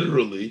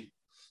 literally,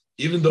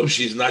 even though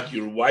she's not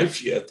your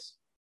wife yet,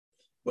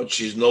 but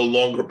she's no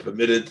longer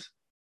permitted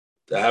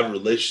to have a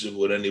relationship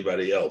with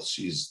anybody else.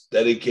 She's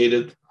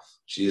dedicated.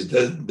 She is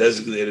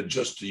designated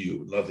just to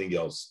you, nothing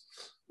else.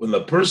 When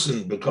the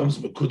person becomes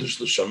Mekudesh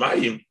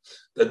L'Shamayim,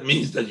 that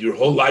means that your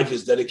whole life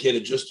is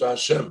dedicated just to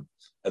Hashem,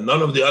 and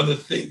none of the other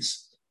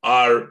things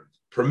are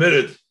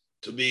permitted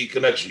to be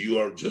connection. You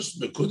are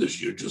just Mekudesh,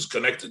 you're just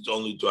connected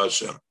only to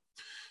Hashem.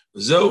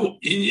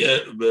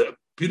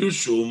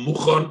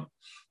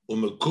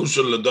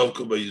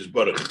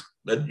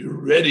 That you're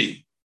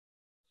ready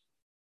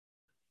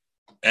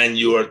and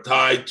you are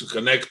tied to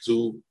connect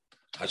to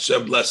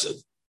Hashem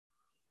blessed.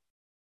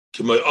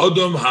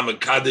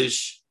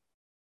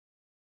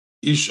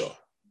 Isha,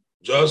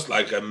 just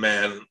like a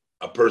man,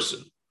 a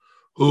person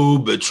who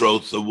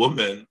betrothed a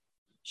woman,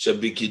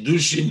 shabi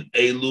kiddushin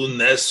elu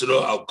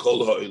nesro al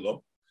kol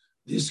ha'olam.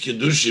 These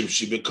kiddushim,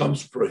 she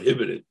becomes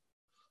prohibited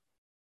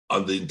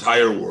on the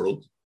entire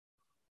world,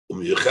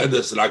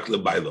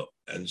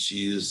 and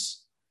she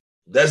is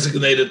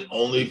designated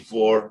only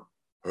for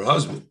her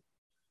husband.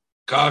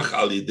 Kach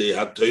al yidei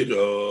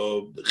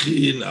ha'torah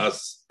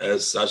b'chinas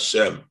es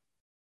Hashem.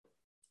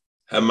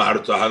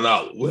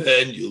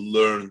 When you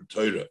learn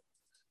Torah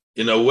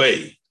in a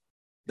way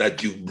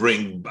that you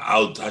bring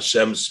out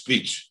Hashem's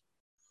speech,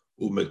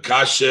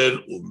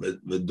 umekasher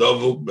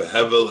umedovuk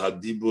behevel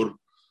hadibur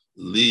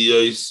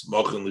liyos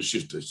mochen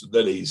l'shiftos. So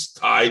then he's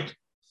tied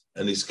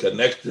and he's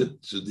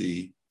connected to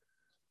the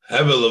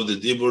hevel of the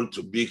dibur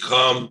to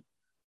become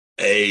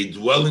a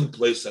dwelling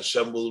place.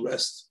 Hashem will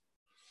rest.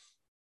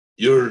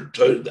 Your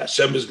Torah,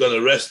 Hashem is going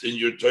to rest in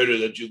your Torah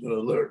that you're going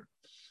to learn.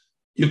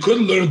 You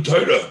could learn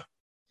Torah,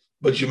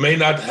 but you may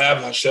not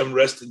have Hashem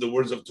rest in the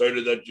words of Torah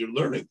that you're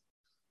learning.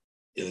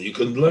 You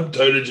can learn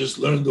Torah, just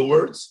learn the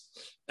words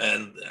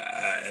and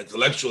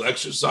intellectual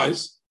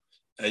exercise,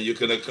 and you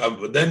can come.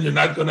 But then you're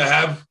not going to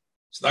have.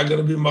 It's not going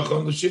to be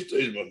Machon L'Shifta.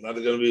 It's not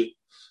going to be.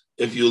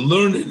 If you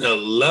learn in a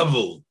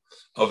level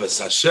of a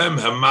Hashem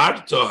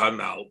Hamarto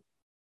Hanal,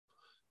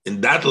 in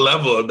that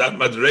level of that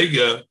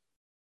Madrega,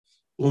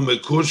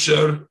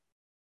 Umekusher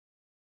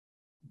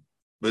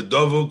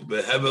Bedovuk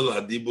Behevel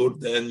Hadibur,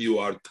 then you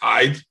are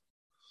tied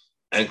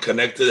and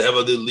connected.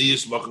 Hevel the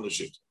Liyus Machon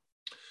L'Shifta.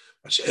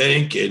 But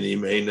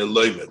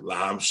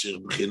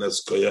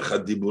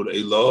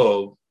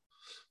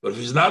if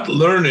he's not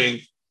learning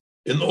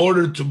in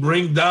order to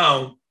bring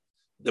down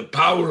the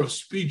power of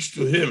speech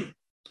to him,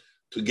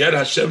 to get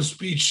Hashem's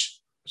speech,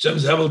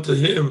 Hashem's hevel to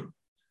him,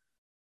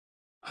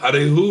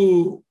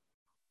 Harehu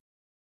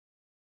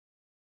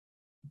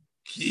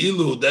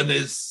Ki'ilu, then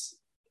is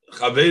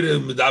Chavere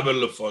Midaber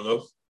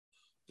Lefonov,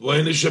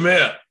 V'oin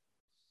Shemea.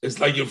 It's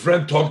like your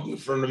friend talking in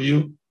front of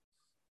you,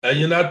 and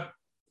you're not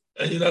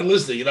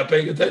listening, you're not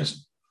paying attention.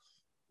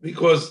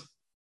 Because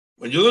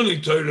when you're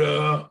learning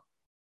Torah,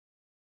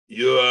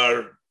 you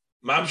are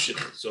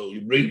mamshich, so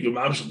you bring your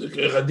mamshich to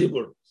Keich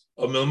HaDibur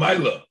or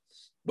Milmaila.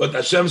 But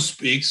Hashem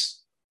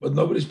speaks, but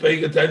nobody's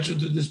paying attention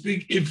to the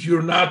speak if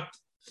you're not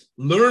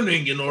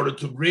learning in order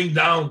to bring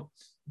down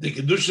the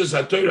Kedushas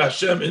HaTorah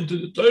Hashem into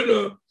the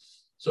Torah.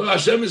 So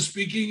Hashem is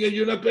speaking and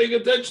you're not paying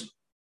attention.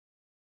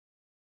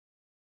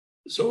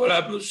 So what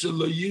happens?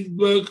 Shelo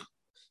Yidbek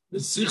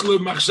V'Sichle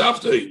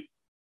Machshavtei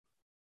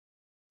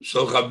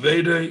Shel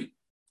Chaverei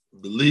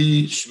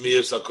B'li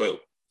Shmiras HaKol.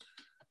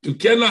 You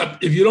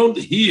cannot, if you don't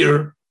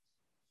hear,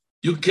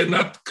 you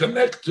cannot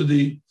connect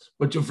to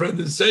what your friend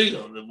is saying.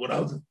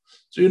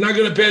 So you're not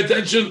going to pay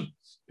attention.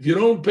 If you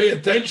don't pay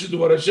attention to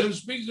what Hashem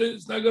speaks,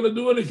 it's not going to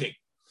do anything.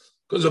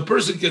 Because a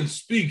person can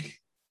speak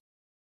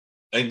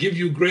and give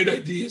you great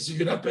ideas. If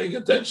you're not paying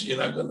attention, it's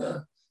not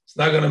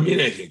going to mean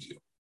anything to you.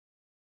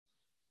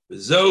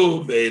 This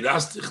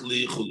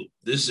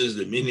is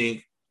the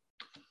meaning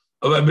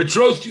of I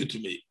betrothed you to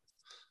me.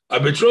 I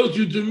betrothed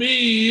you to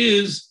me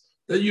is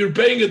that you're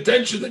paying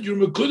attention, that you're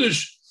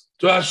mekudesh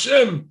to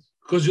Hashem,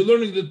 because you're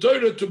learning the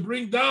Torah to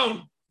bring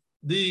down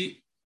the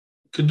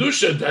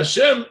kedusha to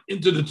Hashem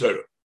into the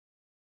Torah.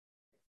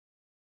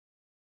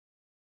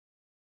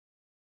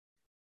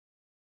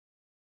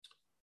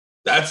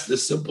 That's the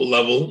simple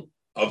level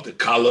of the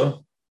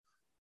kala.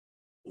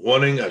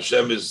 Warning,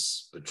 Hashem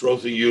is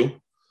betrothing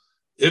you.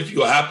 If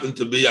you happen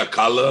to be a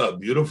kala, a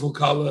beautiful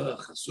kala, a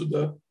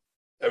chasuda,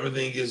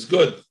 everything is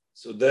good.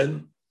 So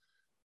then,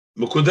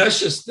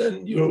 mekudeshes,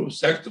 then you're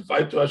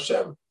sanctified to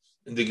Hashem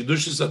in the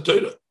kedushas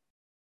HaTorah.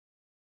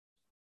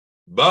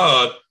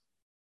 But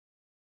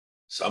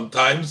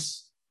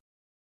sometimes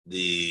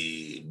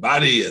the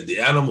body and the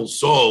animal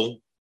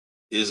soul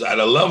is at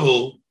a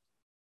level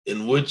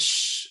in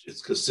which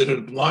it's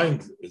considered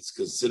blind. It's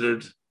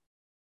considered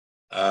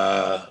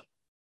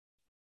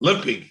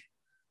limping.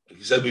 Like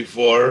you said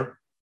before,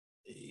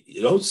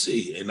 you don't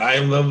see. And I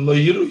am level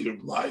you're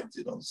blind.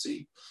 You don't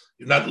see.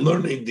 You're not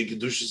learning the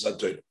kedushas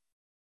HaTorah.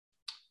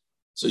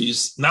 So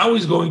now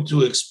he's going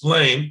to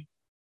explain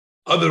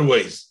other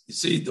ways. You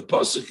see, the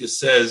pasuk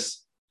says,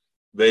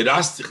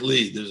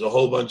 "Ve'irastichli." There's a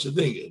whole bunch of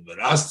things.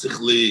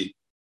 "Ve'irastichli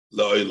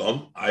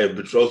la'olam." I have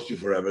betrothed you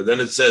forever. Then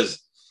it says,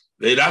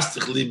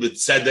 "Ve'irastichli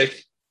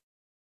b'tzedek,"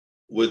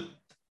 with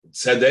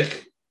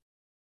tzedek.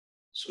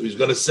 So he's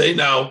going to say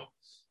now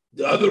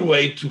the other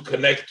way to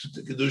connect to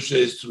the kedusha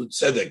is through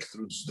tzedek,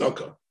 through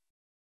tzedakah,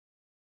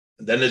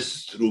 and then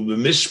it's through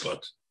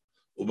b'mishpat.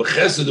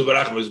 U'b'chesed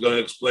u'b'rachma is going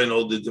to explain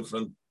all the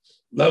different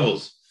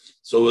levels.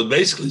 So we're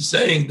basically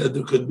saying that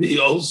there could be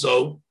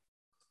also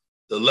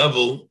the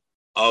level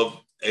of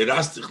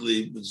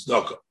erastichli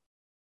b'tzedakah.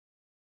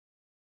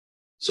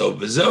 So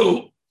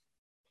v'zeu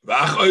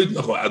v'achoid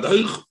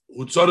nachoy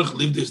hu tzorich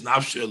live this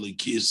nafshe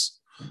likis.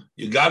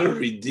 You got to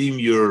redeem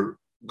your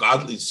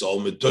godly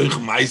soul metoich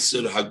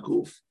meiser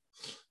haguf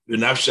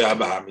v'nafshe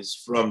habahamis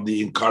from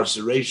the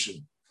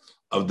incarceration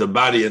of the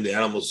body and the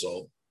animal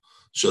soul.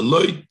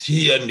 Shaloi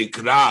tia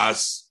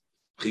nikras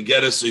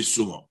chigeres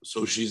eisumo.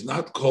 So she's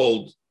not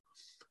called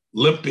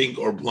limping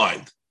or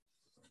blind.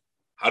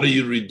 How do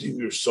you redeem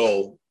your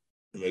soul?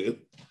 You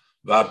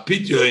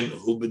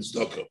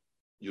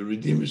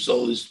redeem your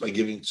soul is by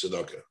giving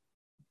tzedakah.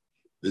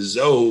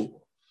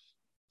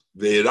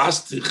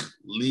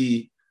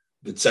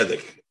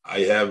 I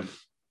have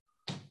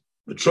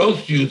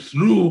betrothed you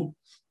through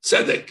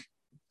tzedek,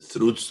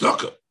 through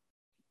tzedakah.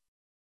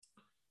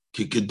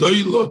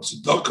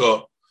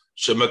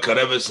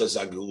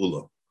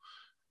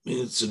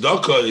 Meaning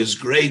tzedakah is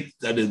great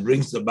that it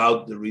brings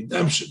about the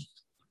redemption.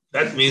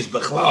 That means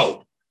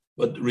bechlal.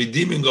 But the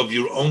redeeming of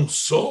your own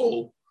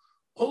soul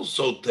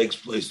also takes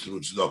place through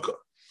tzedakah.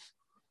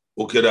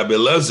 Okay, Rabbi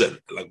Eliezer,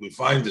 like we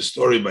find the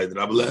story by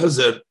Rabbi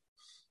Eliezer,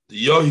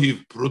 the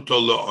Yohiv Pruto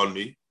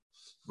Lo'oni,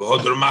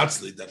 V'hodr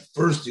Matzli, that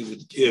first he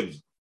would give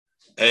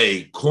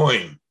a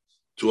coin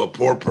to a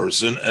poor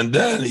person, and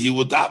then he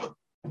would daven.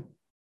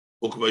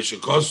 Ukvei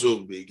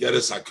Shekosu,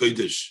 V'geres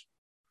HaKodesh,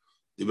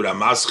 Dibra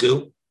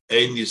Maschil,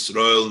 Ein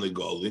Yisrael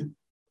Negolin,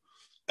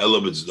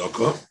 Elo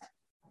B'tzedakah,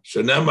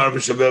 Shenemar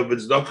V'shavel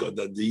B'tzedakah,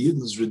 that the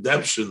Yidden's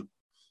redemption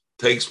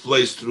takes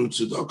place through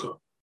tzedakah.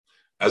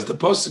 As the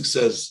pasuk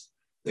says,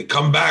 they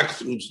come back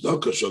through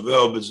tzedakah,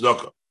 Shavel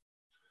B'tzedakah.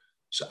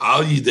 So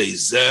Al Yidei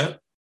Zeh,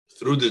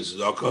 through the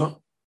tzedakah,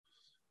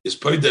 is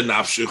Poideh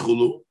Nafshei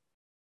Chulu.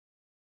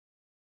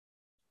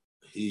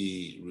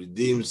 He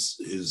redeems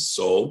his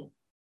soul.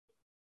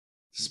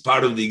 This is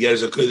part of the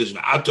Igeres HaKodesh,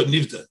 V'ato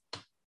Nivta.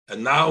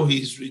 And now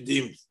he's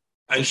redeemed.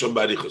 Ein Shom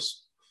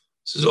Barichos.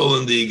 This is all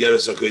in the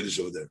Igeres HaKodesh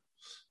over there.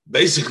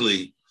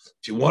 Basically,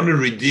 if you want to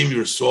redeem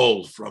your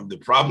soul from the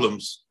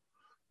problems,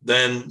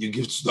 then you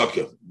give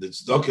tzedakah. The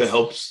tzedakah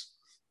helps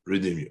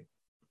redeem you.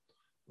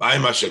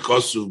 Then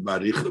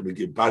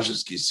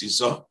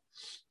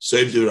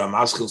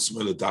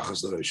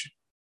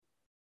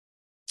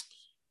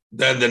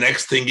the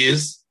next thing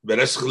is then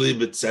is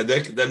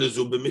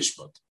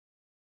b'mishpat.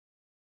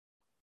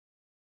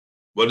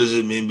 What does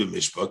it mean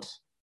b'mishpat?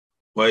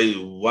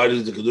 Why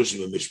does the kedusha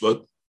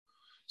b'mishpat?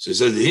 So it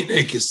says the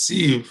hinei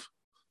kesiv.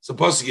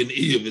 Supposed in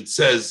Iyuv it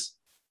says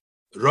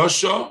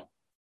Rasha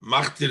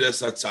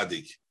machtires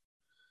atzadik,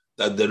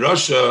 that the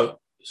Rasha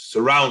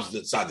surrounds the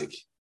tzaddik.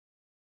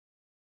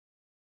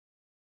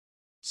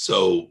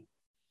 So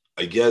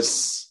I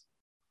guess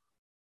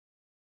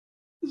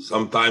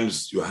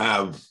sometimes you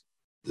have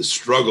the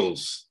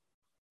struggles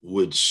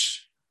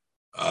which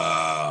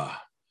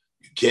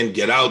you can't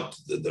get out.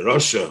 The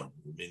Rasha,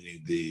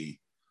 meaning the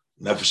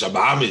Nefesh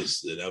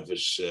Abahamis, the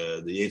Nefesh,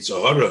 the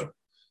Yetzer Hara,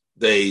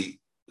 they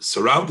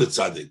surround the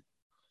tzaddik.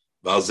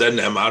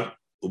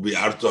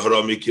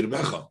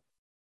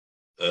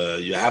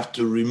 You have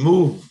to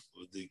remove.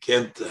 You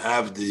can't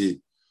have the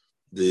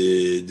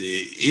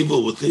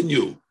evil within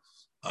you.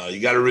 You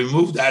got to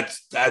remove that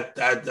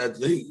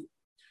thing.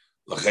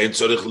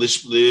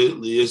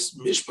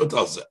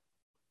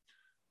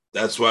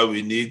 That's why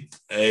we need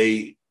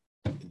a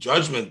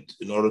judgment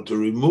in order to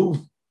remove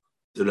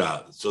the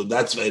ra. So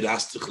that's why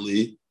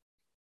drastically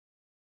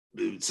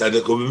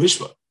tzedek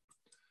u'b'mishpat.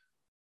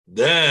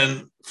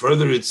 Then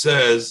further it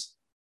says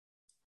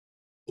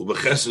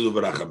u'b'chesed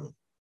u'b'rachamim.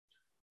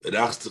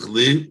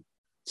 Drastically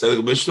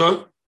tzedek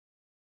u'b'mishpat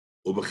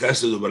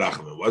u'b'chesed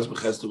u'b'rachamim. What's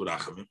b'chesed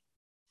u'b'rachamim?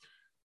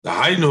 The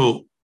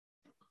hainu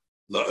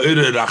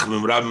la'oire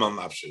rachamim rabim al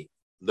nafshe.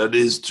 That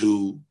is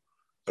to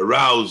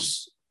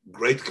arouse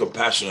great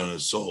compassion on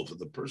his soul for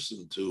the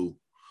person to.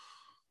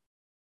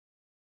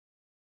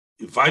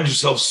 You find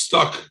yourself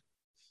stuck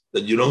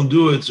that you don't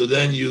do it, so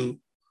then you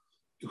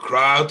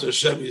cry out to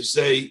Hashem. You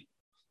say,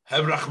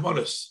 "Have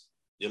rachmanis,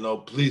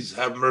 please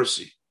have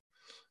mercy."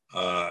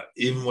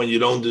 Even when you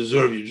don't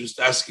deserve, you're just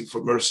asking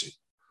for mercy.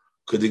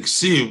 Could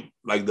exceed,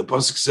 like the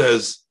pasuk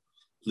says,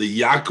 "Li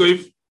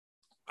Yaakov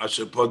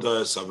asher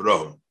poda es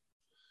Avraham."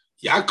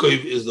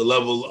 Yaakov is the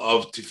level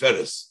of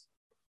Tiferes.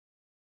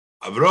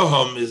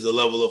 Avraham is the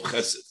level of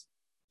Chesed.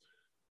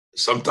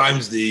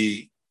 Sometimes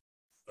the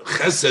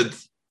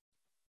Chesed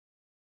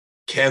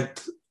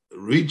can't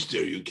reach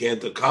there. You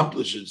can't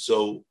accomplish it.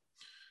 So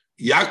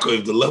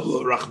Yaakov, the level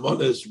of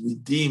Rachmanis,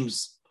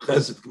 redeems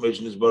Chesed.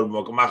 Commission is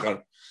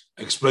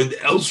explained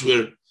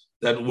elsewhere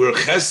that where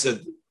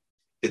Chesed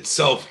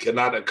itself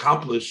cannot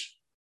accomplish,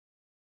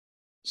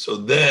 so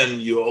then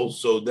you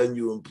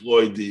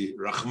employ the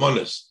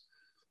Rachmanis.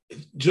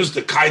 Just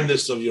the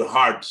kindness of your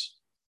heart,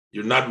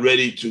 you're not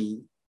ready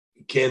to,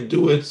 you can't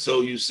do it,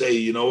 so you say,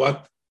 you know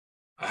what,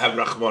 I have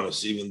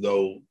Rachmanis, even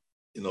though,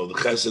 the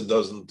Chesed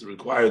doesn't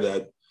require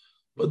that,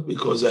 but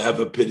because I have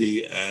a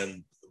pity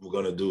and I'm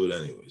going to do it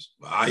anyways.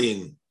 I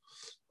mean,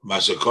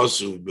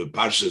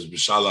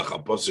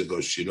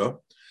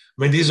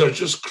 these are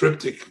just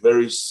cryptic,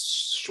 very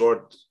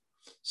short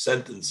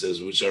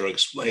sentences which are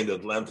explained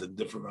at length in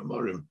different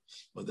Amorim,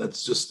 but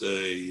that's just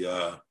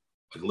a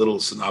like little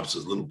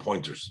synopsis, little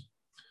pointers.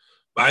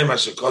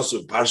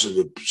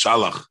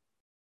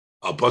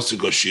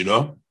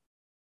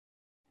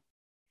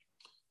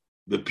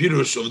 The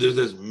pirush of this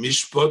is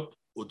mishpat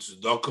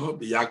u'tzedakah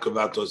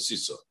b'Yaakov ato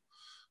sisa.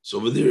 So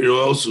over there you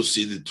also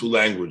see the two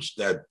language,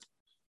 that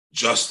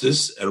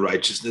justice and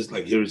righteousness,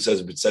 like here it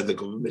says b'tzedek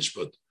of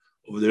mishpat.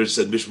 Over there it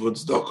said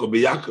mishpat u'tzedakah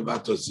b'Yaakov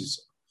ato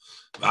sisa.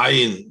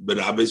 V'ayin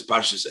b'Rabbe's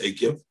parshas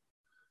Eikev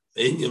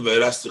einyan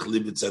v'erastich li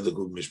b'tzedek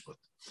of mishpat.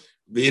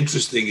 Be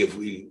interesting if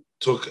we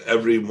took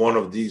every one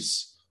of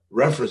these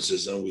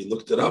references and we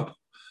looked it up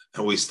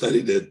and we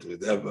studied it.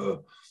 We'd have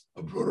a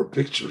broader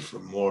picture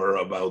from more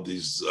about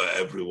these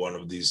every one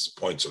of these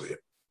points over here.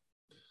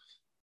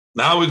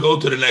 Now we go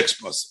to the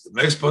next pasuk. The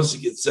next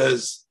pasuk it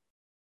says,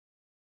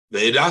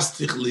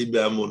 "Ve'irastich li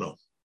be'amuno."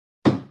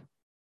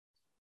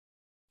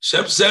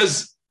 Hashem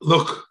says,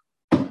 "Look,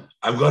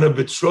 I'm going to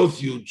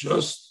betroth you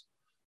just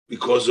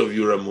because of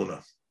your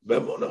amunah."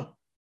 Be'amunah.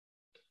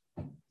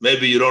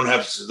 Maybe you don't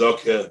have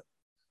tzedakah,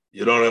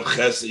 you don't have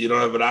chesed, you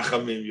don't have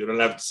rachamim, you don't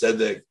have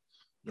tzedek,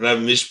 you don't have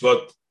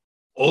mishpat.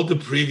 All the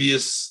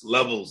previous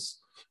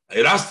levels.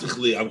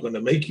 Eirastichli, I'm going to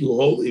make you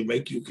holy,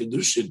 make you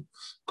kedushin,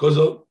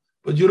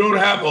 but you don't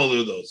have all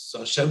of those. So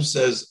Hashem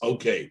says,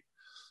 okay,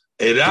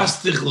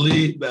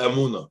 eirastichli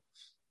be'amunah.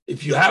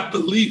 If you have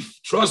belief,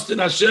 trust in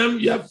Hashem,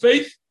 you have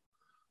faith,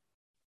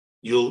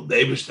 the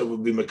Eibishter will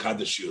be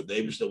mekadesh you. The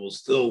Eibishter will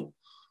still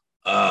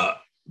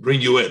bring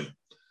you in.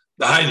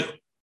 The Hainu.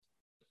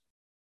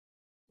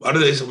 What do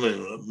they say?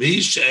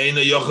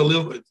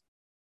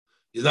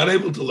 He's not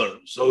able to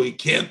learn, so he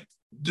can't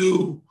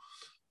do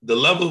the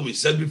level we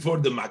said before.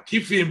 The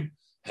makifim,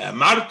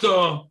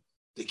 hamarto,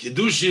 the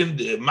kiddushin,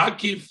 the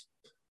makif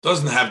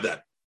doesn't have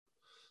that.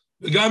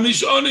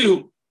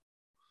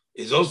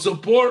 He's also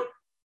poor,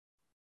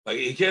 like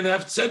he can't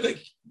have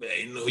tzedek.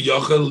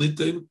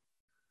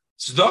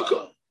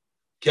 Tzedakah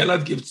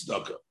cannot give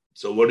tzedakah.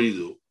 So what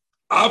do?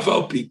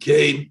 Afal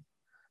Pikein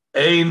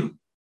Ein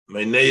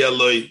Meinei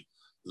Aloi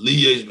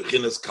Liyesh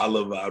Bechinas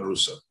Kala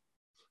Va'arusa.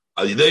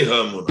 Alidei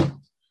Ha'amuna.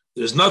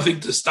 There's nothing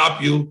to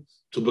stop you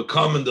to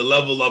become in the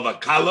level of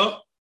Akala,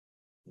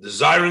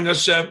 desiring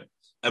Hashem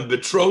and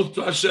betrothed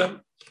to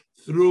Hashem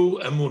through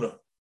Emunah.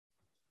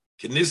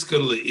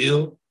 Keniskar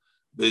Le'il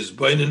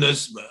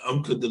Be'izbaininus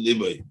Me'amka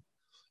Delibay.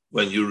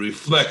 When you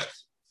reflect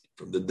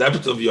from the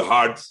depth of your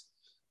heart,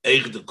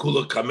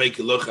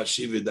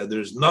 that there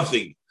is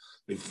nothing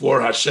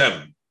before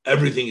Hashem,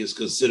 everything is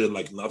considered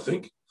like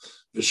nothing,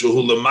 and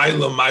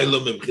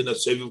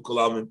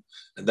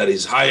that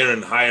is higher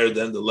and higher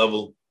than the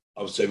level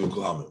of Seviv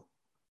Kolamim.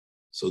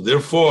 So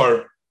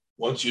therefore,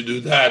 once you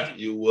do that,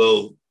 you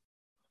will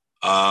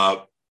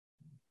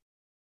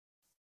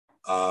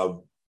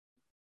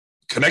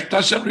connect to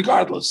Hashem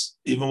regardless.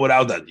 Even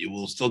without that, you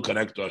will still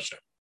connect to Hashem.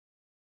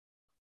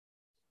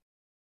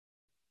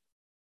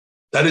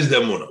 That is the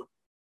Emunah.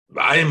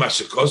 V'ayim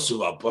ha'shekosu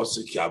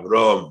v'aposik ki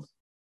Avraham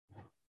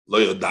lo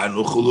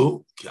yodanu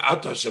chulu ki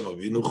atu Hashem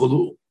avinu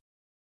chulu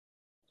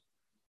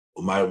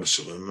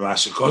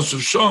u'ma'ashekosu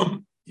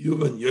shom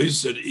yuvan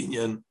yoser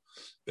inyan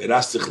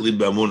verastich li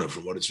b'emunah.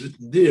 From what it's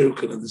written there, you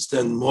can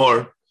understand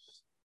more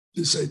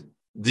this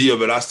idea of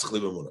verastich li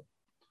b'emunah.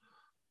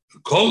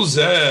 Kol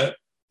zeh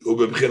hu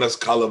b'bchinas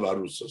kala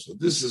v'arusa. So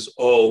this is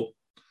all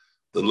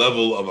the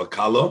level of a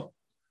kala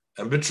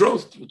and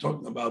betrothed. We're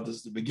talking about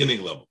this, the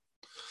beginning level.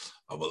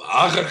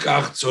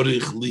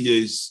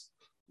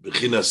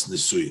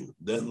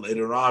 Then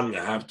later on, you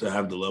have to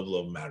have the level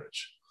of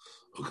marriage.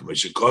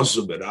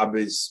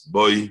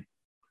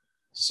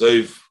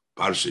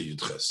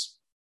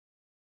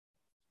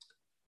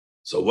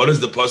 So what does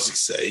the pasuk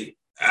say?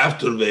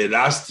 After then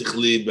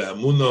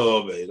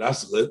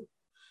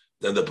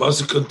the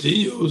pasuk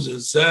continues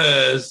and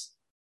says,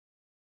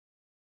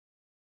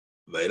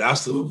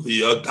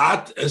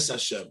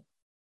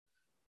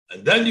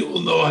 and then you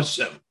will know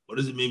Hashem. What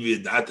does it mean,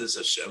 V'yadat es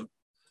Hashem?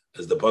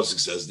 As the pasuk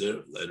says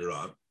there later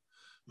on,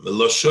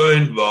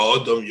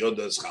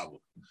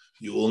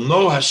 you will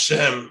know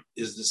Hashem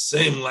is the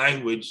same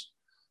language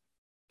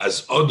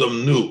as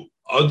Adam knew.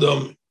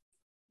 Adam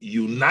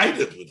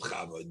united with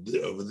Chava.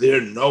 Over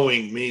there,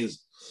 knowing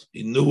means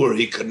he knew her,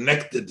 he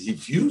connected, he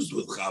fused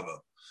with Chava.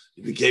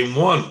 He became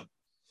one.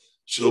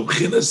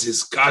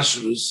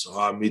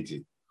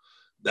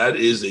 That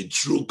is a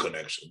true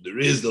connection. There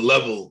is the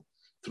level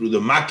through the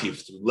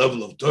makif, through the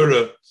level of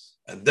Torah,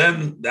 and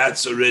then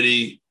that's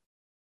already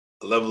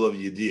a level of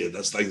Yediyah.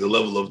 That's like the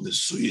level of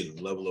Nisuyin,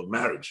 the level of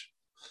marriage.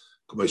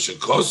 Like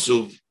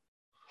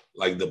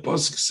the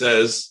pasuk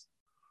says,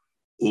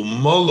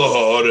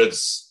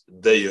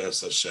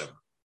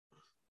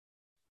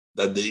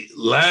 that the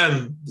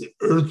land, the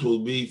earth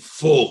will be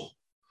full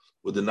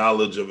with the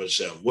knowledge of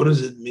Hashem. What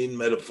does it mean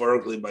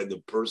metaphorically by the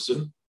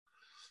person?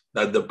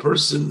 That the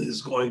person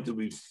is going to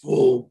be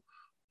full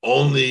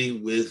only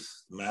with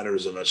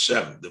matters of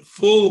Hashem. The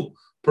full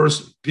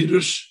person,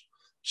 Pirush,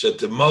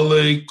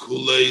 Shetemale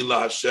Kulei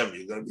La Hashem.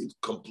 You're going to be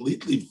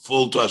completely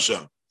full to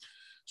Hashem.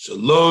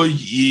 Shelo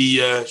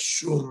Yiyeh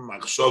Shum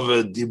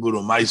Machshove Dibur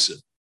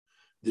U'Maisa.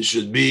 There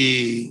should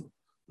be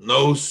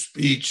no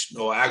speech,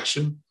 no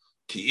action.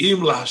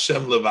 Ki'im La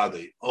Hashem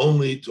Levadei.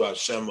 Only to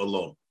Hashem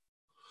alone.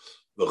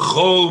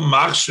 V'chol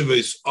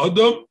Machshaves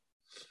Adam.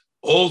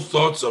 All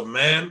thoughts of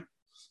man.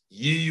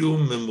 Yiyu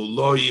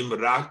Memuloyim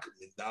Rak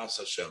Midas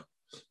Hashem.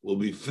 Will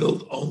be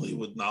filled only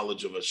with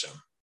knowledge of Hashem.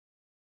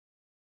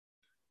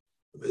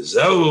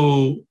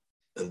 V'zehu,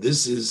 and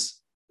this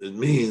is, it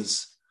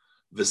means,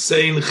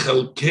 V'sein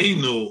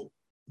Chelkeinu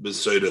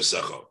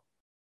B'Soyrasecha.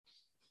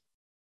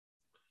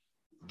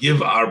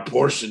 Give our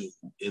portion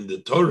in the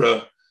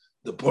Torah.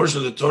 The portion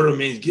of the Torah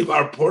means give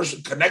our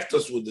portion, connect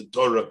us with the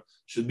Torah.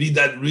 Should be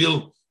that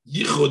real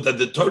yichud, that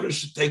the Torah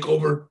should take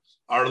over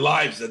our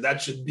lives, and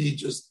that should be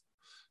just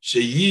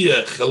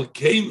Sheyiyah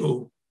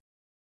Chelkeinu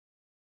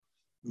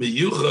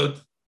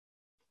Meyuchad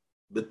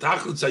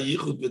B'tachlis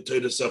HaYichud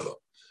B'Torasecha.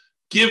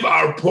 Give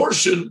our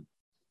portion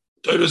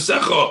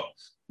Torasecha.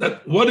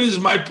 That what is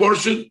my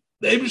portion?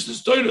 The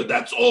Eibishter's Torah.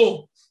 That's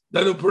all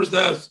that a person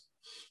has.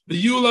 The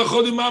Yula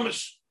Chodim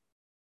Mamish,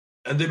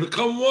 and they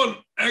become one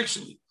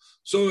actually.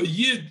 So a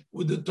Yid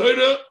with the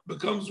Torah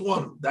becomes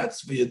one.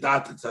 That's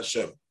V'yadat et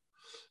Hashem.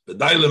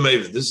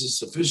 This is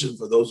sufficient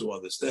for those who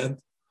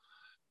understand.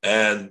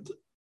 And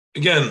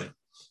again,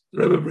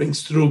 the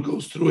Rebbe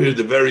goes through here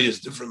the various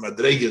different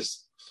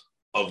madregas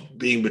of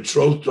being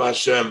betrothed to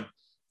Hashem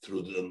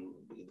through the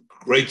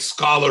great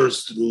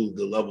scholars, through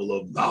the level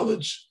of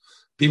knowledge.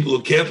 People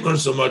who can't learn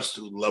so much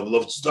through the level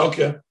of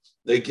tzedakah,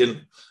 they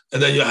can.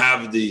 And then you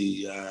have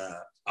the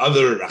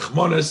other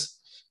rachmanis,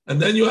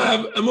 and then you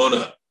have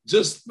emunah,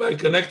 just by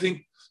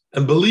connecting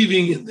and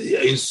believing in the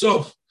Ein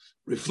Sof,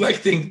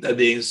 reflecting that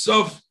the Ein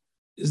Sof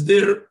is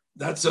there.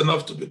 That's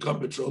enough to become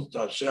betrothed to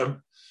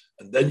Hashem.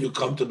 And then you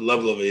come to the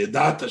level of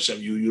Yedat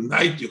Hashem. You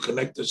unite, you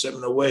connect to Hashem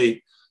in a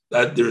way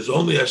that there's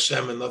only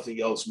Hashem and nothing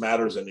else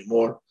matters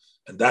anymore.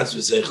 And that's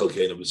V'seichel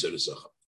Keinu B'Seirusecha.